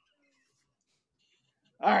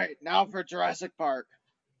 All right, now for Jurassic Park.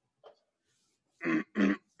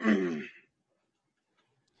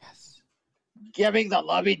 Yes. Giving the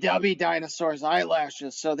lovey-dovey dinosaurs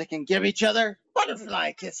eyelashes so they can give each other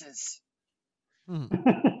butterfly kisses.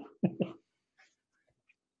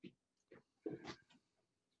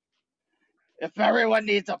 If everyone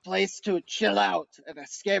needs a place to chill out and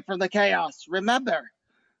escape from the chaos, remember,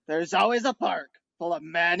 there's always a park full of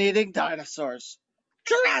man-eating dinosaurs.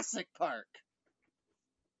 Jurassic Park.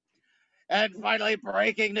 And finally,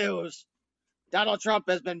 breaking news. Donald Trump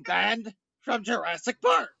has been banned from Jurassic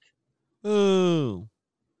Park. Ooh.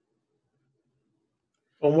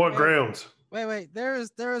 On what grounds? Wait. There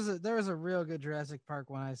was a real good Jurassic Park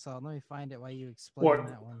one I saw. Let me find it while you explain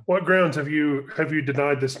that one. What grounds have you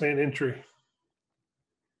denied this man entry?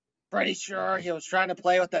 Pretty sure he was trying to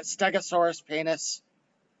play with that Stegosaurus penis.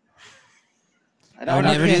 I would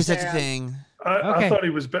never do such a thing. I thought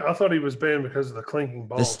he was banned because of the clinking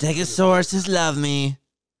balls. The Stegosauruses love me.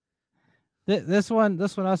 This one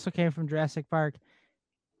also came from Jurassic Park.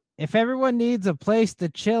 If everyone needs a place to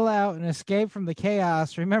chill out and escape from the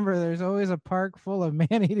chaos, remember there's always a park full of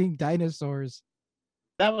man-eating dinosaurs.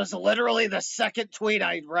 That was literally the second tweet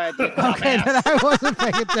I read. Okay, then I wasn't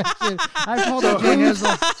paying attention. I pulled up J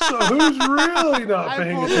Hizzle. So who's really not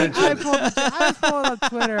paying attention? I was pulling up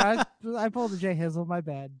Twitter. I pulled the J Hizzle. My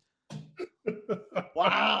bad.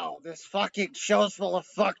 Wow, this fucking show's full of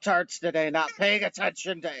fucktards today, not paying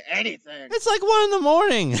attention to anything. It's like 1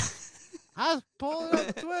 a.m. I was pulling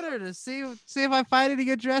up Twitter to see if I find any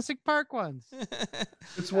good Jurassic Park ones.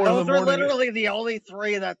 It's 1 in the Those were morning. literally the only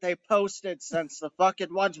 3 that they posted since the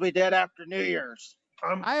fucking ones we did after New Year's.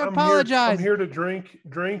 I apologize. I'm here to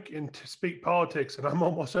drink and to speak politics, and I'm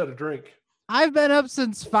almost out of drink. I've been up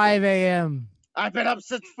since 5 a.m. I've been up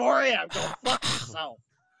since 4 a.m. Go fuck yourself.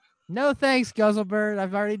 No thanks, Guzzlebird.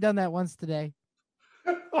 I've already done that once today.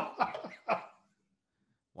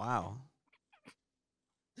 Wow.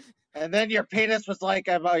 And then your penis was like,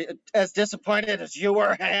 I'm as disappointed as you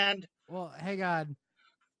were, hand. Well, hang on.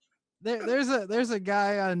 There's a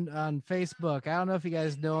guy on Facebook. I don't know if you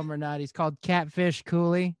guys know him or not. He's called Catfish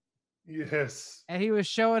Cooley. Yes. And he was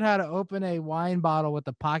showing how to open a wine bottle with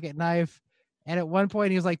a pocket knife. And at one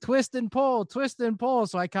point he was like, twist and pull, twist and pull.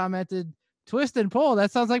 So I commented, twist and pull.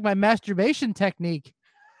 That sounds like my masturbation technique.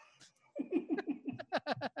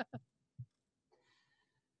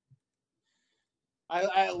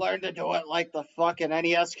 I learned to do it like the fucking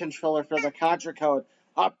NES controller for the Contra code.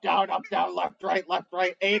 Up, down, left, right,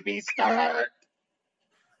 A, B, start.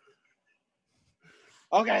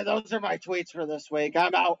 Okay, those are my tweets for this week.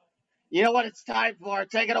 I'm out. You know what it's time for?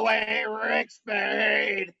 Take it away, Rick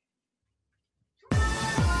Spade.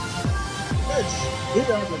 It's the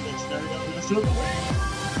Urban Dictionary of Minnesota.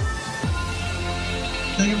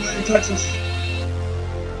 Take it away, Texas.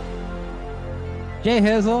 J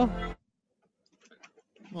Hizzle,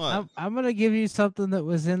 What? I'm going to give you something that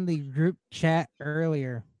was in the group chat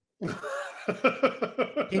earlier.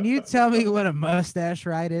 Can you tell me what a mustache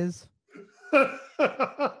ride is? I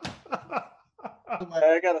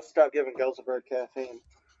gotta stop giving Guzzlebird caffeine.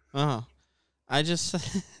 Oh, I just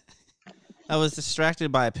I was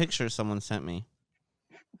distracted by a picture someone sent me.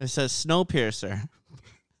 It says Snowpiercer.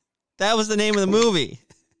 That was the name of the movie.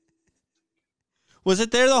 Was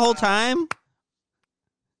it there the whole time?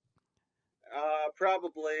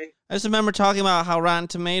 Probably. I just remember talking about how Rotten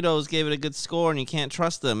Tomatoes gave it a good score and you can't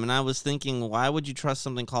trust them. And I was thinking, why would you trust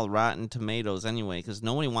something called Rotten Tomatoes anyway? Because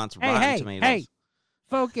nobody wants Rotten Tomatoes. Hey,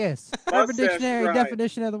 focus. Urban Mustache Dictionary ride.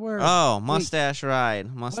 definition of the word. Oh, mustache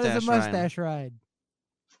ride. What is a mustache ride?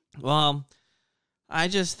 Well, I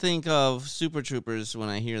just think of Super Troopers when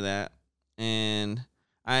I hear that. And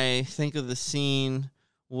I think of the scene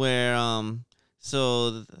where, I'm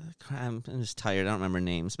just tired. I don't remember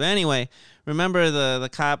names. But anyway, remember the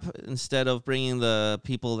cop, instead of bringing the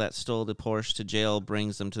people that stole the Porsche to jail,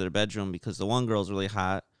 brings them to their bedroom because the one girl's really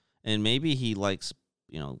hot. And maybe he likes,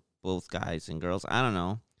 both guys and girls. I don't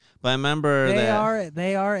know. But I remember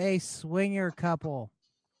they are a swinger couple.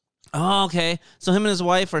 Oh, okay. So him and his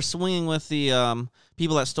wife are swinging with the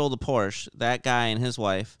people that stole the Porsche, that guy and his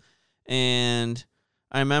wife. And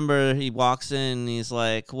I remember he walks in and he's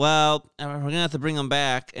like, well, we're going to have to bring them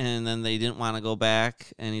back. And then they didn't want to go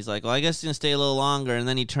back. And he's like, well, I guess he's going to stay a little longer. And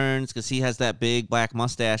then he turns because he has that big black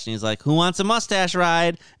mustache. And he's like, who wants a mustache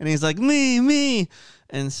ride? And he's like, me.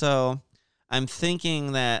 And so I'm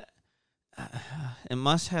thinking that it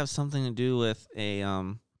must have something to do with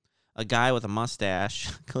a guy with a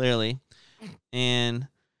mustache, clearly. And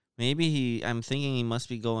maybe I'm thinking he must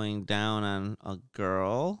be going down on a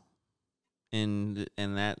girl. And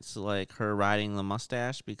that's like her riding the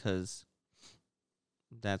mustache because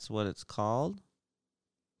that's what it's called.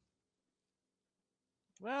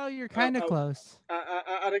 Well, you're kind of close.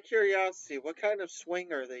 Out of curiosity, what kind of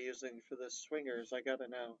swing are they using for the swingers? I gotta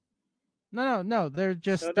know. No. They're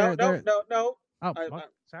just No. Oh,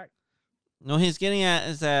 sorry. No, he's getting at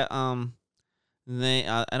is that they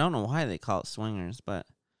I don't know why they call it swingers, but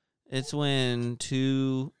it's when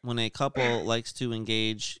a couple likes to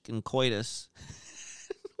engage in coitus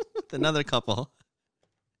with another couple.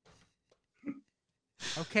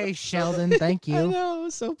 Okay, Sheldon, thank I you. know, I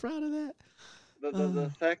was so proud of that. The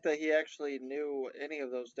fact that he actually knew any of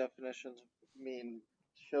those definitions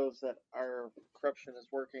shows that our corruption is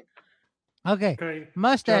working. Okay,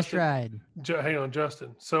 mustache Justin, ride. Hang on,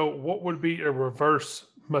 Justin. So what would be a reverse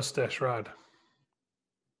mustache ride?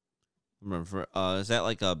 Is that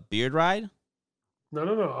like a beard ride? No.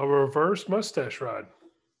 A reverse mustache ride.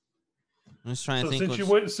 I'm just trying to think.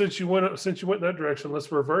 Since you went in that direction,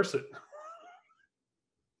 let's reverse it.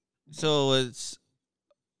 So it's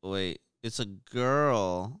a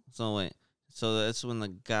girl. So that's when the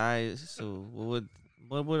guy. So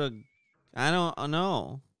what would I don't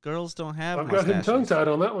know. Girls don't have. I've got him mustaches. tongue tied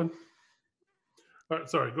on that one. All right,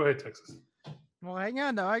 sorry. Go ahead, Texas. Well, hang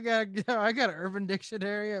on. No, I got an Urban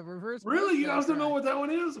Dictionary of reverse. Really, you guys mustache don't know ride. what that one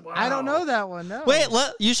is? Wow. I don't know that one. No. Wait,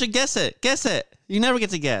 you should guess it. Guess it. You never get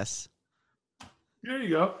to guess. There you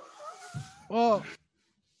go. Well,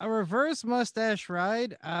 a reverse mustache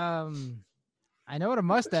ride. I know what a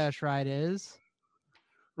mustache ride is.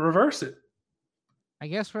 Reverse it. I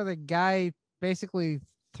guess where the guy basically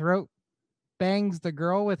throat bangs the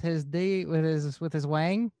girl with his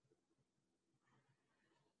wang.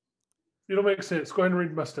 It'll make sense. Go ahead and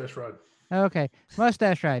read mustache ride. Okay,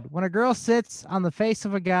 mustache ride. When a girl sits on the face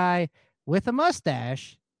of a guy with a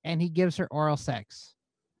mustache and he gives her oral sex.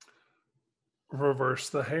 Reverse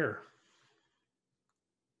the hair.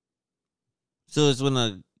 So it's when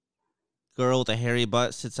a girl with a hairy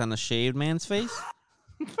butt sits on a shaved man's face?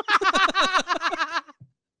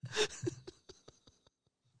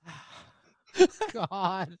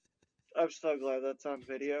 God. I'm so glad that's on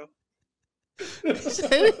video. He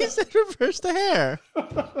said reverse the hair.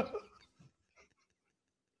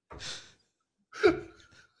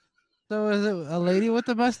 So is it a lady with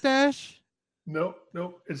a mustache? Nope.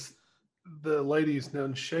 It's the lady's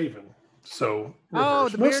unshaven. So Oh,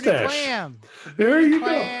 reverse the bearded mustache. clam. There you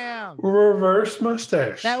Clam. go. Reverse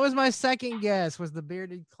mustache. That was my second guess, was the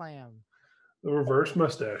bearded clam. The reverse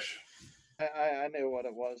mustache. I knew what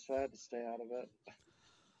it was, so I had to stay out of it.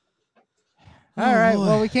 All right. boy.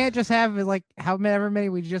 Well, we can't just have like however many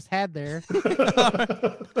we just had there. We've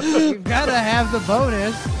got to have the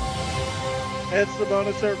bonus. It's the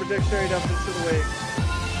bonus Urban Dictionary definition of the week.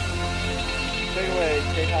 Take it away,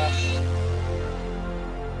 K.I.T.T.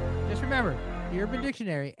 Just remember, the Urban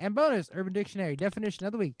Dictionary and bonus Urban Dictionary definition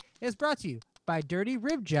of the week is brought to you by Dirty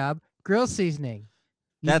Rib Job Grill Seasoning.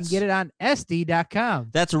 You can get it on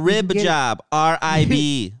SD.com. That's rib job, RIB.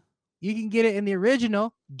 You can get it in the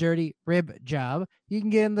original Dirty Rib Job. You can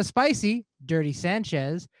get it in the spicy Dirty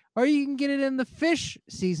Sanchez, or you can get it in the fish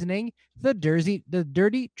seasoning, the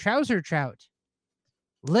Dirty Trouser Trout.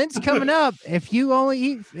 Lent's coming up. If you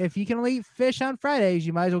can only eat fish on Fridays,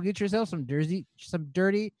 you might as well get yourself some dirty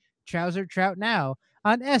trouser trout now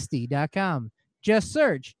on SD.com. Just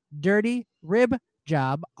search Dirty Rib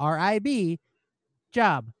Job, RIB,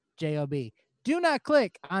 Job, JOB. Do not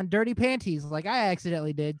click on dirty panties like I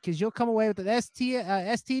accidentally did, because you'll come away with an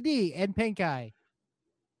STD and pink eye.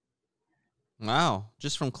 Wow,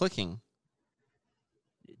 just from clicking.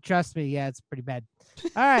 Trust me, yeah, it's pretty bad.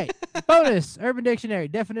 All right, bonus Urban Dictionary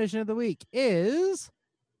definition of the week is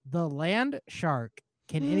the land shark.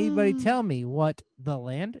 Can anybody tell me what the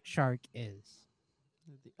land shark is?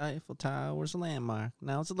 The Eiffel Tower's a landmark.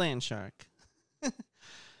 Now it's a land shark.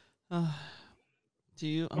 Do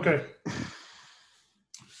you? Okay.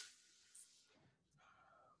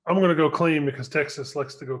 I'm going to go clean because Texas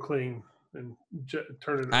likes to go clean and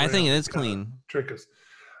turn it around. I think it is clean. Trick us.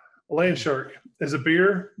 Land Shark is a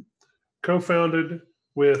beer co-founded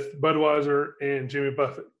with Budweiser and Jimmy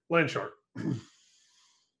Buffett. Land Shark.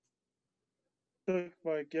 Took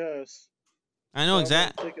my guess. I know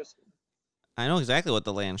Take us- I know exactly what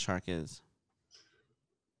the land shark is.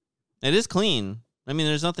 It is clean. I mean,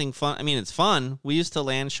 there's nothing fun. I mean, it's fun. We used to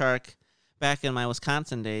land shark back in my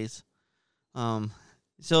Wisconsin days.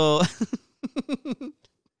 So I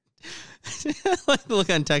like the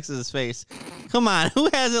look on Texas's face. Come on, who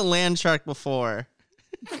hasn't land shark before?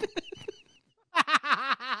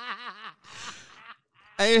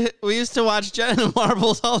 We used to watch Jenna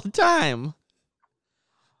Marbles all the time.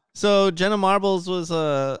 So Jenna Marbles was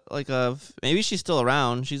maybe she's still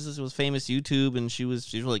around. She was famous YouTube, and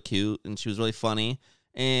she's really cute, and she was really funny,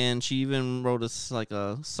 and she even wrote a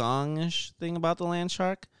songish thing about the land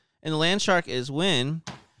shark. And the land shark is when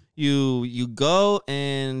you go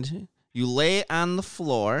and you lay on the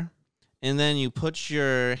floor, and then you put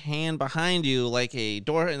your hand behind you like a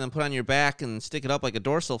door, and then put on your back and stick it up like a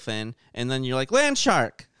dorsal fin, and then you're like, land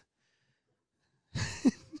shark.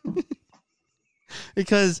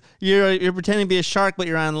 Because you're pretending to be a shark, but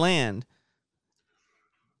you're on land.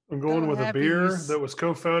 I'm going So with a happy beer you that was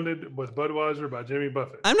co-founded with Budweiser by Jimmy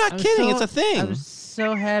Buffett. I'm not kidding. It's a thing. I'm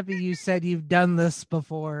so happy you said you've done this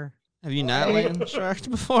before. Have you not land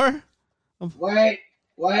sharked before? Wait.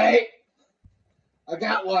 I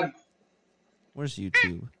got one. Where's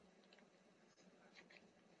YouTube?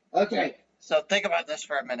 Okay, so think about this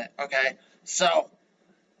for a minute, okay? So,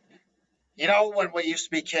 you know when we used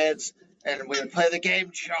to be kids and we would play the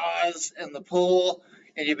game Jaws in the pool,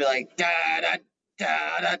 and you'd be like, da-da,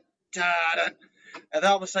 da-da, da-da, and then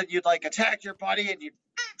all of a sudden you'd like attack your buddy and you'd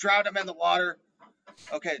drown him in the water.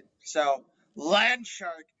 Okay, so land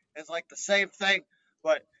shark is like the same thing,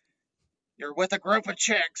 but you're with a group of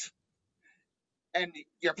chicks and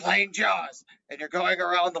you're playing Jaws and you're going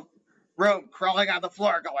around the room, crawling on the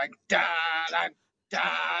floor, going da-da,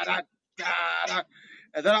 da-da, da-da,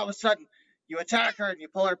 and then all of a sudden you attack her and you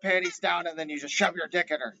pull her panties down and then you just shove your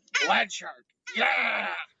dick in her. Land shark. Yeah!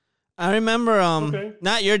 I remember Okay.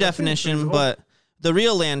 not your That seems definition, reasonable. but the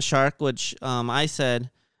real land shark, which I said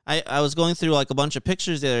I was going through like a bunch of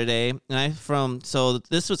pictures the other day, and so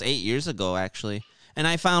this was 8 years ago actually, and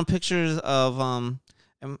I found pictures of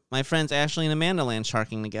my friends Ashley and Amanda land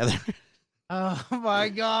sharking together. Oh my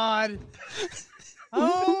god.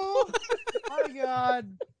 Oh my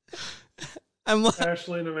god. I'm like,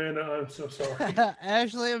 Ashley and Amanda, I'm so sorry.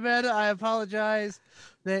 Ashley, Amanda, I apologize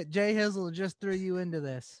that J Hizzle just threw you into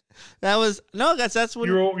this. that's when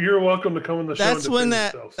You're welcome to come on the show. that's and when defend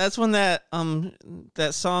that yourselves. that's when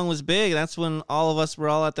that song was big. That's when all of us were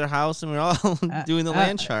all at their house and we were all doing the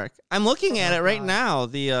land shark. I'm looking at it right God. now.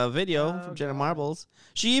 The video from Jenna God. Marbles.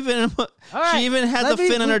 She even right, she even had let the me-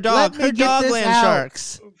 fin on her let dog. me Her get dog this land out.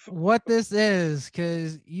 sharks. What this is,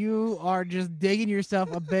 because you are just digging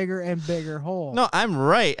yourself a bigger and bigger hole. No, I'm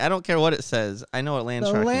right. I don't care what it says. I know what land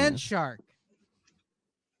The shark land is. shark.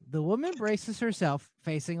 The woman braces herself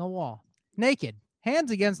facing a wall, naked,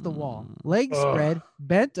 hands against the wall, legs Ugh. spread,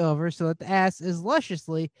 bent over so that the ass is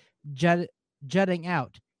lusciously jutting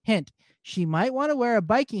out. Hint, she might want to wear a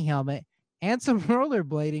biking helmet and some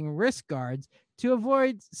rollerblading wrist guards to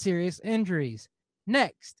avoid serious injuries.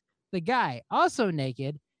 Next, the guy, also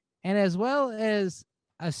naked, and as well as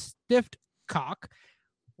a stiffed cock,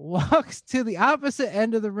 walks to the opposite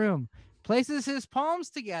end of the room, places his palms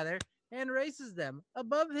together, and raises them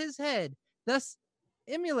above his head, thus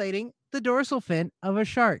emulating the dorsal fin of a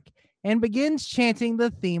shark, and begins chanting the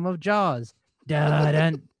theme of Jaws.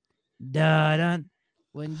 Da-dun, da-dun.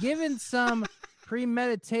 When given some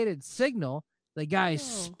premeditated signal, the guy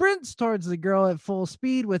sprints towards the girl at full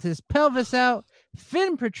speed with his pelvis out,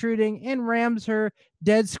 fin protruding, and rams her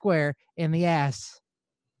dead square in the ass.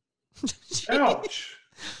 Ouch.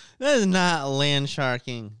 That is not land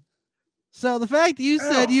sharking. So the fact that you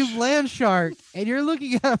said you've Ouch. land shark and you're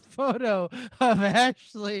looking at a photo of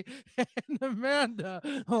Ashley and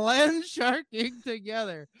Amanda land sharking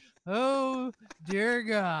together. Oh dear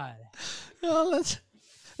God. Well, that's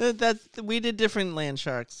we did different land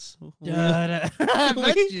sharks. Da-da. I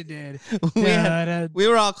bet you did. We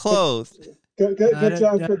were all clothed. Good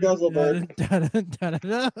job for Guzzleberg.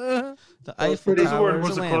 The was Eiffel pretty- Tower Wizard is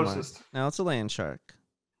was a the landmark. closest. Now it's a land shark.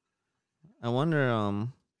 I wonder.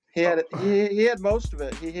 He had most of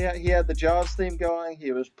it. He had the Jaws theme going.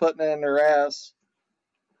 He was putting it in her ass.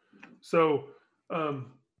 So,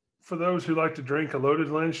 for those who like to drink, a loaded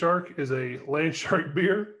land shark is a land shark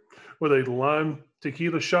beer with a lime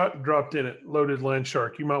tequila shot dropped in it. Loaded land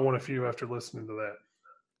shark. You might want a few after listening to that.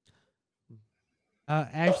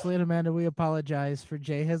 Ashley and Amanda, we apologize for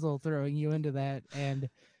J Hizzle throwing you into that and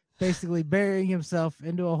basically burying himself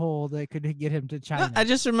into a hole that could get him to China. I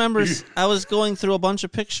just remember I was going through a bunch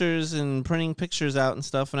of pictures and printing pictures out and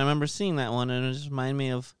stuff, and I remember seeing that one, and it just reminded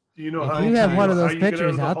me of. Do you know if how you have do one know of how those you get out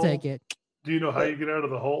pictures, the I'll hole? take it. Do you know how you get out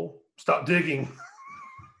of the hole? Stop digging.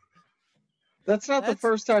 That's not the That's-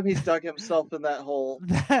 first time he's dug himself in that hole.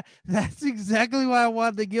 That's exactly why I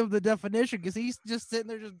wanted to give the definition, because he's just sitting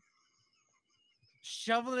there just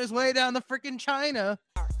shoveling his way down the freaking China.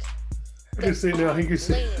 I can see now. He can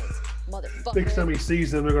see. Next time he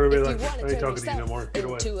sees them, they're going to be like, "I ain't talking to you no more. Get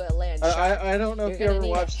away." I don't know if you You're ever gonna need a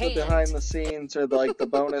watched the hand. behind the scenes or the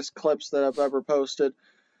bonus clips that I've ever posted,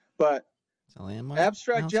 but It's a landmark.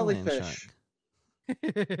 abstract Now it's a land jellyfish.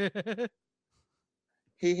 shark.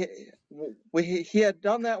 He had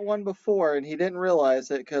done that one before and he didn't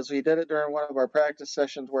realize it because he did it during one of our practice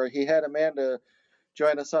sessions where he had Amanda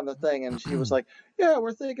join us on the thing and she was like, yeah,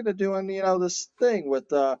 we're thinking of doing this thing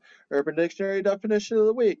with Urban Dictionary definition of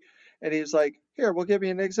the week, and he's like, here, we'll give you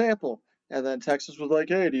an example. And then Texas was like,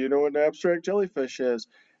 hey, do you know what an abstract jellyfish is?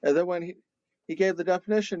 And then when he gave the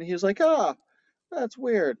definition, he was like, that's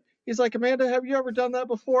weird. He's like, Amanda, have you ever done that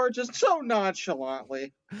before? Just so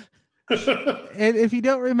nonchalantly. And if you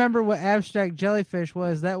don't remember what abstract jellyfish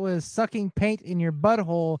was, that was sucking paint in your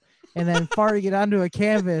butthole and then farting it onto a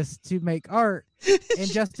canvas to make art. And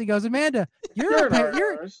Justin goes, Amanda, you're an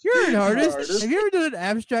artist. Have you ever done an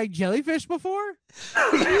abstract jellyfish before?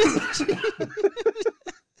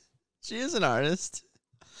 She is an artist.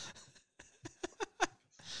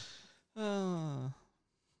 Oh.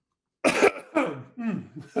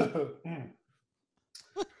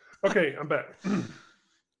 Okay, I'm back.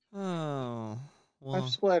 Oh. Well, I've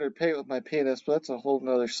splattered paint with my penis, but that's a whole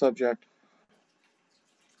nother subject.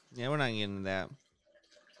 yeah, we're not getting into that.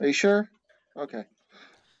 Are you sure? Okay.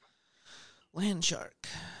 Land shark.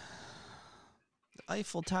 The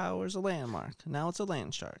Eiffel Tower is a landmark. Now it's a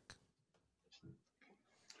land shark.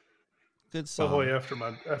 Good By song. the way,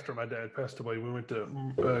 after my dad passed away, we went to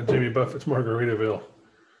Jimmy Buffett's Margaritaville,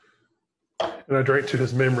 and I drank to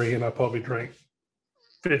his memory, and I probably drank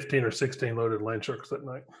 15 or 16 loaded land sharks that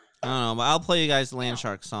night. I don't know, but I'll play you guys the Land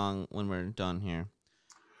Shark song when we're done here.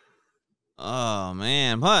 Oh,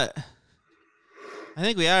 man. But I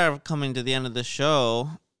think we are coming to the end of the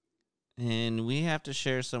show, and we have to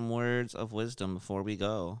share some words of wisdom before we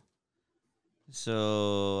go.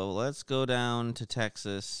 So let's go down to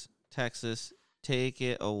Texas. Texas, take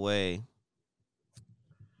it away.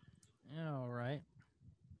 All right.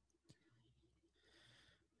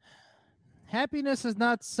 Happiness is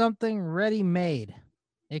not something ready-made.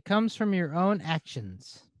 It comes from your own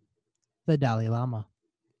actions. The Dalai Lama.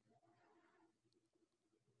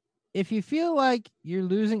 If you feel like you're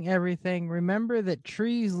losing everything, remember that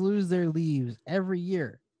trees lose their leaves every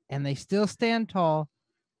year, and they still stand tall.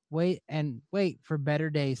 Wait for better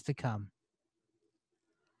days to come.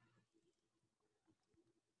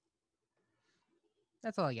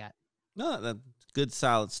 That's all I got. No, that's good,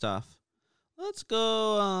 solid stuff. Let's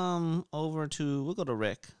go we'll go to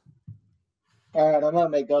Rick. All right, I'm going to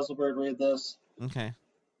make Guzzlebird read this. Okay.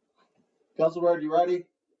 Guzzlebird, you ready?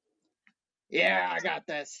 Yeah, I got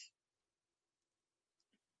this.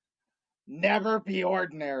 Never be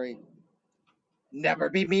ordinary. Never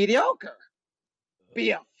be mediocre.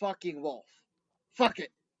 Be a fucking wolf. Fuck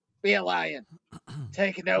it. Be a lion.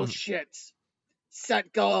 Take no shits.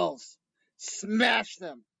 Set goals. Smash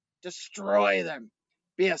them. Destroy them.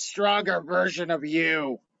 Be a stronger version of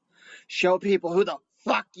you. Show people who the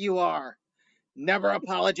fuck you are. Never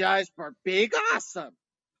apologize for being awesome.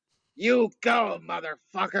 You go,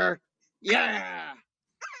 motherfucker. Yeah.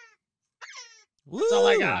 That's all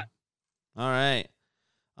I got. All right.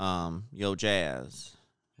 Yo, Jazz,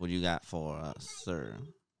 what do you got for us, sir?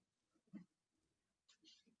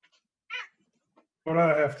 What do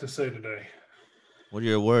I have to say today? What are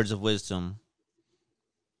your words of wisdom?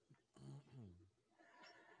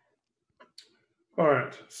 All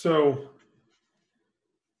right. So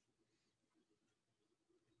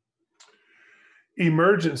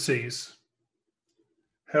emergencies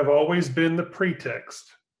have always been the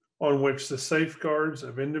pretext on which the safeguards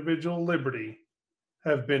of individual liberty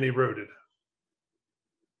have been eroded.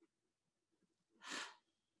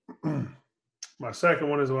 My second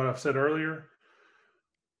one is what I've said earlier.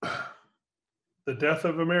 The death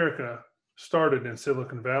of America started in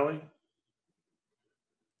Silicon Valley.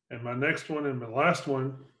 And my next one and my last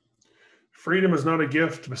one, freedom is not a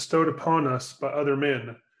gift bestowed upon us by other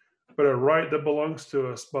men, but a right that belongs to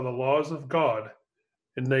us by the laws of God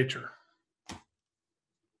and nature.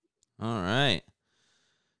 All right.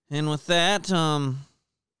 And with that,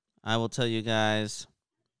 I will tell you guys,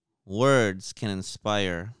 words can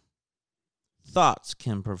inspire, thoughts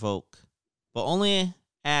can provoke, but only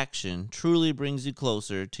action truly brings you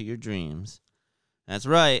closer to your dreams. That's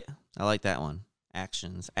right. I like that one.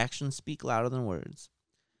 Actions. Actions speak louder than words.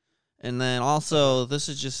 And then also, this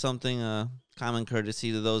is just something, common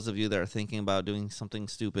courtesy to those of you that are thinking about doing something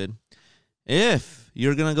stupid. If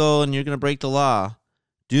you're going to go and you're going to break the law,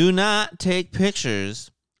 do not take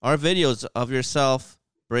pictures or videos of yourself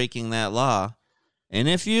breaking that law. And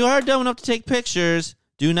if you are dumb enough to take pictures,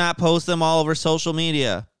 do not post them all over social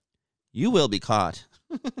media. You will be caught.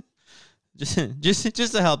 just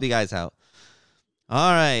to help you guys out.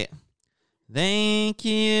 All right. Thank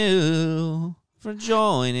you for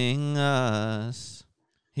joining us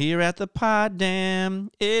here at the Poddamn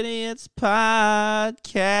Idiotz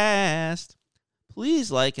Podcast.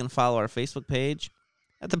 Please like and follow our Facebook page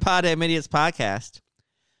at the Poddamn Idiotz Podcast.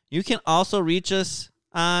 You can also reach us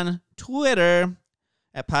on Twitter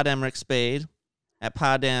at Poddamn Rick Spade, at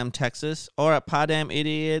Poddamn Texas, or at Poddamn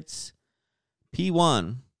Idiotz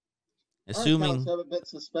P1. Assuming our accounts haven't been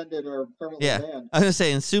suspended or permanently banned. I was gonna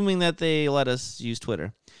say, assuming that they let us use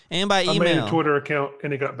Twitter and by email. I made a Twitter account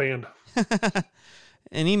and it got banned.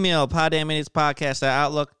 An email,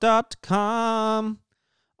 poddamnidiotspodcast@outlook.com.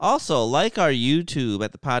 Also, like our YouTube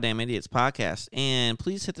at the Poddamn Idiotz Podcast, and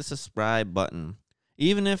please hit the subscribe button.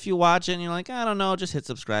 Even if you watch it and you're like, I don't know, just hit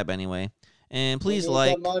subscribe anyway. And please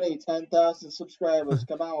like. Some money, 10,000 subscribers.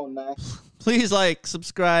 Come on, man. Please like,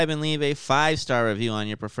 subscribe, and leave a 5-star review on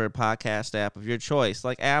your preferred podcast app of your choice,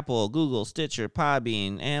 like Apple, Google, Stitcher,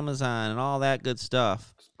 Podbean, Amazon, and all that good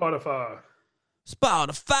stuff. Spotify.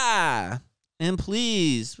 And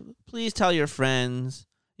please tell your friends,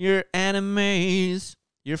 your enemies,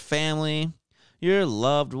 your family, your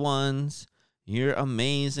loved ones, your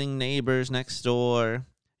amazing neighbors next door,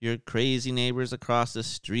 your crazy neighbors across the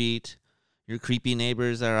street, your creepy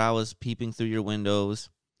neighbors that are always peeping through your windows,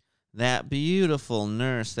 that beautiful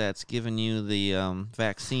nurse that's giving you the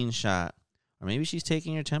vaccine shot, or maybe she's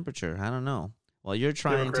taking your temperature. I don't know. While you're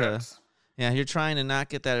trying to Yeah, you're trying to not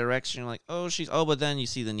get that erection. You're like, but then you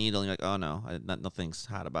see the needle and you're like, oh no, nothing's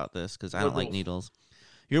hot about this because I don't like needles.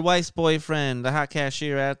 Your wife's boyfriend, the hot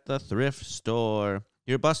cashier at the thrift store,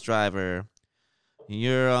 your bus driver,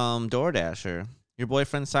 your door dasher, your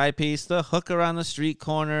boyfriend's side piece, the hooker on the street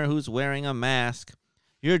corner who's wearing a mask,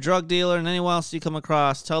 your drug dealer, and anyone else you come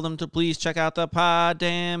across. Tell them to please check out the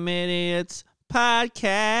Poddamn Idiotz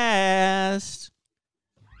Podcast.